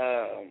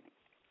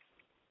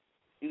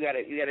 you got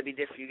to be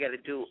different. You got to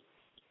do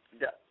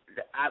the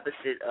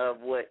opposite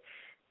of what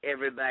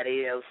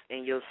everybody else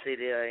in your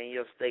city or in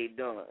your state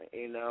doing,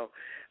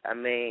 I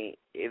mean,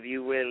 if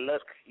you really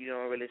look, you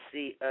don't really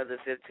see other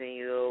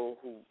 15-year-olds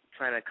who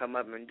trying to come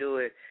up and do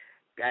it,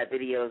 got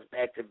videos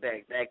back to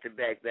back.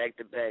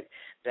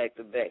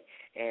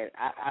 And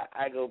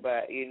I go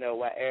by,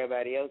 while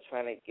everybody else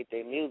trying to get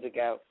their music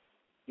out,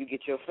 you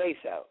get your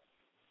face out.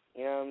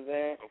 You know what I'm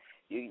saying?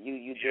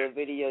 You do a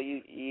video,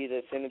 you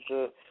either send it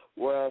to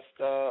World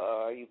Star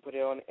or you put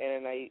it on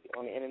the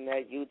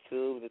internet,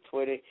 YouTube, the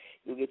Twitter,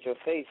 you get your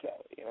face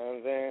out. You know what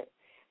I'm saying?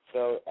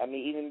 So, I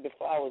mean, even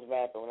before I was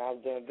rapping, when I was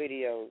doing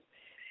videos,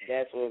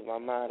 that was my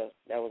motto.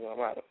 Okay.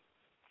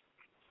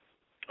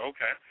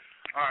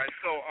 All right.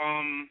 So,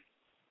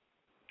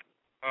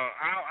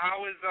 I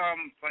was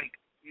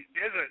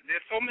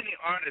there's so many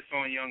artists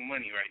on Young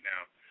Money right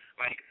now.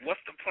 Like, what's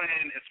the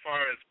plan as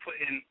far as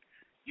putting,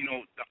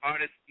 the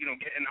artists,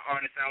 getting the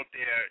artists out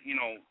there,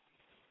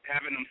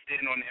 having them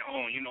stand on their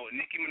own?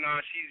 Nicki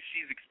Minaj,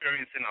 she's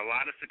experiencing a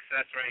lot of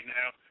success right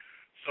now.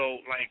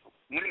 So, like,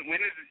 when is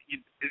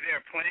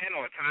there a plan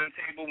or a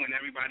timetable when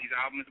everybody's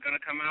album is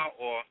gonna come out,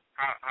 or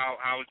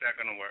how is that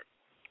gonna work?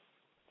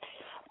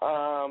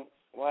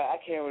 Well, I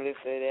can't really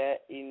say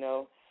that.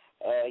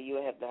 You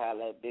would have to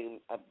highlight Big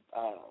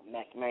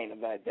Mac Main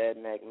about that,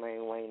 Mac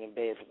Main, Wayne, and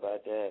Bass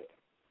about that.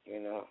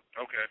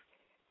 Okay.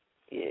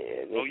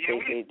 Yeah,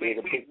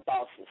 they're the big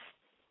bosses.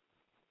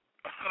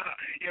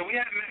 Yeah, we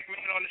had Mac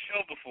Main on the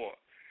show before.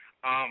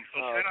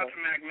 Shout out to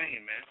Mac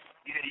Main, man.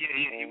 Yeah,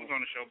 he was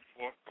on the show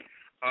before.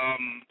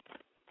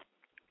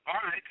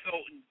 All right, so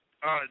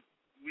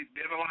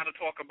there's a lot of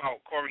talk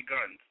about Corey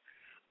Guns.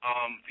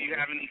 Do you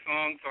have any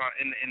songs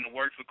in the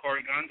works with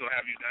Corey Guns, or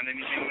have you done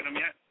anything with him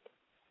yet?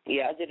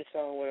 Yeah, I did a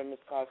song with him.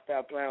 It's called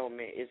Stop Playing With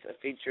Me. It's a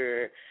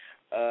feature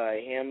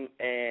him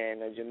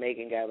and a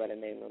Jamaican guy by the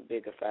name of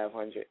Bigger 500.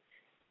 Okay.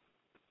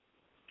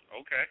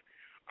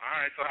 All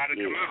right, so how did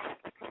it come out?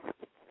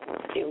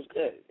 It was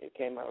good. It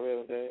came out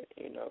real good.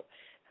 You know,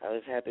 I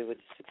was happy with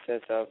the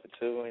success of it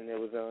too, and it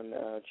was on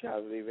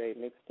Charles Lee Ray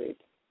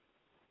mixtape.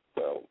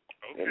 So,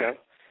 you know,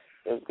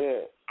 it was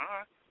good.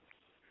 All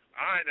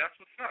right, that's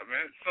what's up,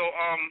 man. So,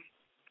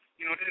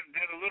 you know,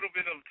 there's a little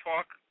bit of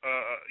talk.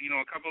 You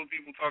know, a couple of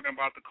people talking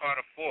about the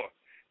Carter 4.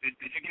 Did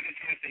you get a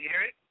chance to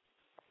hear it?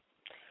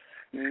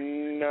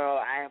 No,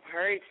 I have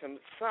heard some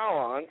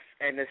songs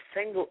and the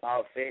single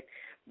off it,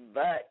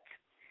 but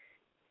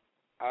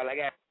all I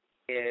got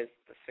is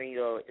the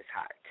single is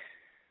hot.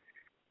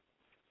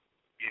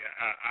 Yeah,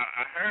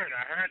 I heard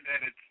that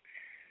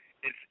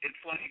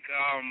it's like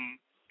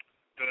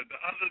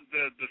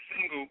the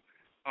single.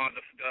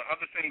 The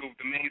other single,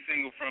 the main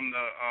single from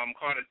the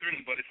Carter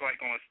 3, but it's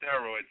like on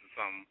steroids or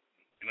something.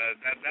 You know,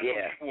 that's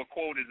what people were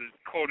quoted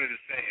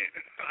as saying.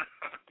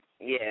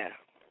 Yeah,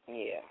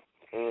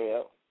 for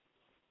real.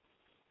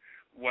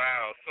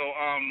 Wow. So,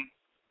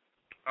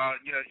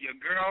 your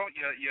girl,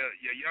 your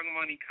Young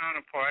Money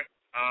counterpart,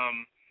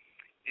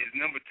 is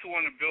number 2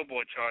 on the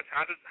Billboard charts.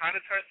 How does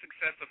her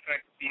success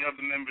affect the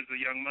other members of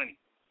Young Money?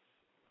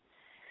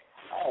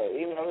 Oh,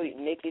 you know,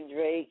 Nicki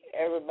Drake,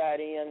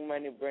 everybody Young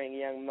Money bring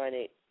Young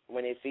Money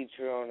when they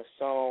feature on a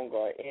song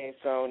or any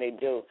song they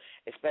do,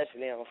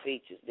 especially on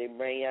features. They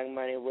bring Young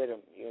Money with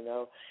them, you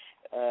know.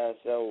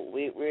 So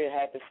we're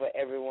happy for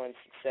everyone's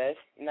success.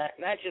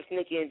 Not just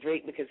Nicki and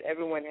Drake, because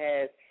everyone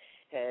has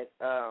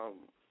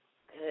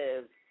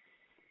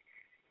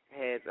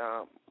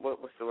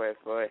what's the word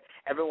for it?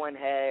 Everyone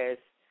has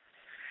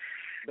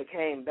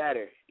became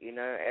better, you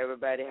know.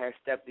 Everybody has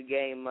stepped the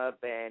game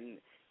up, and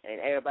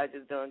everybody's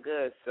just doing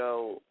good.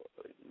 So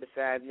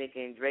besides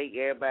Nicki and Drake,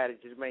 everybody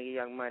just bringing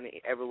Young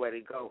Money everywhere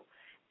they go,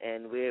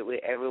 and we're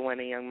everyone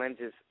in Young Money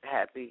just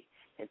happy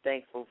and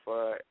thankful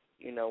for,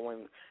 you know,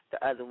 when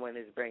the other one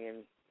is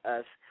bringing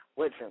us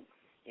with them,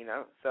 you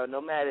know. So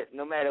no matter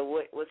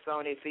what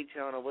song they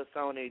feature on or what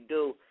song they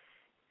do,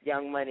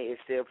 Young Money is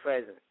still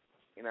present.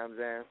 You know what I'm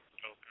saying?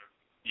 Okay.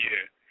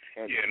 Yeah.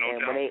 No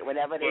doubt.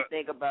 Whenever they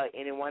think about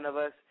any one of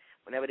us,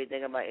 they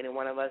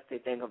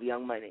think of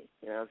Young Money.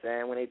 You know what I'm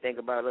saying? When they think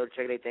about Lil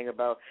Trick, they think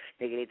about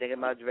Nicki, they think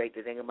about Drake,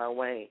 they think about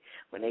Wayne.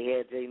 When they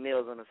hear J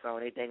Mills on the song,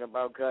 they think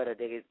about Gutter,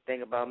 they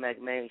think about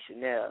Mac Main,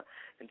 Chanel,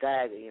 and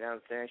Tiger, you know what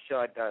I'm saying?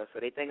 Short Dog. So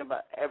they think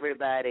about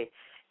everybody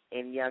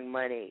in Young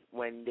Money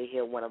when they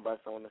hear one of us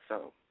on the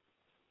song.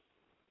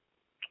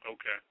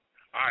 Okay.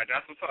 All right,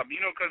 that's what's up. You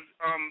know, because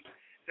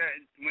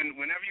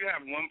whenever you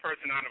have one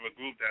person out of a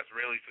group that's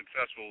really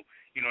successful,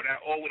 you know, that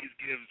always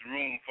gives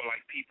room for,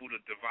 like, people to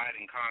divide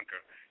and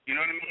conquer. You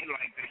know what I mean?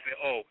 Like, they say,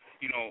 oh,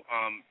 you know,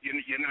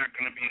 you're not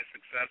going to be as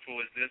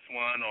successful as this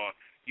one, or,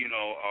 you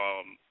know,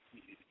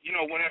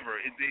 whatever.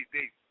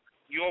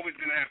 You're always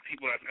going to have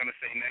people that's going to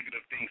say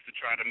negative things to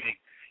try to make,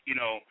 you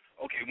know,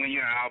 okay, when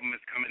your album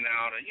is coming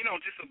out, or, you know,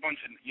 just a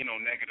bunch of, you know,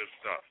 negative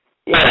stuff.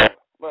 Yeah,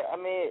 but, I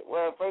mean,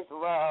 well, first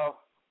of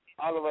all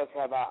of us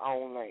have our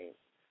own lane,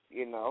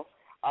 you know.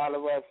 All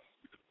of us,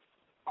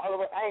 I ain't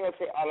going to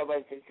say all of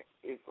us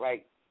is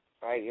like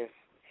it's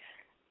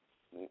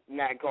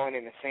not going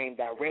in the same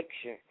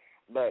direction,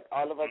 but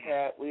all of us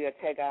we'll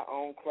take our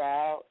own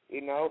crowd, you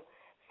know,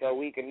 so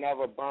we can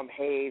never bump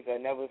heads or they'll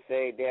never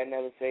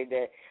say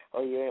that,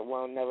 oh, you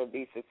won't never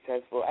be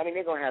successful. I mean,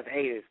 they're going to have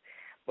haters,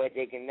 but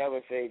they can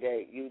never say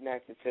that you're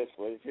not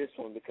successful as this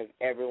one, because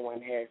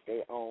everyone has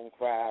their own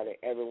crowd and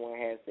everyone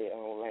has their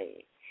own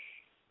lane,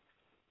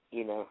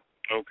 you know.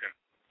 Okay.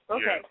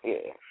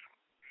 Yeah.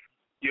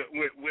 Yeah,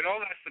 with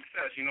all that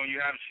success, you know, you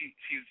have she's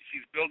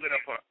building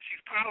up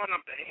she's piling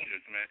up the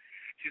haters, man.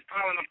 She's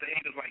piling up the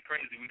haters like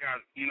crazy. We got,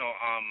 you know,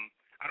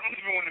 I don't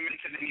even want to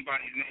mention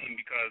anybody's name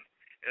because,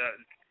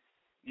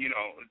 you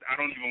know, I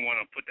don't even want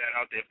to put that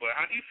out there. But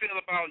how do you feel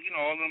about, you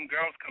know, all them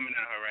girls coming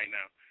at her right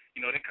now? You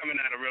know, they're coming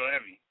at her real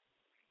heavy.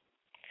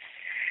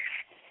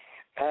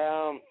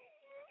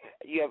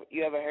 You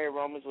ever heard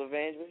Roman's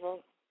Revenge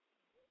before?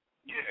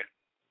 Yeah.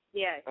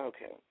 Yeah.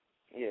 Okay.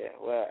 Yeah,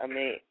 well, I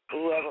mean,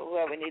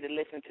 whoever need to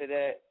listen to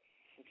that,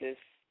 just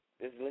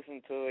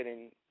listen to it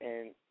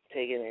and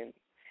take it in.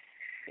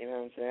 You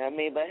know what I'm saying? I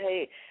mean, but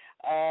hey,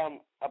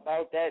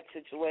 about that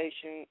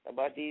situation,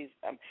 about these,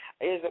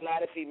 there's a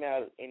lot of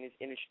females in this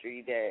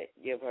industry that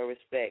give her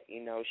respect.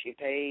 You know, she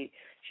paid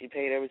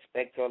her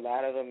respect to a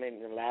lot of them,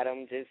 and a lot of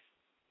them just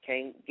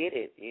can't get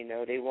it. You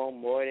know, they want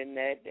more than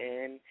that,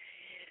 and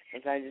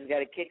sometimes you just got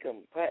to kick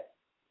them. But,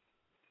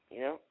 you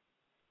know?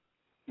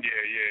 Yeah.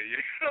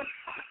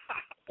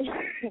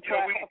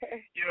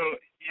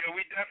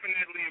 We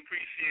definitely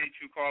appreciate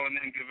you calling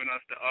in, giving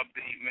us the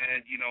update,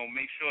 man. You know,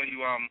 make sure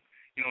you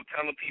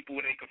tell the people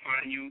where they can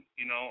find you.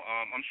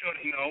 I'm sure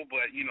they know,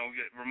 but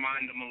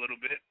remind them a little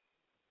bit.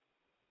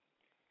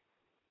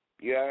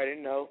 You already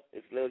know.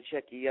 It's Lil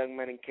Chucky, Young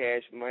Money,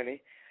 Cash Money,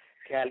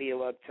 Cali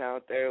of Uptown,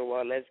 Third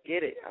Wall. Let's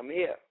get it. I'm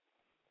here.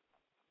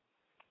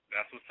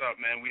 That's what's up,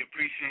 man. We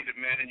appreciate it,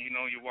 man. And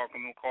you're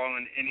welcome to call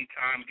in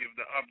anytime. Give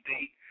the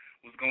update.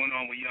 What's going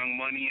on with Young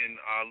Money and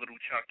Little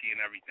Chucky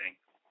and everything.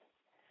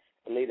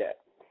 Believe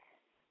that.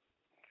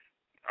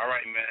 All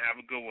right, man.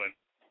 Have a good one.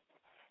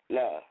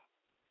 Love.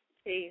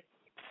 Peace.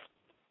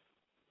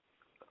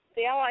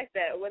 See, I like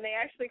that. When they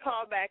actually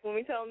call back, when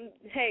we tell them,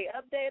 hey,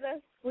 update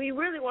us, we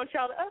really want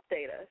y'all to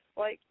update us.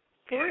 Like,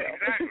 for real.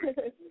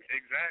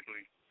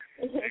 Exactly.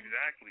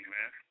 Exactly,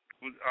 man.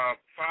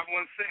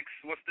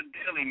 516, what's the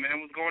dealie,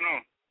 man? What's going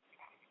on?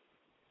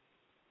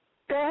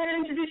 Go ahead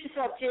and introduce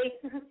yourself, G.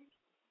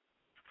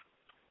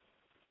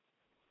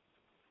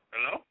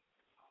 Hello?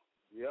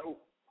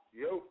 Yo.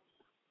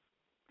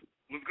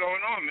 What's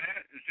going on, man?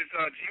 Is this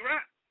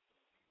G-Rap?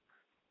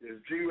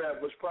 It's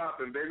G-Rap. What's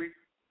poppin', baby?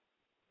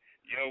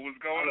 Yo,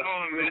 what's going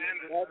on, man?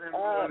 I didn't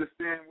really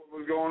understand what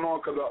was going on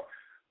because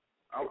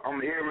I'm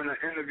hearing an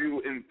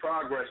interview in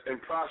process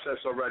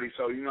already.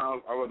 So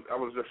I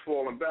was just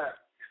falling back,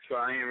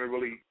 so I ain't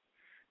really,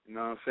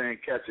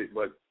 catch it.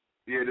 But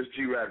yeah, this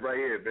G-Rap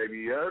right here,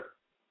 baby. You heard?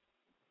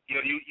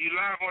 Yo, you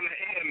live on the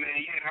air, man.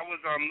 Yeah, that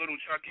was Little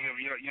Chucky of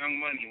Young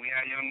Money. We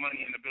had Young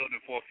Money in the building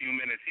for a few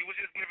minutes. He was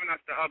just giving us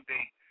the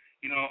update,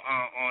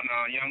 on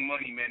Young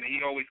Money, man. And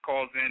he always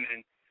calls in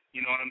and. You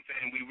know what I'm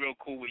saying? We real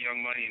cool with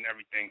Young Money and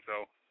everything.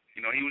 So,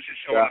 he was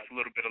just showing us a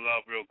little bit of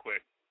love real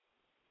quick.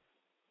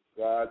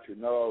 Got you.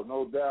 No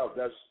doubt.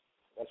 That's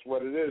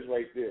what it is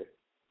right there.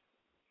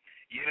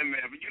 Yeah,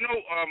 man. But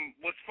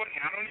what's funny,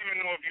 I don't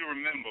even know if you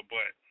remember,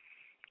 but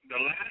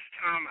the last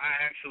time I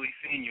actually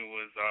seen you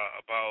was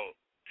about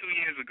 2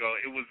 years ago.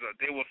 It was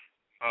they were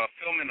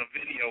filming a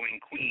video in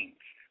Queens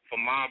for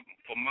Ma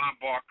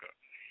Barker.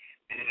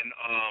 And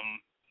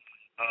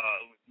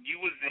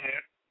you was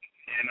there.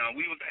 And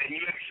and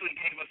you actually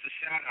gave us a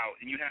shout out,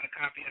 and you had a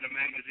copy of the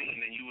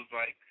magazine, and you was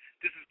like,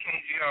 "This is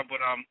KGR,"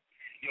 but I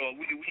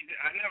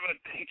never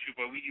thanked you,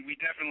 but we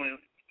definitely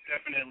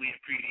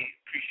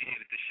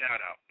appreciated the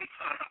shout out.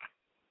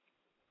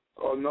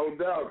 Oh, no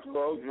doubt,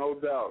 bro, no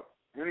doubt.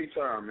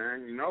 Anytime,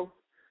 man.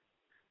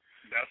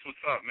 That's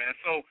what's up, man.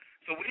 So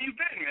where you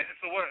been, man?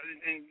 So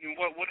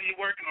what are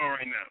you working on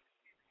right now?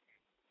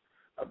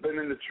 I've been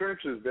in the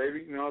trenches,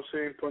 baby. You know what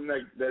I'm saying? Putting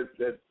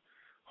that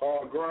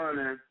hard grind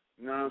in.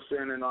 You know what I'm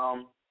saying? And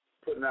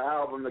putting the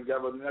album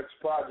together, the next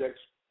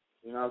projects.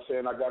 You know what I'm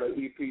saying? I got an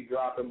EP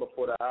dropping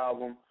before the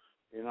album.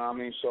 You know what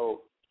I mean?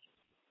 So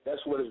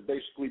that's what it's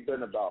basically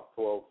been about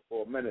for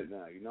a minute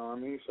now. You know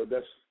what I mean? So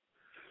that's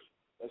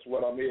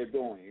what I'm here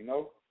doing.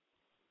 Okay.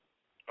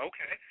 All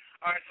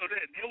right. So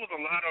there was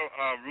a lot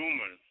of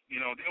rumors.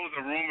 There was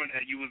a rumor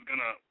that you was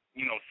gonna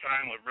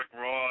sign with Rick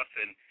Ross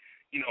and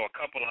a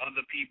couple of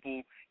other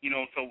people.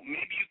 So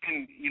maybe you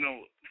can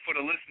for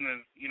the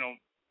listeners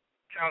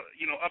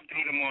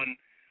update them on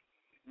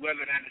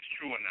whether that is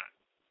true or not.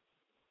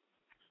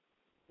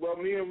 Well,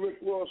 me and Rick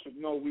Ross,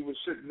 we were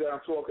sitting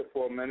down talking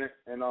for a minute,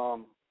 and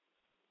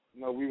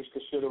we was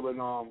considering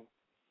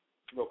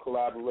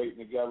collaborating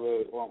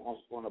together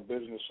on a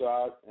business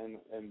side,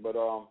 but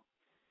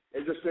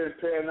it just didn't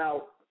pan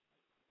out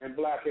in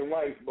black and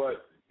white.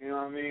 But you know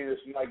what I mean?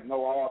 It's like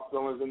no hard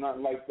feelings or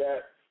nothing like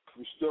that.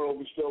 We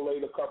still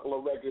laid a couple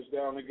of records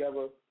down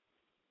together.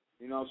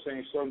 You know what I'm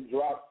saying? Some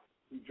dropped.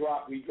 He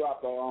dropped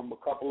a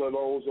couple of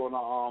those on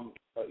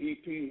a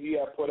EP he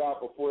had put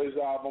out before his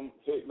album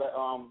hit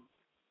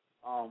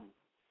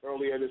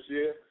earlier this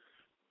year.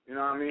 You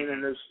know what I mean?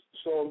 And it's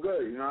all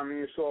good. You know what I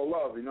mean? It's all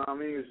love. You know what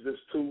I mean? It's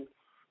just two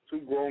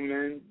grown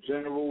men,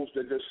 generals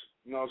that just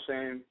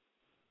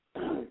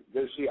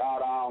they see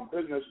out our own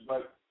business,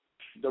 but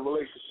the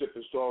relationship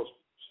is still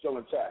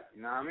intact.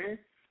 You know what I mean?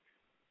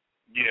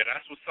 Yeah,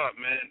 that's what's up,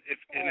 man. If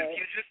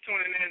you're just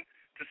tuning in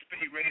to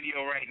SPATE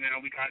Radio right now,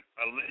 we got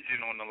a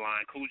legend on the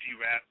line, Kool G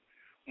Rap,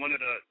 one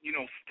of the,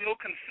 still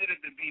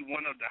considered to be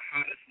one of the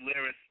hottest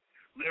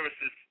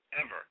lyricists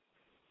ever.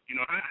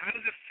 How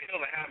does it feel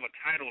to have a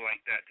title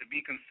like that, to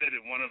be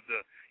considered one of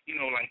the,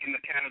 like in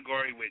the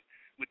category with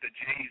the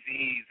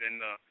Jay-Z's and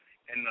the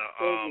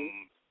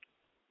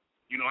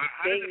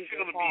how does it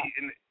feel to be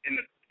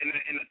in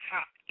the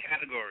top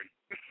category?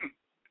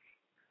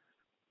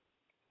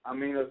 I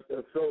mean, it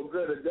felt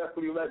good. It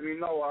definitely let me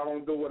know I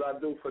don't do what I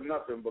do for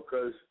nothing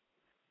because,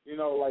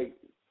 like,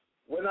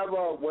 whenever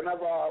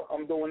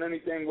I'm doing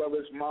anything, whether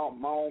it's my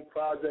own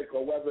project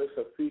or whether it's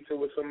a feature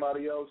with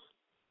somebody else,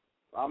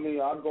 I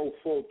mean, I go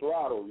full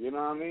throttle, you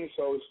know what I mean?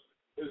 So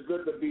it's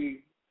good to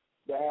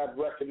have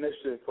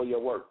recognition for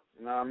your work,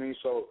 you know what I mean?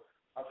 So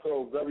I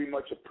feel very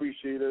much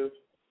appreciative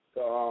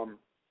to,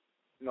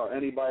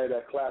 anybody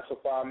that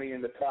classify me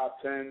in the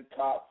top 10,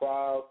 top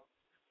 5,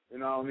 you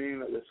know what I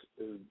mean?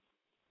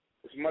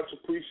 It's much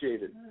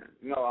appreciated, man.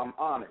 I'm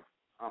honored.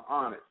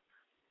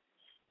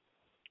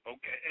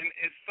 Okay,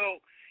 and so,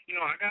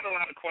 I got a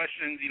lot of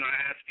questions. I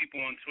asked people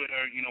on Twitter,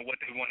 what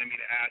they wanted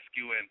me to ask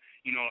you, and,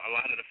 a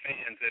lot of the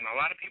fans. And a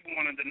lot of people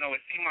wanted to know,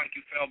 it seemed like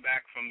you fell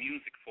back from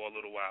music for a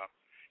little while.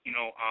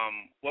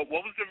 What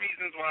was the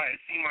reasons why it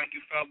seemed like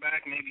you fell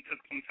back, maybe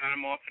took some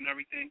time off and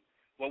everything?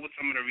 What were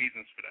some of the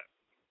reasons for that?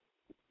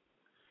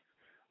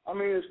 I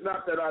mean, it's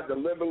not that I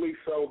deliberately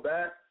fell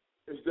back.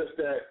 It's just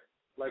that,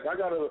 like, I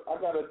gotta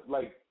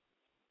like,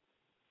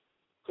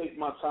 take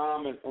my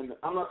time, and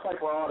I'm not the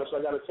type of artist.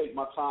 I gotta take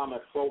my time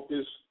and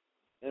focus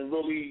and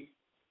really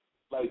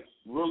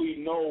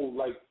know,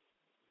 like,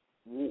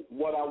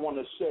 what I want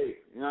to say.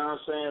 You know what I'm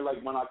saying?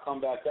 Like, when I come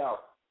back out,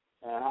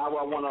 and how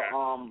I want to,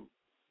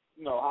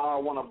 how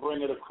I want to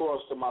bring it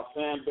across to my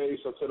fan base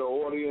or to the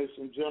audience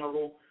in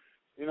general.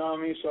 You know what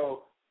I mean?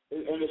 So,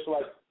 and it's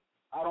like,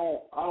 I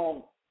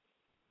don't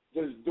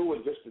just do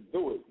it just to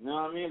do it. You know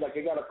what I mean? Like,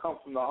 it got to come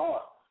from the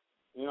heart.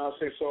 You know what I'm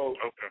saying? So,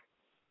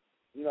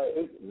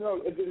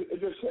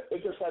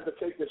 it just had to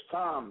take this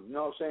time. You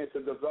know what I'm saying? To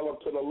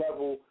develop to the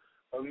level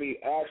of me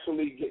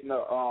actually getting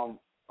a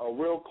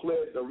real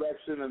clear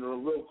direction and a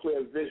real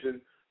clear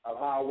vision of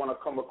how I want to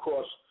come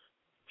across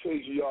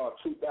KGR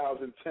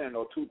 2010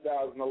 or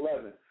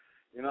 2011.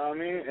 You know what I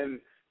mean?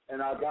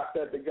 And I got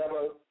that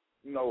together,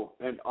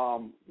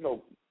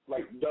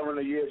 like during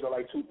the years of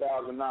like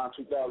 2009,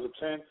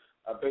 2010,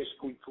 I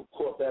basically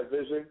caught that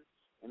vision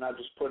and I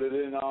just put it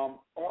in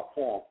art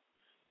form.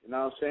 You know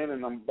what I'm saying?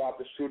 And I'm about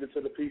to shoot it to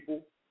the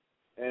people.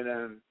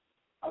 And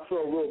I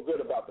feel real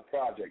good about the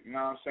project. You know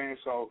what I'm saying?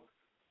 So,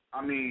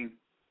 I mean,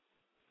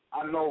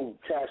 I know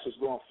Cash is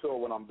going to feel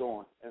what I'm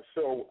doing and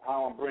feel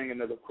how I'm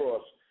bringing it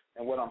across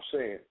and what I'm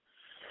saying.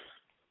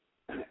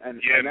 And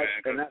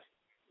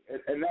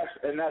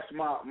that's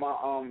my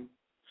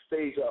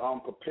stage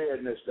of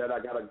preparedness that I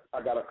gotta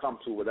come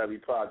to with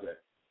every project.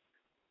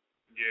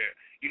 Yeah,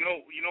 you know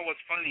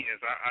what's funny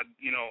is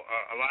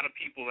a lot of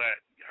people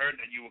that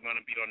heard that you were going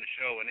to be on the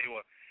show and they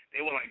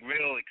were like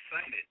real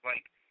excited.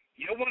 Like,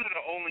 you're one of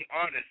the only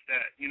artists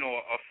that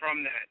are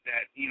from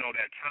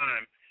that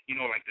time.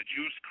 Like the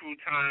Juice Crew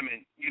time,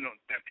 and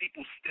that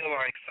people still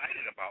are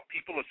excited about.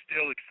 People are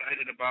still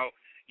excited about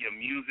your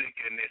music,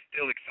 and they're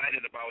still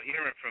excited about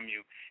hearing from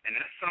you. And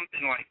that's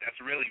something like that's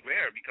really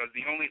rare, because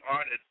the only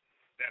artists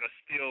that are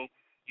still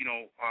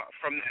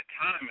from that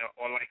time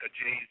are like a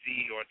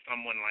Jay-Z or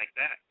someone like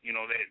that.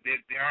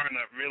 There aren't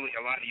really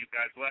a lot of you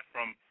guys left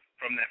from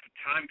that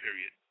time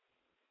period.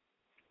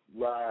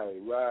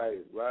 Right.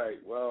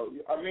 Well,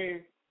 I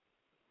mean,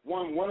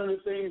 one of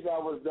the things I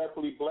was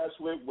definitely blessed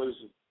with was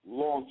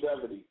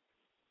longevity.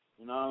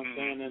 You know what I'm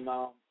saying? And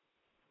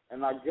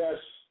I guess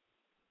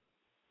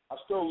I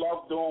still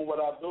love doing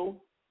what I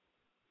do.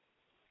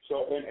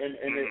 So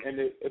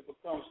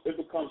it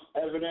becomes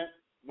evident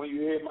when you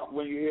hear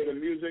the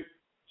music.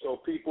 So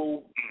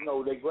people,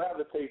 they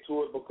gravitate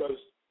to it because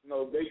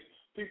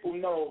people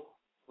know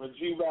when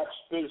G-Rap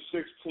spits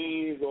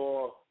 16s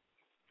or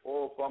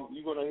if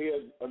you're gonna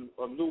hear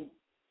a new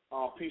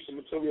piece of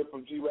material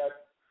from G-Rap.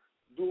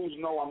 Dudes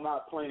know I'm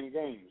not playing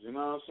games. You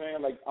know what I'm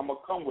saying? Like, I'm gonna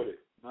come with it.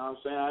 You know what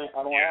I'm saying?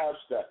 I don't have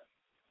step.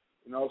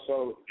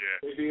 So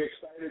they be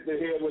excited to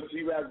hear what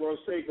G-Rap gonna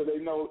say, because they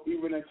know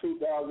even in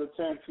 2010,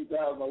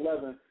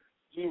 2011,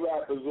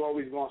 G-Rap is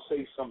always gonna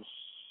say some.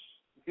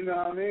 You know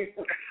what I mean?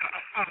 So I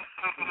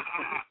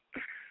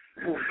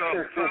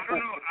don't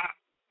know.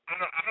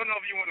 I don't know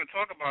if you want to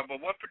talk about,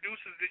 but what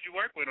producers did you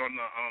work with on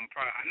the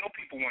project? I know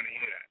people want to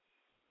hear that.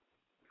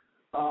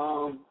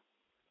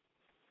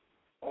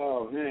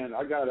 Oh man,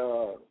 I got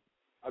a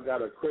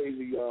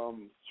crazy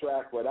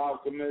track with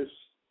Alchemist.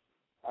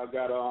 I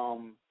got a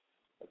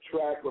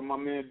track with my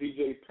man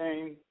DJ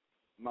Payne,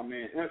 my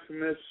man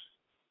Infamous,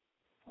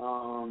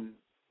 and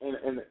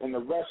the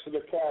rest of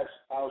the cast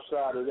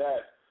outside of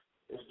that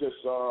is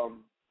just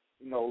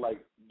like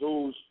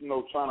dudes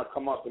trying to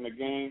come up in the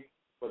game,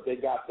 but they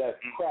got that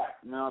crack.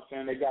 You know what I'm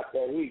saying? They got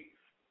that heat,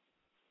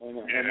 and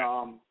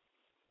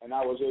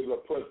I was able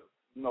to put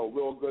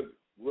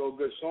real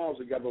good songs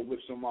together with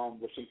some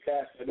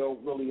cats that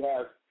don't really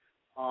have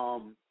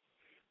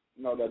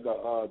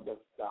the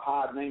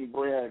high name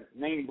brand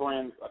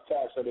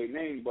attached to their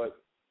name,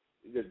 but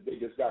they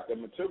just got the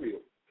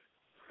material.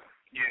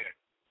 Yeah.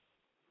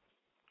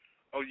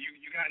 Oh,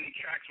 you got any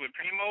tracks with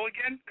Primo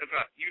again? Because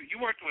you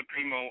worked with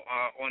Primo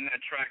on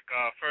that track,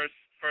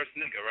 First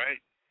Nigga,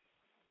 right?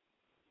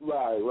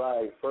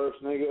 Right.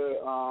 First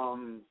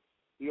Nigga.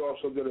 He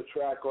also did a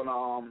track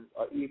on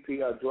an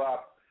EP I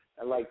dropped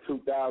in like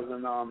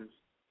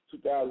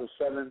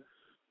 2007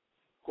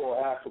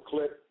 called Half a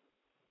Clip.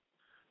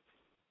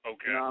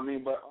 Okay. You know what I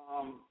mean? But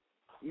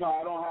no,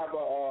 I don't have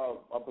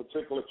a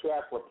particular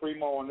track for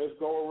Primo on this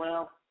go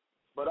around.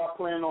 But I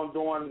plan on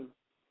doing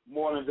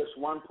more than just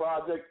one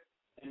project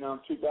in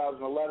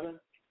 2011. You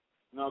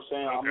know what I'm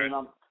saying? Okay. I mean,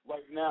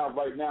 right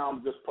now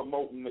I'm just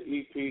promoting the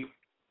EP,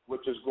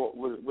 which is going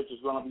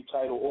to be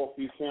titled Off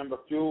You Can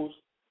Refuse,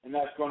 and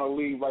that's going to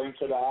lead right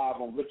into the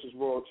album, Riches,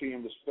 Royalty,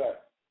 and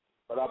Respect.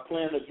 But I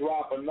plan to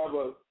drop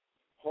another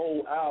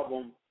whole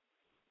album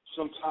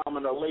sometime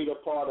in the later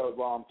part of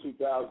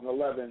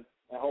 2011,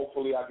 and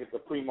hopefully I get the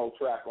Primo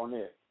track on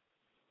there.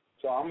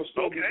 So I'm gonna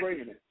still be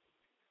bringing it.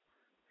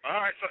 All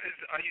right. So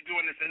are you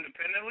doing this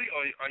independently,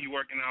 or are you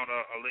working out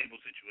a label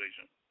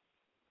situation?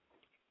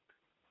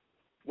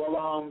 Well,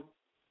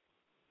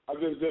 I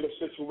just did a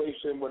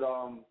situation with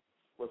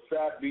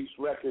Fat Beast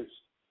Records.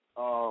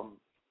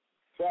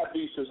 Fat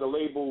Beast is a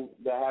label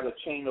that had a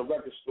chain of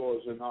record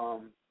stores in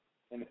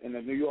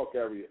the New York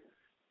area.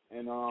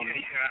 And I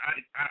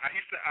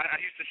used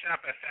to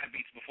shop at Fat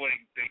Beats before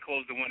they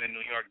closed the one in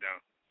New York down.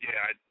 Yeah,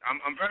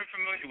 I'm very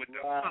familiar with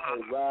them.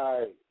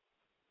 Right.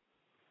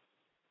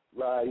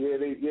 Yeah,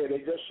 they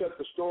just shut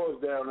the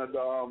stores down and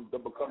to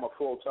become a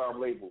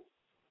full-time label.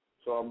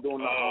 So I'm doing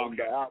the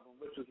album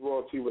Rich's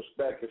Royalty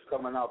Respect is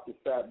coming out through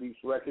Fat Beats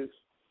Records,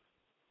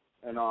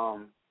 and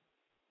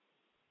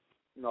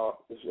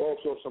there's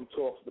also some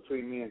talks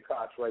between me and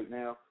Koch right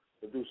now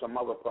to do some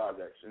other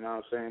projects. You know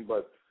what I'm saying?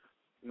 But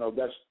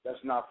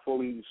that's not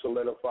fully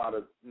solidified.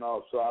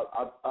 So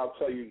I'll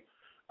tell you.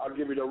 I'll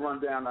give you the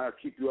rundown. I'll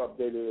keep you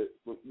updated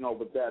with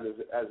that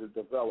as it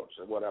develops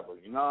or whatever.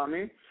 You know what I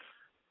mean?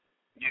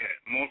 Yeah,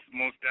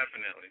 most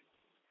definitely.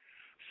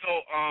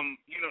 So,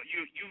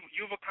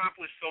 you've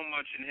accomplished so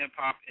much in hip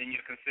hop, and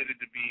you're considered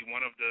to be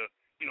one of the,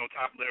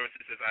 top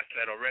lyricists, as I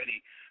said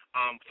already.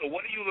 So,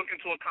 what are you looking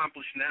to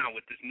accomplish now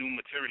with this new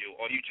material?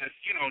 Or are you just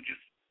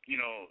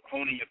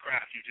honing your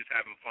craft? You're just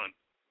having fun?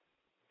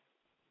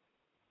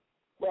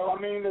 Well, I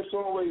mean, there's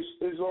always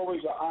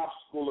an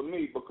obstacle to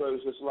me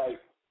because it's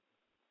like,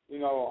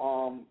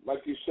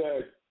 like you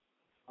said,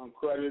 I'm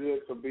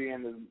credited for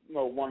being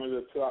one of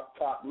the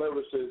top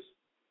lyricists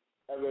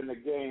ever in the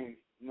game.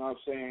 You know what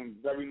I'm saying?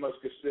 Very much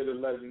considered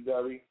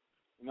legendary.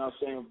 You know what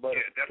I'm saying? But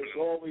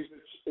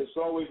it's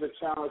always a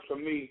challenge for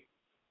me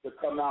to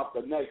come out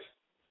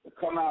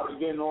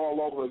again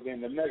all over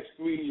again the next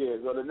 3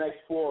 years or the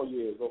next 4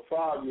 years or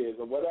 5 years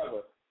or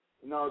whatever.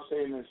 You know what I'm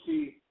saying? And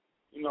see,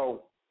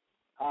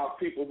 how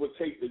people would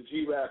take the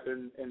G-Rap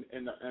in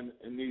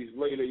these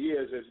later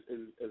years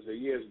as the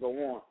years go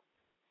on.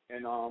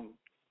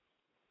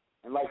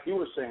 And like you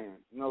were saying,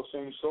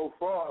 so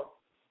far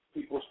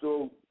people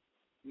still,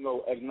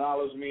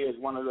 acknowledge me as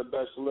one of the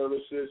best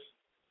lyricists.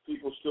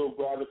 People still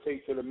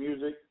gravitate to the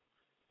music.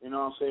 You know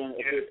what I'm saying?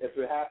 If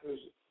it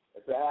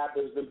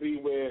happens to be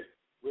where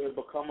it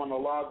become on a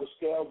larger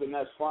scale, then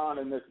that's fine.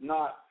 And if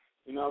not,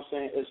 you know what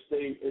I'm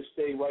saying, it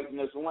stay right in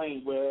this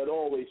lane where it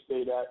always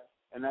stayed at,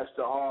 and that's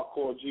the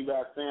hardcore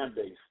G-Rap fan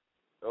base,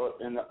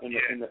 in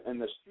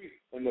the street,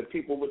 and the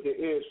people with their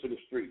ears to the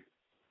street.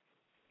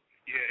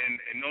 Yeah,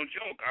 and no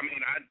joke. I mean,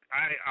 I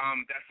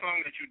that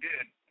song that you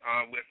did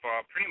with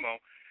Primo,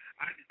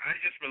 I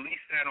just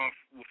released that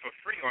for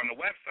free on the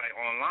website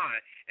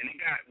online, and it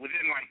got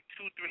within like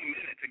 2-3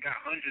 minutes, it got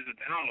hundreds of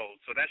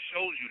downloads. So that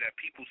shows you that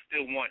people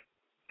still want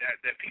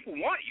that people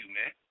want you,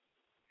 man.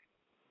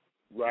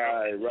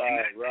 Right.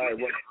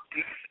 And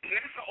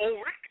that's an old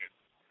record.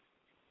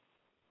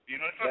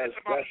 It's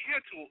about a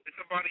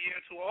year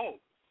too old.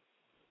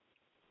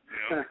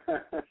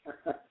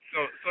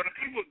 So the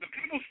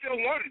people still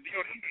want it.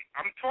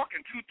 I'm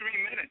talking 2-3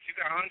 minutes. You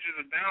got hundreds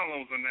of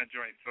downloads on that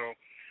joint. So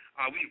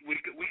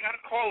we got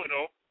to call it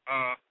though.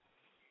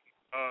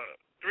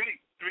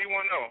 310.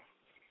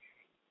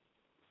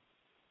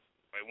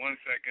 Wait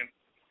 1 second.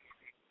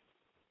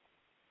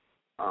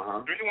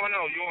 310.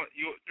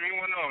 You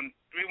 310.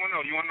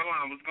 310. You on the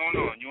line? What's going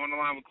on? You on the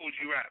line with Cool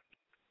G Rap?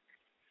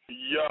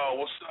 Yo,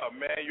 what's up,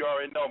 man? You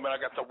already know, man. I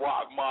got the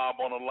Rock Mob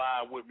on the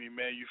line with me,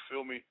 man. You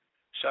feel me?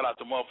 Shout out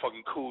to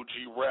motherfucking Cool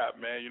G Rap,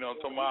 man. You know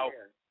what I'm talking about?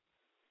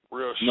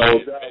 Real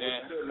shit,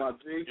 man.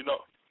 You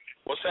know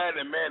what's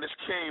happening, man? It's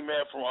King,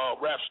 man, from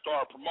Rap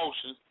Star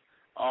Promotions.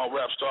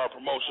 Rap Star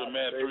Promotion,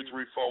 man.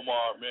 334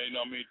 Mar, man. You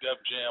know what I mean?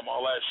 Def Jam,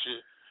 all that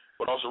shit.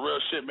 But on some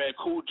real shit, man.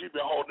 Cool G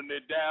been holding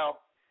it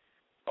down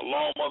a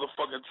long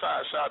motherfucking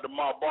time. Shout out to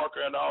Ma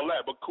Barker and all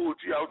that. But Cool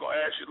G, I was gonna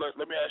ask you. Let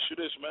me ask you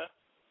this, man.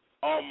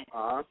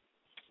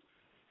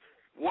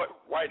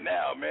 What right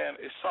now, man,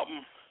 is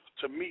something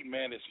to me,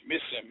 man, is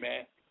missing,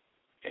 man,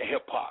 in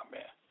hip hop,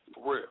 man,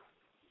 for real.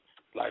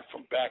 Like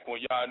from back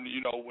when y'all,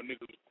 when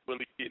niggas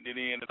really getting it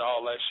in and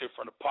all that shit,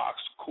 from the Pox,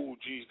 Cool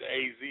G's, the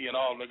AZ, and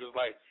all niggas.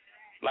 Like,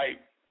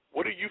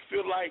 what do you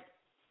feel like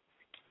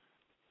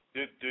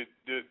the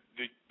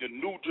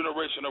new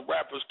generation of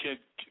rappers can,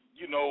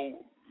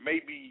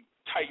 maybe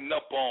tighten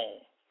up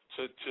on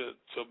to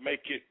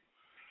make it,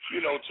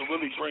 to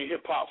really bring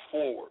hip hop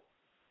forward?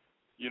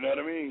 You know what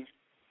I mean?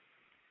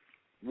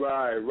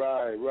 Right.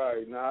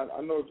 Now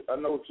I know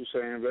what you're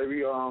saying,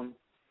 baby. I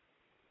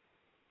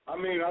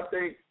mean, I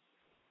think,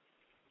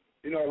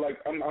 like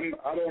I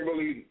don't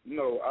really,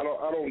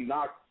 I don't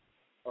knock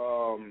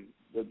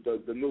the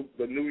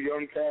new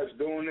young cats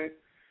doing it.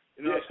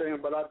 You know what I'm saying?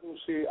 But I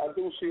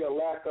do see a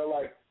lack of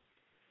like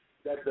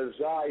that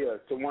desire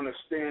to want to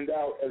stand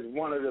out as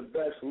one of the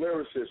best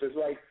lyricists. It's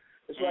like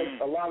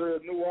a lot of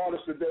the new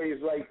artists today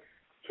is like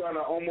trying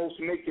to almost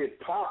make it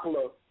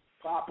popular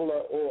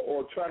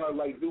or trying to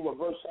like do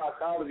reverse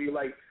psychology,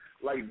 like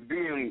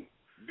being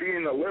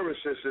a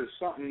lyricist is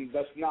something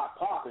that's not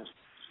popping.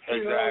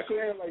 You know what I'm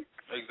saying?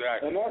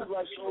 Exactly. And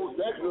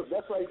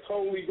that's like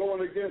totally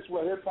going against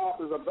what hip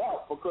hop is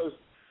about, because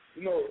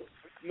you know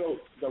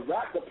the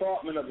rap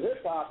department of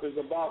hip hop is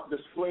about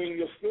displaying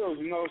your skills.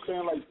 You know what I'm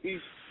saying? Like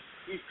each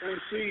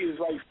MC is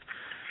like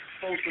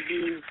supposed to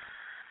be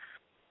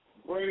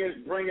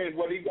bringing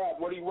what he got,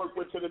 what he worked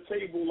with to the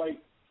table. Like,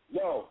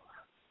 yo,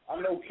 I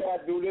know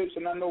Cat do this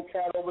and I know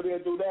Cat over there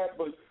do that,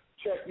 but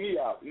check me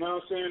out. You know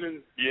what I'm saying?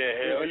 And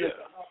hell yeah.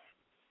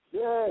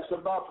 It's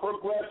about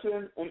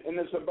progression and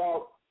it's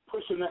about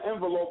pushing the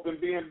envelope and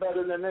being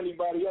better than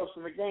anybody else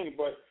in the game.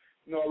 But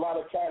you know, a lot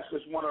of cats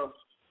just want to,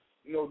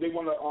 they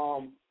want to,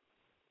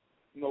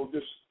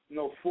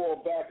 fall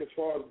back as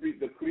far as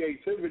the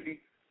creativity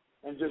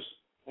and just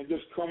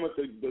come with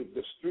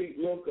the street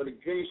look or the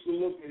gangster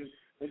look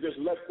and just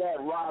let that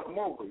ride them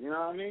over. You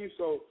know what I mean?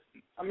 So,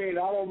 I mean,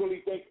 I don't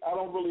really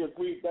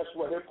agree that's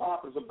what hip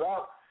hop is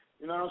about.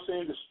 You know what I'm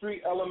saying? The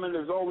street element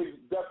is always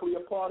definitely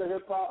a part of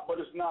hip hop, but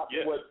it's not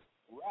what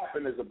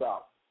rapping is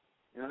about.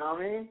 You know what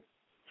I mean?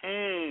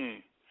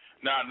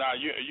 Now,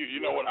 you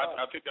know what?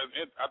 I think that's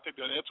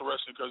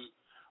interesting because,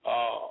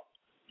 I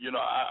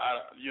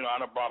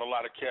done brought a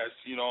lot of cats,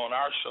 on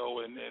our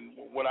show, and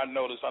what I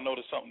noticed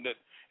something that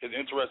is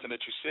interesting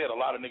that you said. A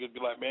lot of niggas be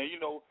like, man,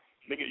 nigga,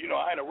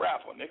 I ain't a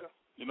rapper, nigga.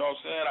 You know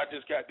what I'm saying? I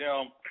just got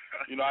down,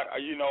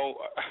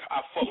 I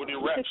fuck with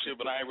your rap shit,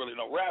 but I ain't really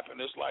no rapping.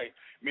 It's like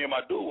me and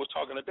my dude was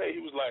talking today. He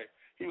was like,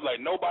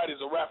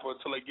 nobody's a rapper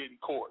until they get in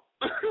court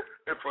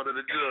in front of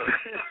the judge.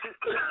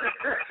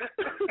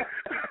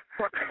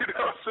 You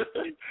know what I'm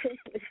saying?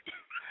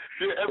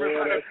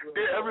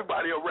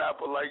 Everybody a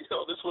rapper. Like,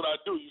 this is what I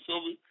do. You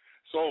feel me?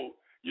 So,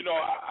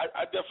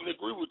 I definitely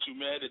agree with you,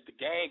 man, that the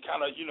game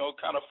kind of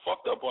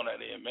fucked up on that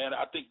end, man.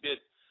 I think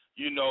that,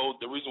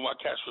 the reason why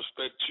cats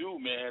respect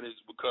you, man, is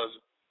because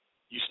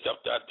you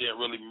stepped out there and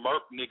really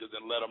murked niggas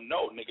and let them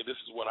know, nigga, this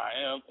is what I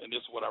am and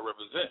this is what I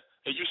represent.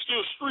 And you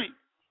still street,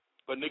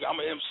 but, nigga, I'm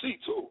an MC,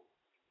 too.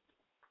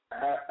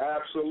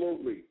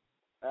 Absolutely.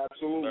 That's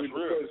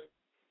because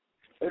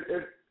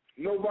if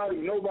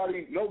nobody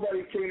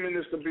came in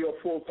this to be a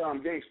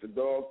full-time gangster,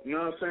 dog. You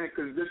know what I'm saying?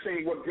 Because this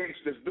ain't what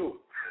gangsters do.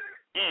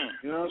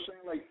 You know what I'm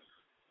saying? Like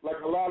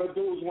a lot of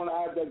dudes want to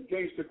add that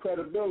gangster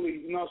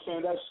credibility. You know what I'm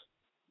saying?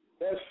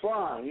 That's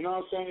fine. You know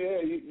what I'm saying?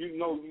 Yeah,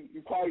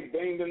 you probably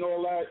banged and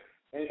all that,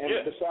 and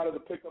decided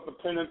to pick up a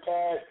pen and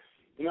pad.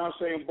 You know what I'm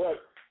saying?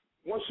 But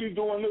once you're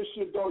doing this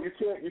shit, though, you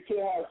can't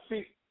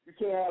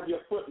have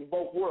your foot in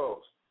both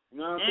worlds. You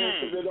know what I'm saying?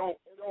 Because it don't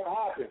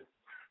happen.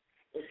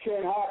 It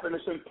can't happen.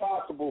 It's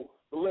impossible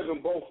to live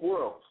in both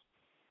worlds.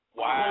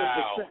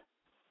 Wow. 100%.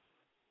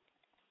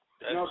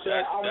 You know what I'm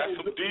saying? That's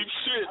some deep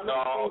shit,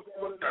 dog.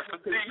 That's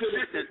some deep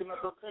shit. Picking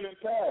up a pen and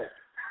pad.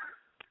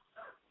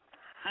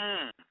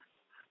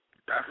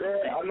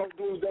 I know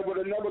dudes that would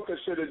have never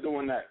considered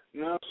doing that.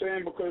 You know what I'm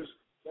saying? Because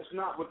that's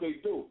not what they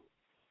do.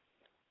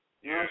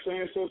 You know what I'm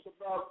saying? So it's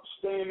about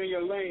staying in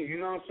your lane. You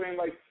know what I'm saying?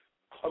 Like,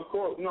 of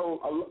course,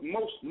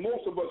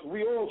 most of us,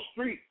 we all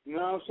street. You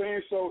know what I'm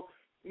saying? So,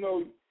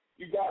 you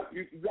got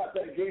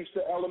that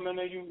gangster element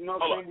in you. You know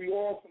what I'm saying? We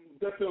all from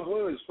different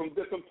hoods, from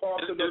different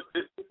parts of the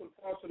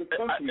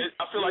country.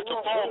 I feel like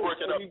your phone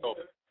breaking up, though.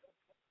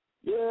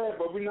 Yeah,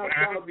 but we're not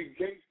trying to be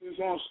gangsters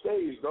on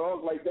stage,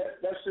 dog. Like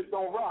that shit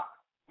don't rock.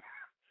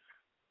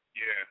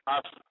 Yeah,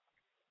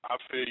 I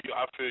feel you.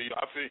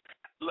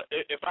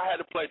 If I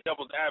had to play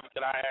devil's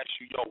advocate, I ask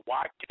you,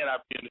 why can't I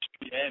be in the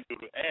street and do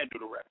the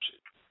rap shit?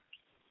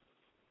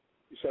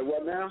 You said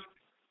what now?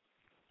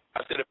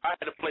 I said if I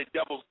had to play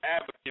devil's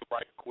advocate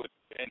right quick,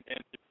 and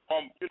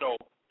from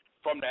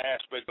the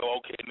aspect of,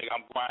 okay, nigga,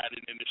 I'm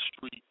grinding in the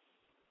street,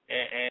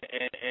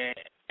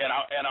 and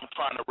I'm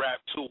trying to rap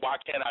too. Why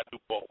can't I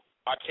do both?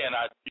 Why can't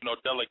I,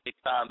 delegate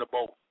time to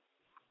both?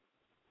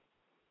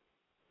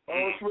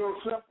 Oh, it's real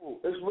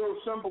simple. It's real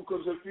simple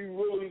because if you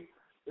really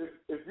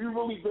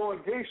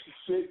doing gangster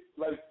shit,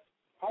 like,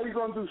 how you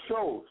gonna do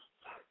shows?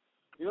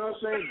 You know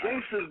what I'm saying?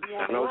 Gangsters be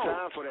on the low. No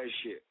time for that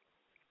shit.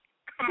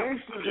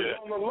 Gangsters is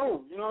on the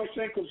low. You know what I'm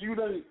saying? Because you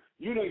done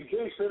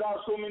gangstered out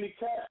so many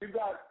cats. You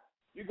got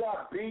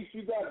beef.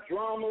 You got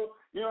drama.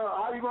 You know,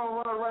 how you gonna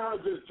run around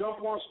and just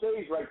jump on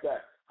stage like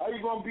that? How you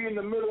gonna be in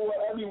the middle of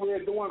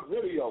everywhere doing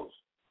videos?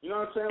 You know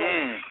what I'm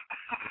saying?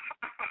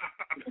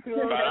 That's some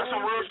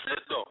real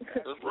shit, though.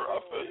 That's real.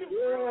 I feel you.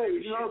 Yeah,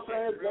 you know what I'm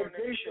saying?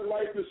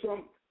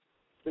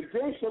 The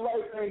gangster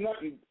life ain't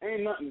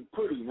nothing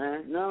pretty,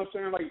 man. You know what I'm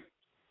saying? Like,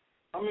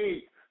 I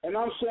mean, and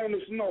I'm saying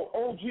this,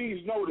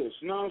 OGs know this.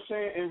 You know what I'm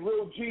saying? And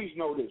real G's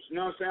know this. You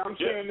know what I'm saying? I'm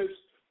saying this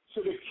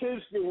so the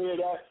kids can hear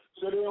that,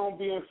 so they don't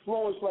be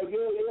influenced. Like,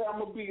 I'm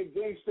gonna be a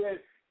gangster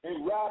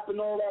and rap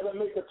and all that and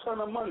make a ton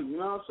of money. You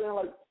know what I'm saying?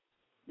 Like,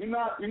 you're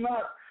not.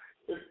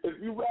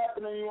 If you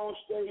rapping and you on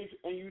stage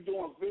and you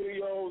doing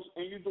videos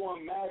and you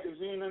doing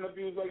magazine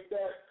interviews like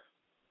that,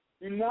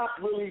 you're not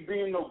really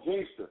being no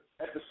gangster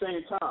at the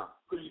same time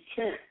because you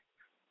can't.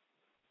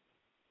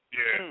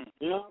 Yeah.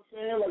 You know what I'm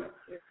saying? Like,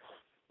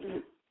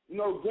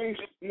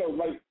 gangster.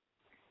 Like,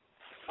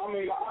 I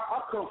mean,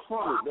 I come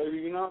from it, baby.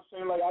 You know what I'm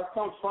saying? Like, I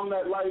come from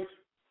that life.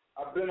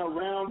 I've been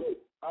around it.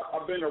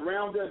 I've been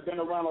around it, been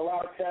around a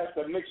lot of cats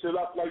that mix it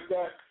up like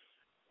that,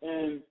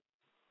 and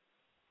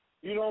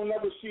you don't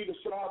never see the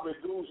side where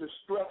dudes are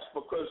stressed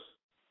because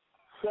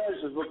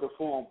Fez is looking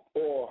for him,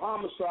 or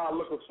Homicide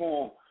looking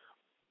for him,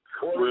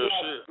 or real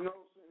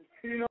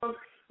shit.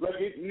 Like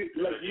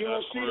you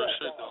don't see that.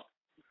 Shit,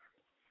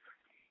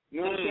 you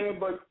know what I'm saying?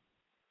 But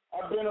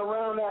I've been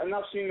around that and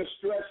I've seen the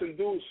stress in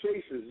dudes'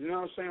 faces. You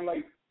know what I'm saying?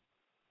 Like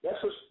that's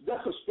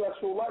a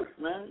stressful life,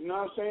 man. You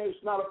know what I'm saying?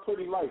 It's not a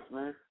pretty life,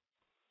 man.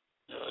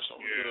 Yeah, that's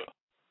some real.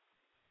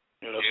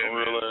 Yeah, that's some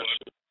real ass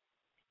shit.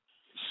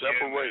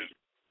 Separate.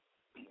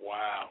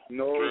 Wow.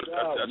 No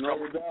doubt. That's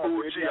coming from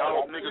Cool G. I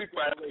hope niggas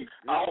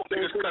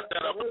cut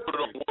that up and put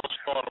it on World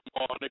Star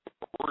tomorrow, nigga,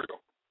 for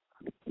real.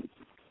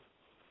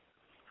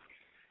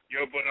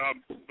 Yo, but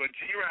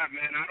G-Rap,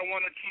 man, I don't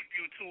want to keep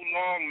you too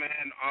long,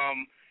 man.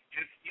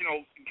 Just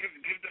give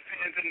the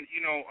fans an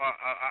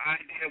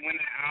idea when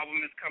the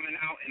album is coming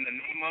out and the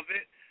name of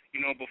it,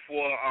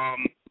 before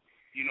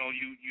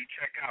you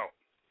check out.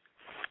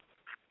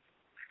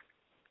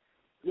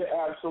 Yeah,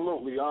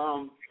 absolutely.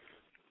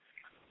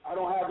 I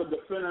don't have a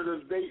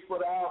definitive date for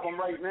the album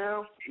right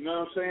now. You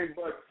know what I'm saying?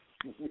 But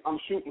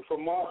I'm shooting for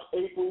March,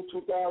 April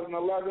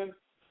 2011.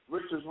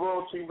 Richard's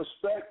Royalty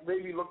Respect,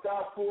 baby, look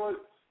out for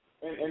it.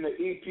 And the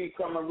EP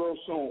coming real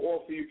soon.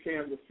 Offer You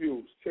Can't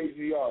Refuse.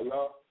 KGR,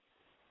 y'all.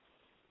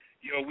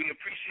 Yo, we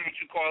appreciate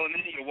you calling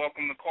in. You're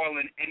welcome to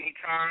call in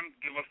anytime.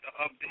 Give us the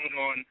update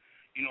on,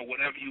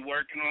 whatever you're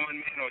working on,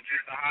 man, or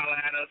just to holler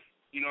at us.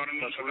 You know what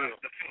I mean? That's real.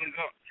 The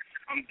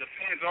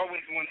fans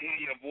always want to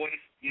hear your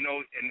voice,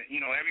 and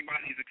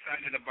everybody's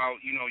excited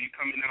about, you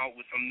coming out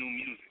with some new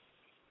music.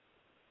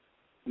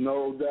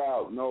 No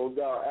doubt.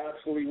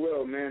 Absolutely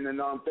will, man.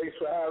 And thanks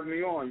for having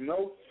me on,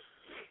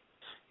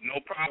 No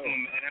problem,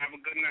 man. Have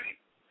a good night.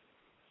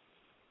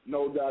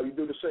 No doubt. You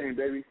do the same,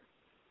 baby.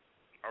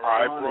 All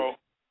right, bro.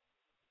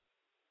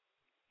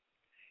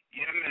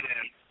 Yeah,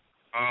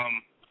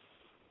 man.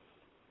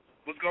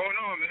 What's going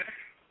on, man?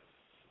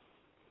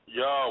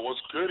 Yo,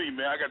 what's goody,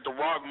 man? I got the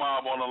Rock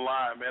Mob on the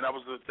line, man. That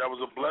was a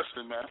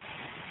blessing, man.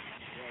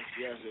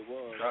 Yes, it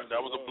was. That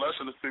was a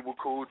blessing to see with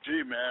Cool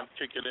G, man,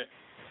 kicking it.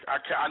 I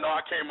know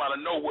I came out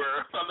of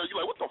nowhere. I know you're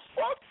like, what the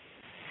fuck?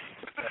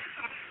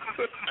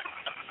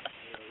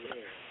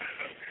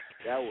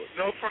 That was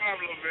no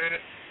problem, man.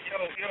 Yo,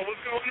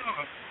 what's going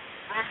on?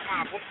 Rock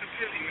Mob, what's the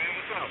deal, man?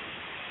 What's up?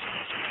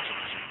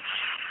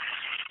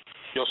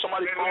 Yo,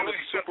 somebody's phone is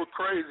super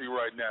crazy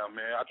right now,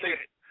 man. I think.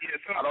 Yeah,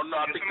 I don't know.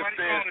 I think the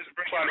fans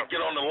trying to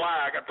get on the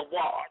line. I got the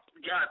wall.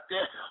 God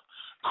damn.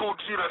 Cool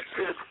G that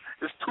says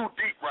it's too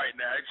deep right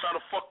now. They trying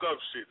to fuck up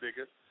shit,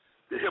 nigga.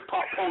 The hip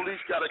hop police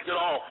gotta get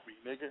off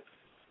me, nigga.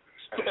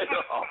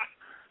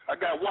 I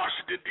got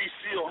Washington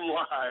D.C. on the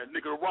line,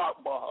 nigga. Rock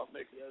Mob,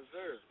 nigga. Yes,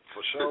 sir.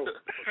 For sure.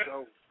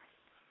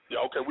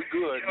 Yeah, okay, we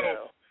good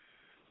now.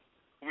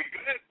 We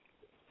good?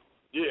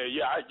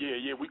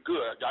 Yeah, we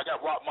good. I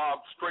got Rock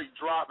Mob Straight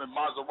Drop and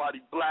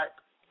Maserati Black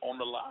on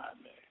the line,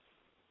 man.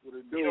 What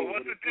it do?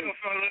 What's the deal,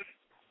 fellas?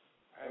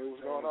 Hey,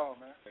 what's going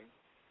on, man?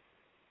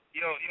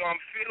 Yo,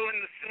 I'm feeling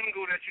the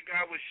single that you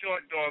got with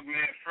Short Dog,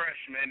 man. Fresh,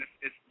 man.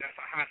 That's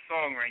a hot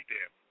song right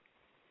there.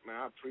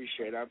 Man, I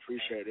appreciate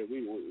it.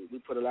 We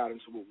put a lot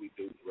into what we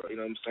do, bro.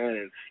 You know what I'm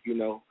saying? And,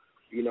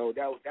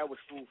 that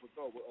was food for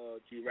thought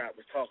what G-Rap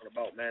was talking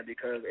about, man,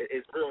 because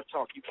it's real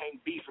talk. You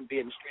can't beef and be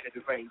in the street at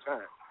the same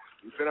time.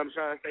 You feel what I'm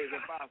trying to say? It's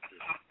impossible.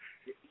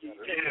 You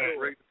can't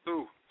separate the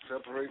two.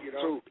 Separate the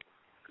two.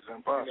 It's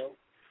impossible.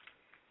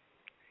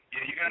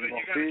 Yeah, you gotta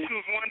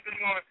choose one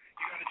thing or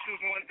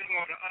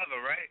the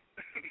other, right?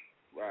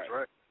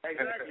 Right.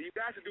 Exactly. You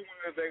got to do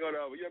one thing or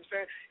the other. You know what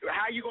I'm saying?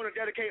 How you gonna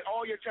dedicate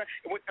all your time?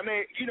 I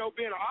mean,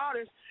 being an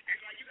artist,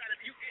 it's like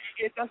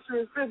that's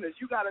serious business.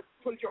 You gotta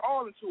put your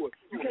all into it.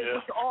 You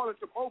can't put your all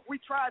into both. We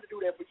tried to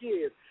do that for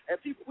years, and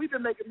we've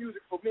been making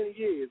music for many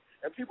years,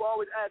 and people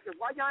always ask us,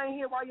 why y'all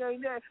ain't here? Why y'all ain't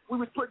there? We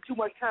was putting too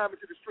much time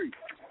into the street,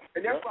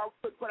 and that's why we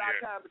couldn't put our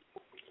time into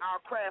our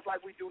craft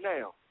like we do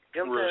now.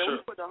 You know what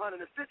I'm saying? We put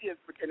 150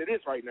 into this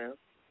right now.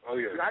 Oh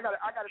yeah. I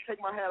gotta take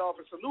my hat off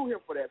and salute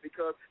him for that,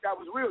 because that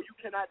was real. You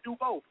cannot do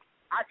both.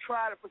 I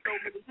tried it for so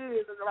many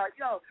years, and they're like,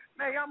 yo,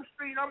 man, I'm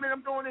street, I'm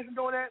doing this and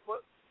doing that,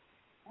 but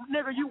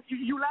nigga, you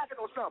lacking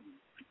on something.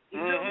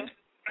 You feel me?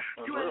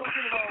 You ain't gonna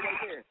get it all the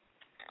way in.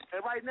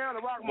 And right now, the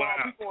Rock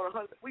Mob,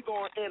 we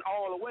going in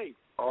all the way.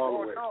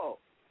 All the way.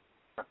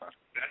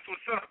 That's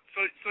what's up.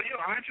 So yo,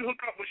 how'd you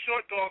hook up with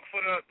Short Dog for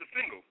the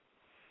single?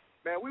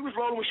 Man, we was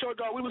rolling with Short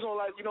Dog. We was on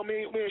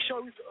me and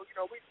Short.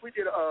 We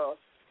did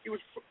he was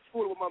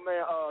fooling with my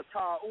man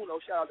Todd Uno.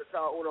 Shout out to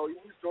Todd Uno. We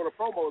was doing a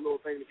promo little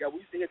thing together.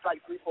 We used to hit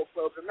like 3-4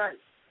 clubs a night.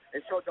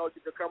 And Short Dog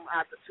used to come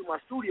to my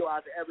studio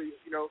after every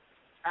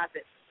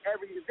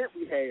event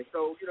we had.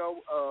 So me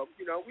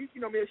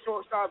and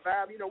Short started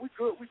vibing. We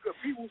good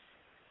people.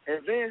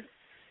 And then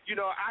we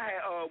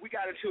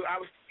got into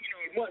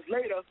months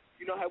later.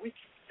 How we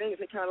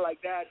things had kind of like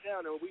died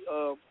down, and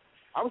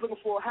I was looking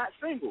for a hot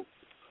single.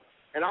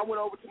 And I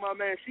went over to my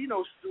man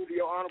Cino's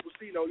studio, Honorable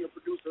Cino, your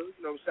producer,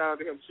 shout out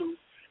to him too.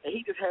 And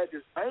he just had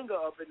this banger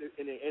up in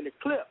the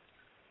clip.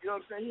 You know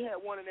what I'm saying? He had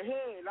one in the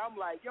head, and I'm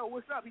like, yo,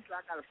 what's up? He's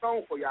like, I got a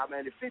song for y'all,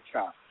 man, to fit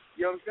y'all.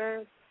 You know what I'm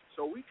saying?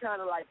 So we kind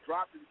of like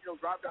dropped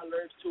our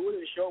lyrics to it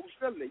and showed was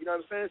feeling it. You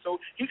know what I'm saying? So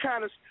he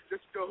kind of, the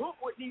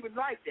hook wasn't even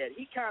like that.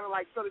 He kind of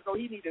like felt as though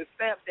he needed to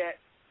stamp that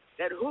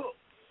hook.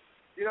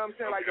 You know what I'm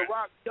saying? Like the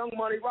Young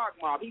Money Rock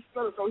Mob. He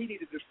felt as though he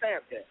needed to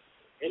stamp that.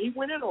 And he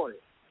went in on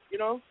it,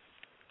 you know?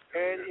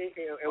 And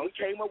we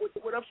came up with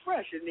a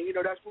fresh. And, you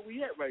know, that's where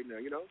we at right now,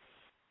 you know?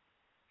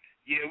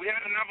 Yeah, we had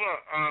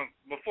another,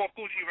 before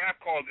Poochie Rap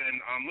called in,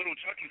 Little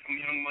Chucky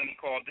from Young Money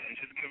called in,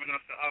 just giving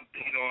us the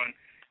update on,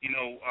 you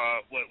know,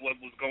 what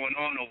was going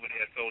on over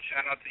there. So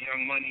shout out to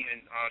Young Money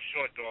and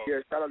Short Dog.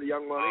 Yeah, shout out to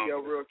Young Money,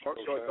 real talk,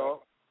 Short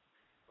Dog.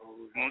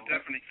 Most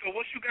definitely. So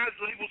what's you guys'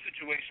 label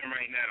situation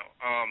right now?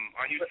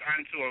 Are you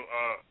signed to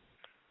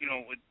you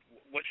know,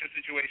 what's your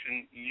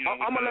situation? You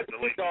know, I'm gonna let the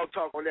Big Dog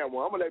talk on that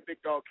one. I'm gonna let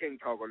Big Dog King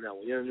talk on that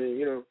one. You know what I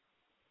mean?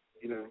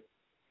 You know.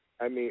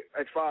 I mean,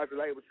 as far as the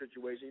label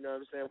situation, you know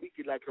what I'm saying? We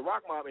could, like, the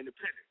Rock Mob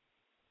independent.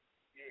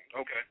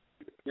 Okay.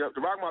 You know,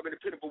 the Rock Mob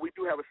independent, but we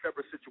do have a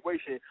separate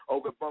situation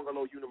over at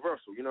Bungalow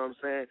Universal, you know what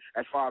I'm saying?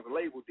 As far as the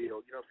label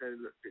deal, you know what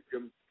I'm saying?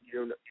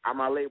 You know,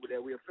 I'm our label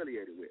that we're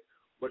affiliated with.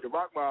 But the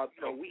Rock Mob,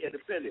 you know, we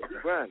independent. We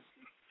grind.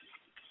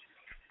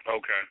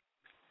 Okay.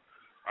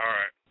 All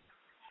right.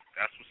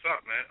 That's what's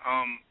up, man.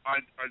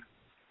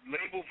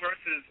 Label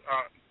versus,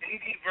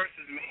 indie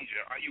versus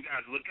major. Are you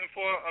guys looking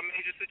for a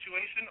major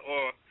situation,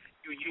 or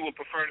you would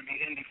prefer to be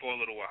indie for a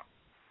little while?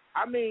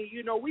 I mean,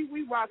 you know, we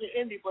rocking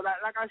indie, but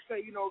like I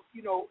say, you know,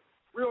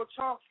 real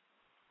talk.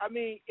 I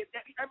mean,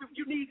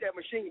 you need that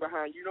machine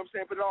behind you. You know what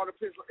I'm saying? But it all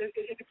depends.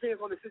 It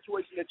depends on the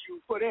situation that you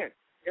put in.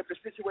 If the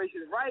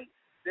situation is right,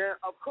 then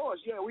of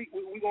course, yeah, we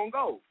gonna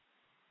go.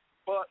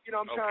 But you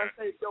know, what I'm trying to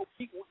say, yo,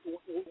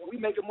 we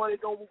making money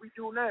doing what we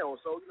do now.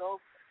 So you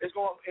know, it's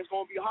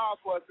gonna be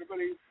hard for us to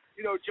really,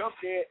 you know, jump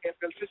there if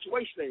the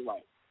situation ain't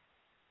right.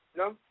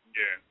 You know?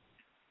 Yeah.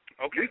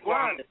 Okay. We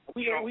grinding.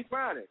 We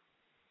grinding.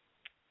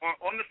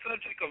 On the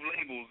subject of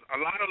labels, a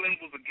lot of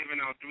labels are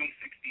giving out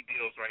 360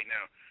 deals right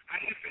now. How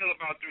do you feel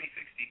about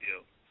 360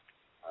 deals?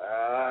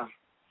 I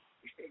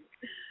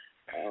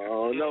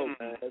don't know,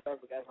 man. That's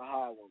a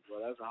hard one, bro.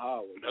 That's a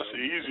hard one. That's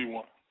an easy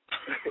one.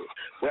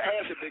 Well,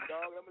 answer, Big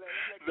Dog.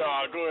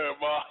 Nah, go ahead,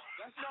 Ma.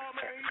 That's no,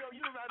 man.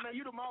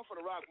 You the mouth for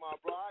the Rock Mob,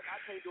 bro. I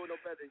can't do it no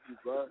better than you,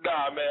 bro.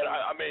 Nah, man.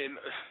 I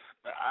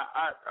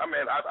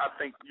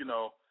think, you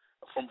know,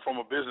 from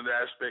a business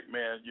aspect,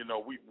 man, you know,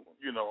 we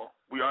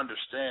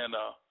understand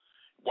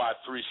why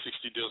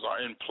 360 deals are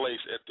in place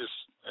at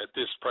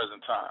this present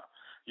time.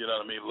 You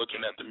know what I mean?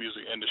 Looking at the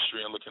music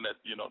industry and looking at,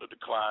 you know, the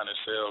decline in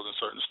sales and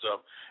certain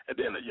stuff. And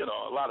then, you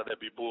know, a lot of that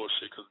be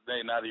bullshit because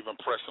they not even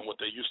pressing what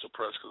they used to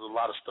press because a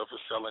lot of stuff is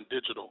selling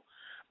digital.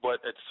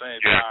 But at the same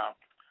time,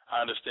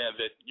 I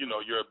understand that, you know,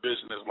 you're a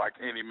business like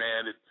any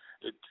man that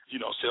you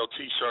know, sell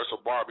T-shirts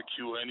or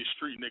barbecue or any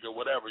street nigga,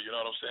 whatever, you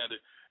know what I'm saying?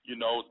 That, you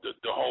know,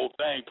 the whole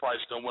thing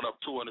price done went up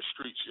too in the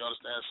streets, you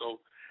understand?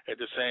 So at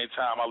the same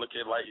time, I look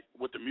at, like,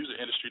 with the music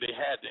industry, they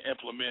had to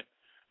implement,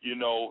 you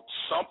know,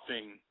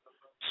 something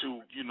to,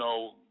 you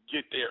know,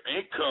 get their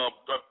income,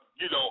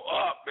 you know,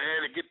 up,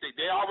 man, and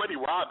they already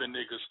robbing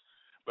niggas,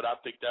 but I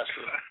think that's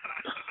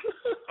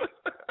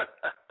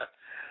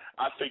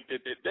I think that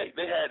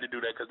they had to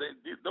do that because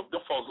them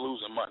folks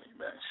losing money,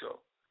 man.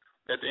 So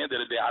at the end of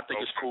the day, I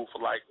think it's cool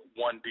for like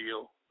one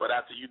deal, but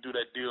after you do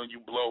that deal and you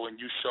blow and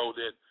you show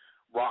that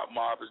Rock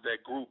Mob is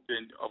that group,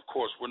 then of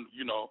course when,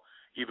 you know,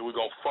 either we're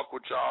gonna fuck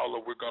with y'all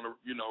or we're gonna,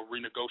 you know,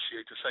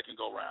 renegotiate the second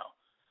go round,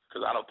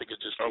 because I don't think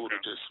it's just cool to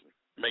just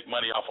make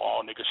money off of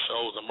all niggas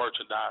shows and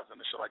merchandise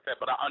and shit like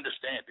that. But I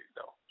understand it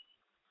though.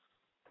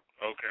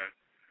 Okay.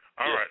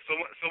 All right. So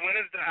when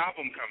is the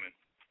album coming?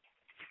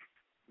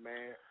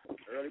 Man,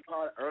 early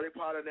part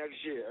of next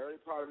year.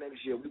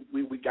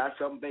 We got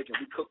something baking.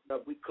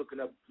 We cooking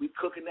that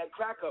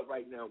crack up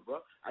right now, bro.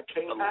 I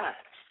can't lie.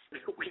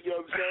 You know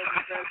what I'm saying?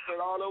 We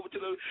transferred all over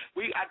to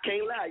I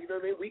can't lie. You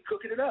know what I mean? We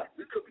cooking it up.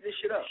 We cooking this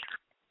shit up.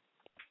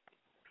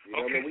 You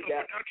know okay. What I mean? So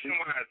production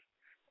wise,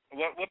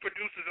 what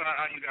producers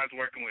are you guys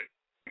working with?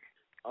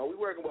 We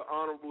working with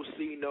Honorable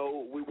C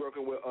No. We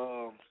working with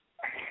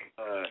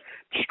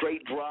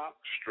Straight Drop.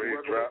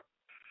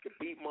 The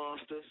Beat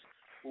Monsters.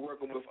 We're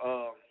working with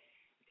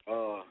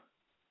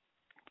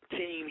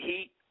Team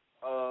Heat.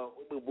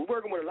 We're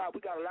working with a lot. We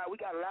got a lot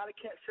of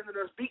cats sending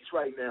us beats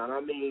right now. And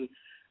I mean,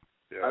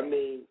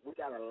 we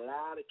got a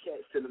lot of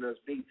cats sending us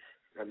beats.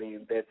 I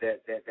mean, that's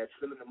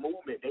feeling the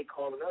movement. They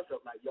calling us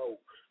up like, yo,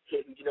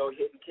 hitting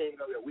King.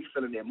 We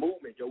feeling their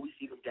movement. Yo, we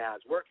see them guys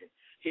working.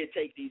 Here,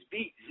 take these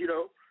beats, you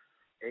know,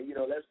 and you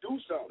know, let's do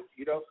something,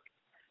 you know.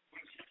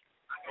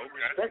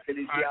 Respecting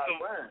these guys'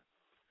 mind.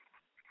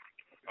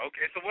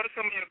 Okay, so what are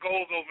some of your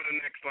goals over the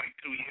next, like,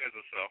 2 years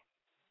or so?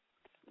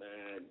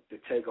 Man,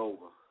 to take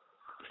over.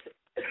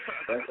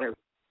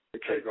 To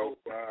take over.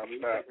 Our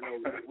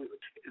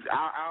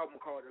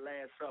album called The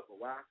Last Supper.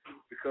 Why?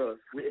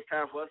 Because it's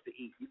time for us to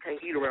eat. You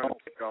can't eat around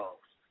big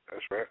dogs.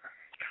 That's right.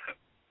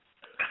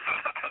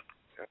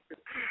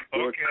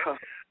 Okay. All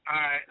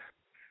right.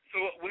 So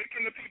where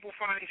can the people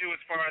find you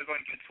as far as like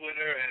your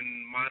Twitter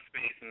and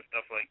MySpace and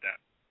stuff like that?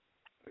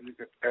 You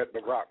can at The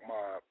Rock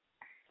Mob,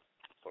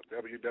 or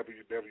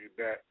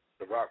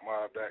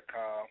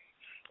www.therockmob.com,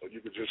 or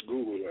you could just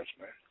Google us,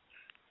 man.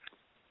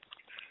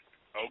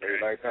 Okay.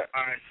 Like that.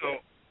 All right. So,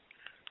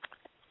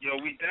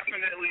 we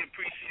definitely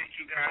appreciate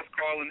you guys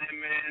calling in,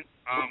 man.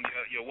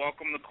 You're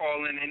welcome to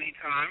call in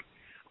anytime.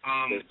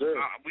 Yes, sir.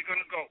 We're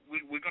gonna go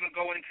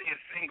into your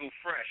single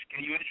 "Fresh."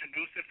 Can you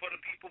introduce it for the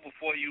people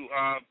before you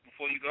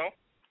go?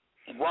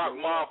 Rock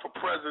Mob for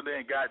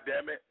president,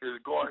 goddammit, is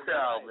going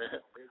down,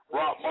 man.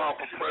 Rock Mob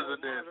for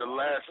president, The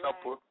Last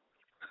Supper.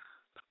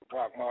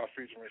 Rock Mob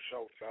featuring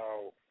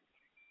Showtime.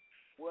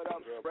 What up,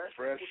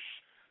 Fresh?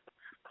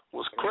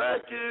 What's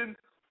cracking?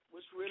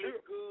 What's really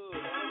good?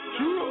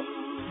 Sure.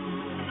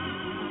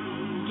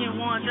 Get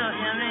warmed up,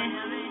 you know what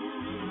I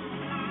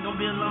mean? Gonna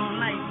be a long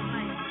night.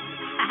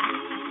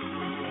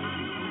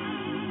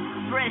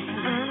 Fresh.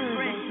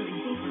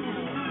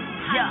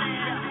 Yeah.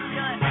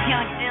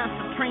 Young El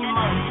Supremo.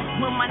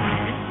 With my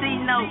nigga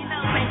C-No.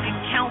 Bank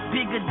account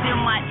bigger than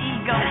my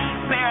ego.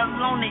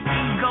 Barrel on the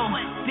ego.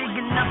 Big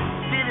enough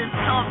to fit a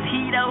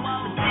torpedo.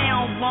 But they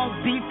don't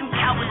want beef. Them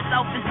cowards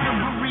off as a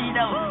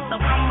burrito. So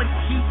I'ma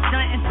keep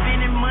stunting,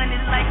 spending money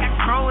like I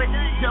grow it.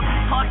 Double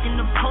parking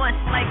the porch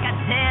like I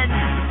dare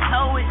to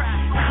tow it.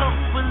 Cup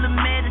full of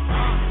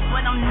medicine,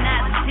 but I'm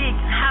not sick.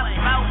 Hop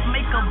out,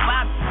 make a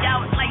bop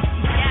out like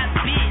she got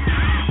bit.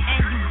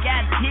 And you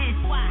got this,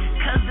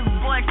 cause the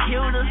boy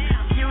killed her.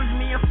 Excuse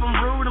me if I'm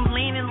rude, I'm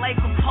leaning like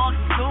a park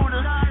scooter.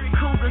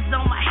 Cougars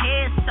on my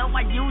head, so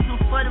I use them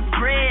for the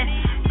bread.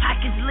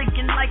 Pockets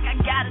licking like I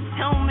got a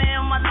tumor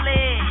in my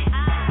leg.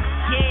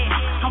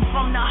 Yeah, I'm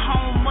from the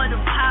home of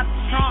the pop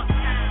trunk.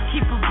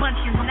 Keep a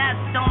bunch of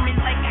knots on me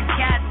like I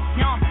got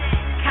jumped.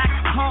 Cock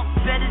pump,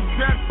 better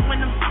duck when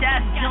them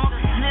shots jump.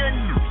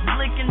 Little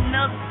looking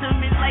up to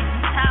me like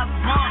the top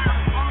bump.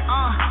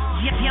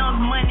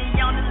 Young money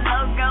on the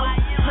logo.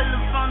 Pull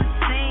up on the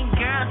scene,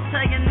 girl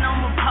tugging on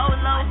my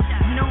polo.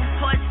 New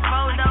porch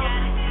photo,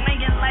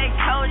 swinging like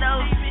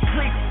Kodo.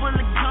 Click full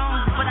of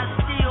guns, but I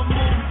still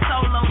move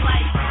solo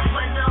like.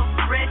 What up,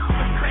 Fresh?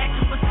 What's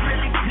cracking? What's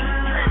really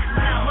good?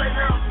 What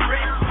up,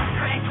 Fresh?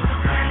 What's cracking?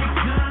 What's really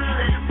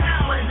good?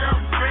 What up,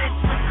 Fresh?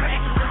 What's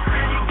cracking? What's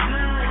really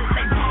good?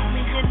 They bump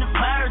me in the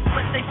birds,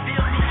 but they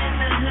feel me in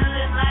the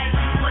hood like.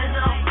 What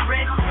up,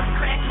 Fresh? What's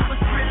cracking?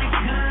 What's really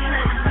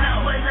good?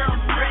 What up,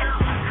 Fresh?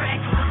 What's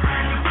cracking? What's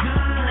really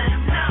good?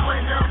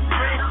 What up,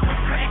 Fresh?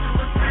 What's cracking?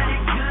 What's really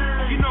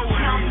good? You know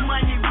what it is.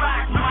 Money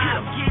rock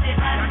mob, get it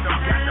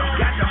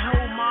Got the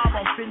whole mob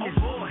off in this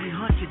boy.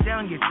 Hunt you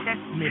down, your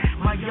testament.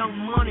 My young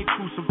money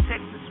crew, some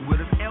Texas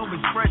with us,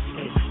 Elvis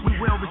freshman. We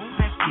well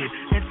respected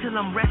until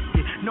I'm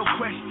rested, no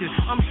question.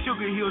 I'm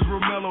Sugar Hills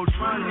Romello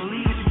trying to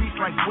lead the streets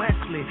like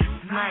Wesley.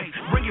 Nice,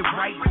 bring it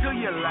right to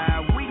your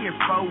live. We in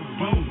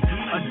 4D.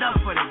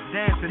 Enough of the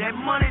dancing, that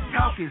money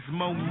talk is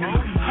more me.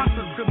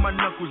 Hustle till my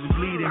knuckles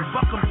bleeding,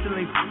 buck them till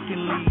they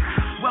fucking leave.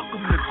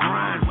 Welcome to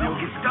Grindville,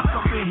 get stuck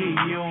up in here,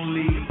 you don't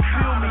leave.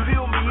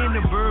 Feel me in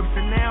the burbs,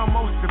 and now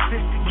most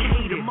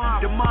sophisticated.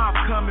 The mob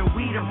coming,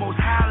 we the most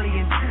highly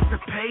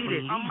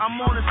anticipated.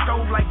 I'm on the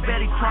stove like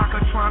Betty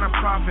Crocker trying to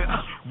profit.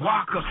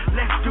 Walker,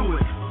 let's do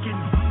it.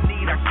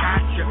 Need I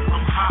gotcha,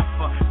 I'm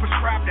hopper.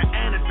 Prescribe the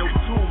antidote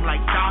to him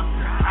like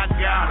doctor. I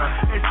got her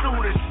as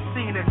soon as she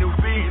seen a new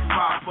biz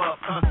pop up.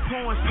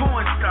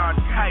 Porn star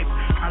type.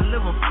 I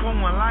live a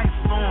foreign life,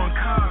 foreign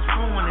cars,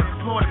 foreign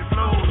imported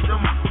flows.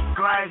 Them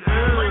like,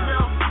 what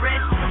up,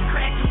 Fresh? What's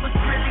cracking? What's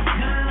really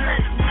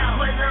good?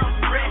 What up,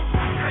 Fresh?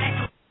 What's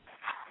cracking?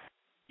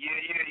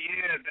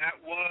 Yeah.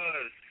 That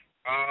was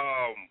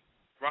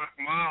Rock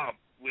Mob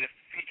with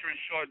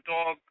featuring Short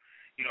Dog.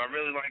 I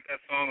really like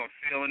that song. I'm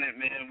feeling it,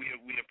 man. We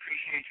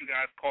appreciate you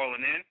guys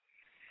calling in.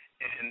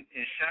 And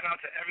shout out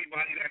to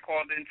everybody that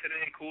called in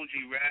today. Cool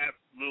G Rap,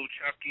 Lil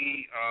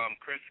Chucky,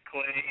 Chris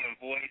Clay, and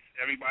Voice,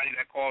 everybody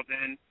that called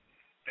in.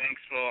 Thanks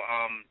for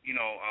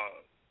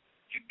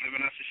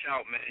giving us a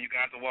shout, man. You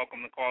guys are welcome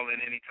to call in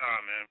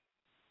anytime, man.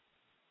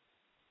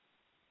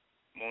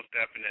 Most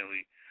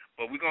definitely.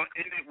 But we're gonna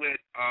end it with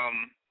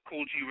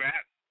Cool G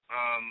Rap.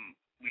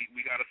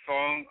 We got a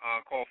song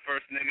called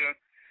First Nigga.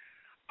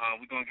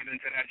 We're going to get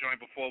into that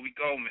joint before we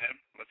go, man.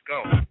 Let's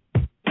go.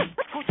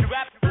 Coochie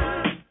Rap.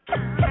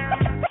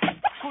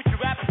 Coochie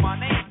Rap is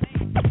my name.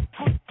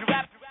 Coochie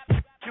Rap.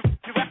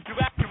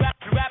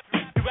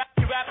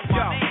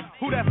 Yo,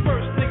 who that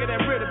first nigga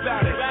that read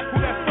about it?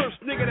 Who that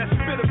first nigga that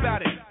spit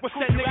about it? What's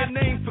that nigga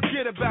name?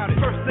 Forget about it.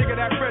 First nigga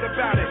that read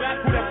about it.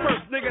 Who that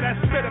first nigga that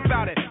spit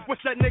about it? What's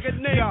that nigga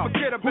name?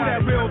 Forget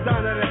about it. Who that real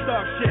down to that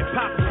thug shit?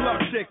 Pop and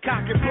slug shit,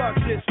 cock and plug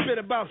shit, spit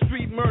about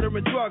street murder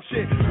and drug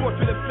shit. Brought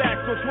you the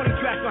facts on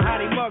 20 tracks on how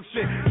they mug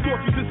shit.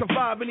 Taught you to survive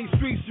survive in these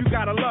streets, you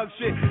gotta lug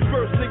shit.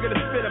 First nigga to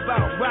spit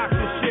about rocks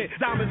and shit.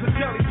 Diamonds and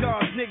jelly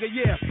jars, nigga,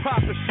 yeah,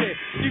 poppin' shit.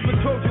 Even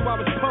told you I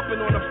was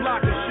pumping on the block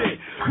and shit.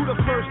 Who the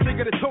first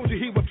nigga that told you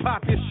he would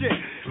pop your shit?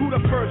 Who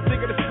the first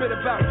nigga to spit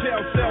about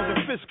jail cells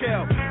and fish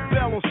scale?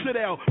 Bell on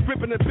sit-out,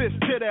 ripping the bitch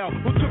tit out.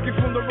 Who took you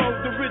from the road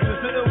to riches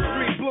to ill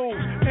street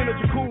blues?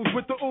 Energy cools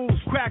with the ooze,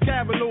 crack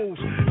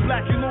avenues.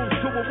 Black you lose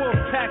to a wolf,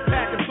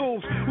 packing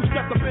tools. Who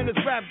stepped up in this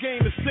rap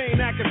game and seen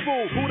acting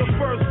fool? Who the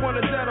first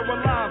one is dead or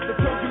alive that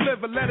told you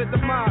live and let it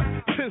demise?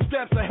 10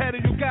 steps ahead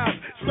of you guys,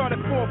 started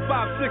 4,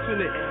 5, 6 in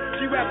it.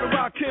 She rapping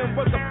Rakim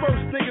was the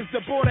first niggas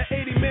that bought an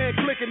 80 man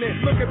clicking it.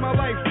 Look at my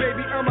life,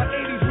 baby, I'm an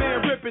 80s man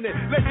ripping it.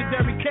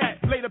 Legendary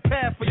cat, lay the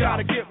path for y'all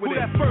to get with it.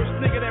 Who that first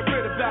nigga that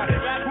read about it?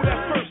 Who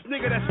that first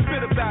nigga that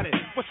spit about it?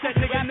 What's that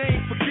nigga name?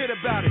 Forget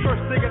about it.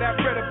 First nigga that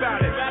read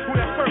about it. Who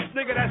that first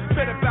nigga that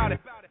spit about it?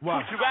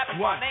 What?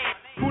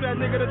 Who that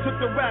nigga that took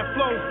the rap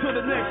flows to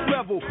the next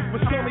level?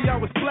 Was telling y'all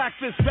was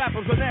blackfist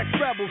rappers and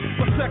ex-rebels.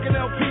 My second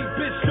LP,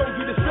 bitch, showed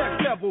you the sex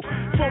level.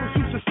 Photo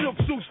shoots and silk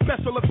suits,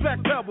 special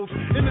effect levels.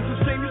 And it's a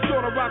shame you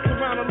sorta rocks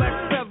around a Lex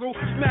bezel.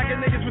 Smacking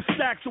niggas with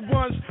stacks of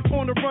ones.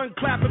 On the run,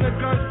 clapping their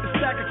guns. The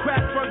stack of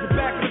crap runs the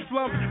back of the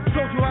slums.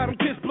 Told you how them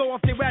kids blow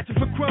off their ratchets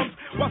for crumbs.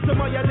 While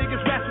some of y'all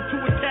niggas ratchet to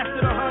attach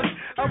to the huns.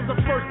 I was the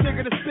first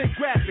nigga to spit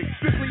graphics.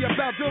 Strictly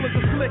about dealers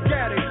and slick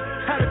addicts.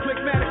 How to click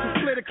Maddox and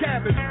split a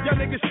cabbage. Y'all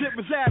niggas shit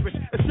was average.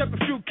 Except a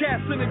few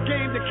cats in the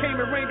game that came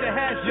and reigned the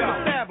hash shit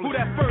established. Who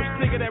that first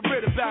nigga that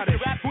read about it?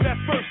 Who that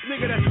first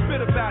nigga that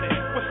spit about it?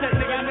 What's that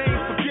nigga name?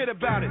 Forget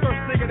about it.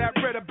 First nigga that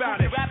read about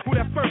it. Who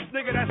that first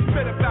nigga that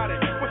spit about it?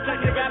 What's that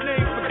nigga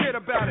name? Forget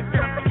about it.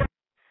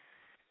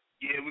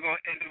 Yeah, we're gonna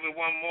end it with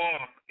one more.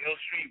 Ill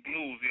Street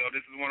Blues, yo.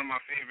 This is one of my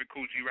favorite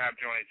Coogee rap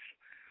joints.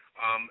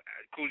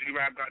 Coogee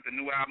Rap got the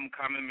new album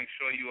coming. Make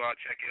sure you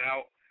check it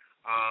out.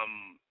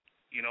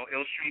 You know,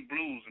 Ill Street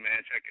Blues, man.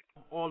 Check it.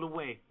 All the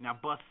way. Now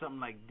bust something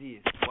like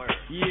this. Word.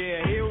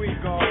 Yeah, here we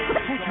go.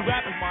 Coogee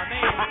Rap is my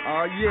name.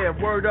 Yeah,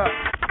 word up.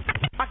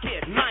 I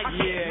get nice.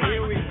 Yeah,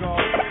 here we go.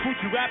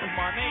 Coogee Rap is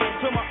my name.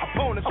 To my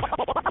opponents,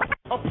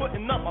 I'm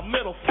putting up my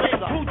middle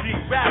finger. Coogee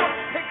Rap.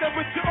 Take that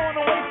with you on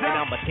the way down.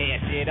 And I'ma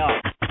tear shit up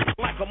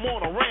like I'm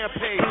on a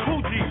rampage.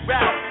 Coogee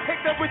Rap.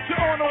 Take that with you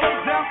on the way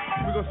down.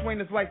 We gonna swing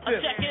this like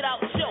this. Check it out,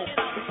 show.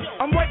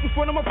 I'm right in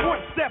front of my point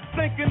step,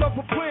 thinking of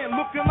a plan,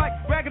 looking like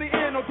Raggedy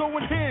Ann or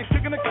going hand,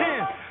 kicking a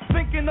can.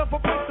 Thinking of a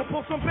place to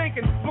pull some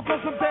bacon,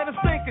 because I'm dead and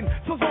stinking.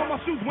 So's all my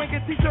shoes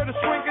winking, t-shirt is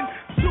shrinking.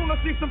 Soon I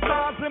see some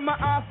thighs and my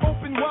eyes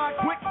open wide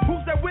quick.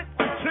 Who's that with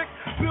the chick?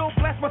 Bill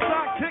blast my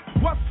sidekick.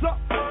 What's up,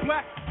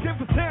 black? Give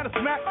the tan a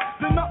smack.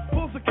 Then up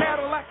pulls a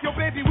Cadillac, yo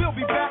baby, we'll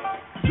be back.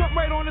 Jump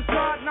right on the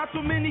side, not too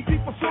many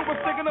people sober,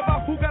 thinking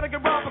about who gotta get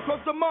robbed because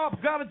the mob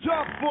got a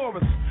job for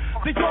us.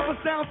 They drove us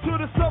down to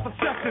the silver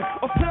section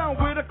of town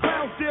where the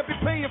clowns there be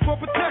paying for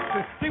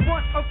protection. They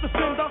want us to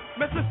send a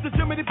message to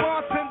Jimmy the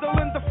bartender,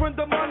 lend a friend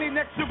of money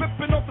next to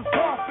ripping off his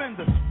car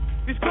fenders.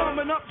 He's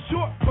coming up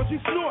short, cause he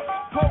snort.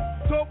 Coke,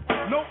 dope,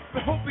 nope,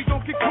 and hope he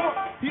don't get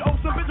caught. He owes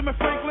some Benjamin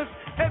Franklin's,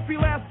 every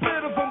last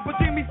bit of them, but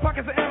Jimmy's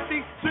pockets are empty,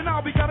 so now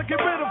we gotta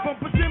get rid of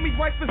them. But Jimmy's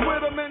wife is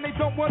with him and they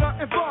don't wanna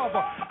involve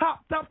her.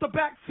 Hopped out the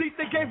back seat,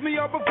 they gave me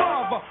a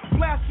revolver.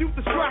 Blast you,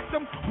 distract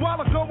them, while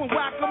I go and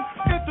whack them.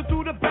 Enter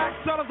through the back,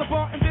 shot of the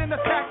bar and then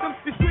attack them.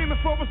 He's screaming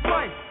for his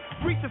life,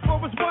 reaching for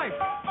his wife.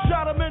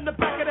 Shot him in the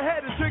back of the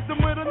head and tricked him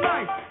with a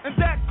knife. And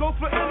that goes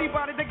for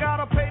anybody, they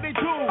gotta pay their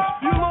dues.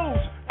 You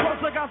lose,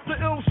 cause I got the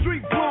Ill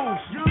Street Blues.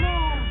 You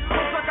lose,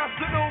 cause I got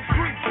the Ill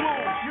Street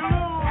Blues. You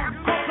lose,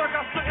 cause I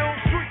got the Ill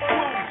Street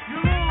Blues. You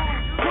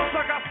lose, cause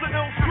I got the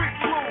Ill Street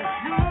Blues.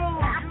 You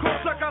lose,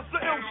 cause I got the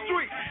Ill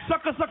Street.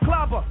 Suckers are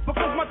clobber,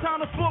 because my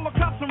town is full of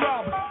cops and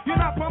robbers.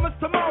 You're not promised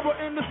tomorrow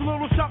in this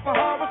little shop of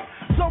horrors.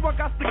 So I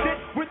got to get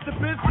with the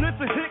business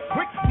and hit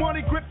quick.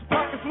 Money grips,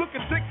 pockets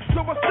looking thick, so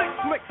I stick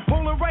slick.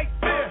 Hold it right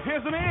there,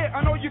 hands in the air,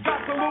 I know you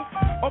got the loot.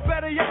 Or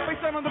better yet, face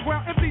down on the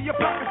ground, empty your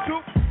pockets too.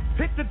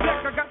 Hit the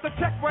deck, I got the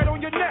check right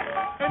on your neck.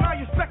 And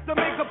I expect to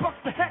make a buck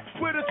to heck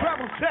with a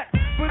travel check.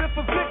 But if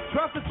a Vic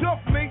tries to joke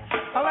me,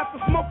 I'll have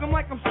to smoke him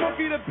like I'm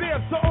Smokey the Bear.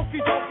 So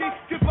okie dokie,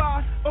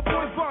 goodbye. A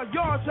boys bar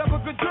yards, have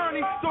a good journey.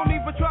 Don't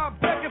even try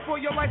begging for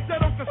your life, that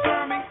don't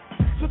concern me.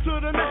 So to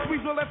the next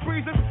weasel that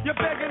freezes, you're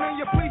begging and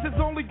you're pleasing,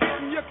 only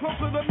getting you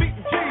closer to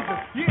meeting Jesus.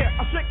 Yeah,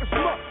 I shake a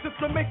smoke just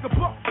to make a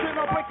buck. Then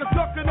I break a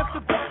duck, and if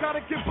the duck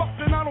gotta give up,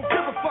 then I don't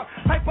give a fuck.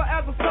 Hyper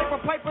as a sniper,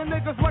 piping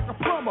niggas like a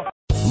plumber.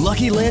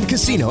 Lucky Land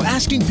Casino,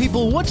 asking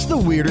people, what's the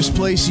weirdest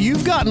place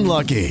you've gotten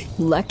lucky?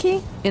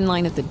 Lucky? In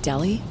line at the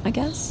deli, I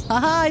guess?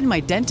 Aha, in my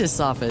dentist's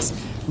office.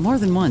 More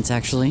than once,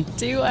 actually.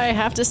 Do I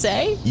have to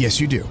say?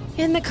 Yes, you do.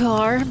 In the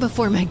car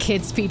before my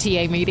kids'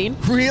 PTA meeting.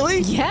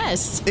 Really?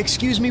 Yes.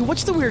 Excuse me,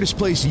 what's the weirdest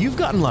place you've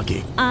gotten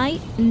lucky? I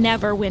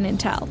never win and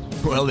tell.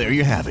 Well, there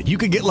you have it. You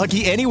can get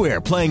lucky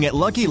anywhere, playing at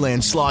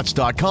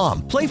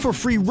LuckyLandSlots.com. Play for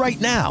free right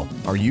now.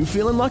 Are you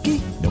feeling lucky?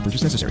 No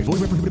purchase necessary.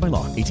 Void where prohibited by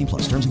law.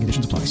 18+. Terms and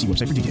conditions apply. See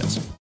website for details.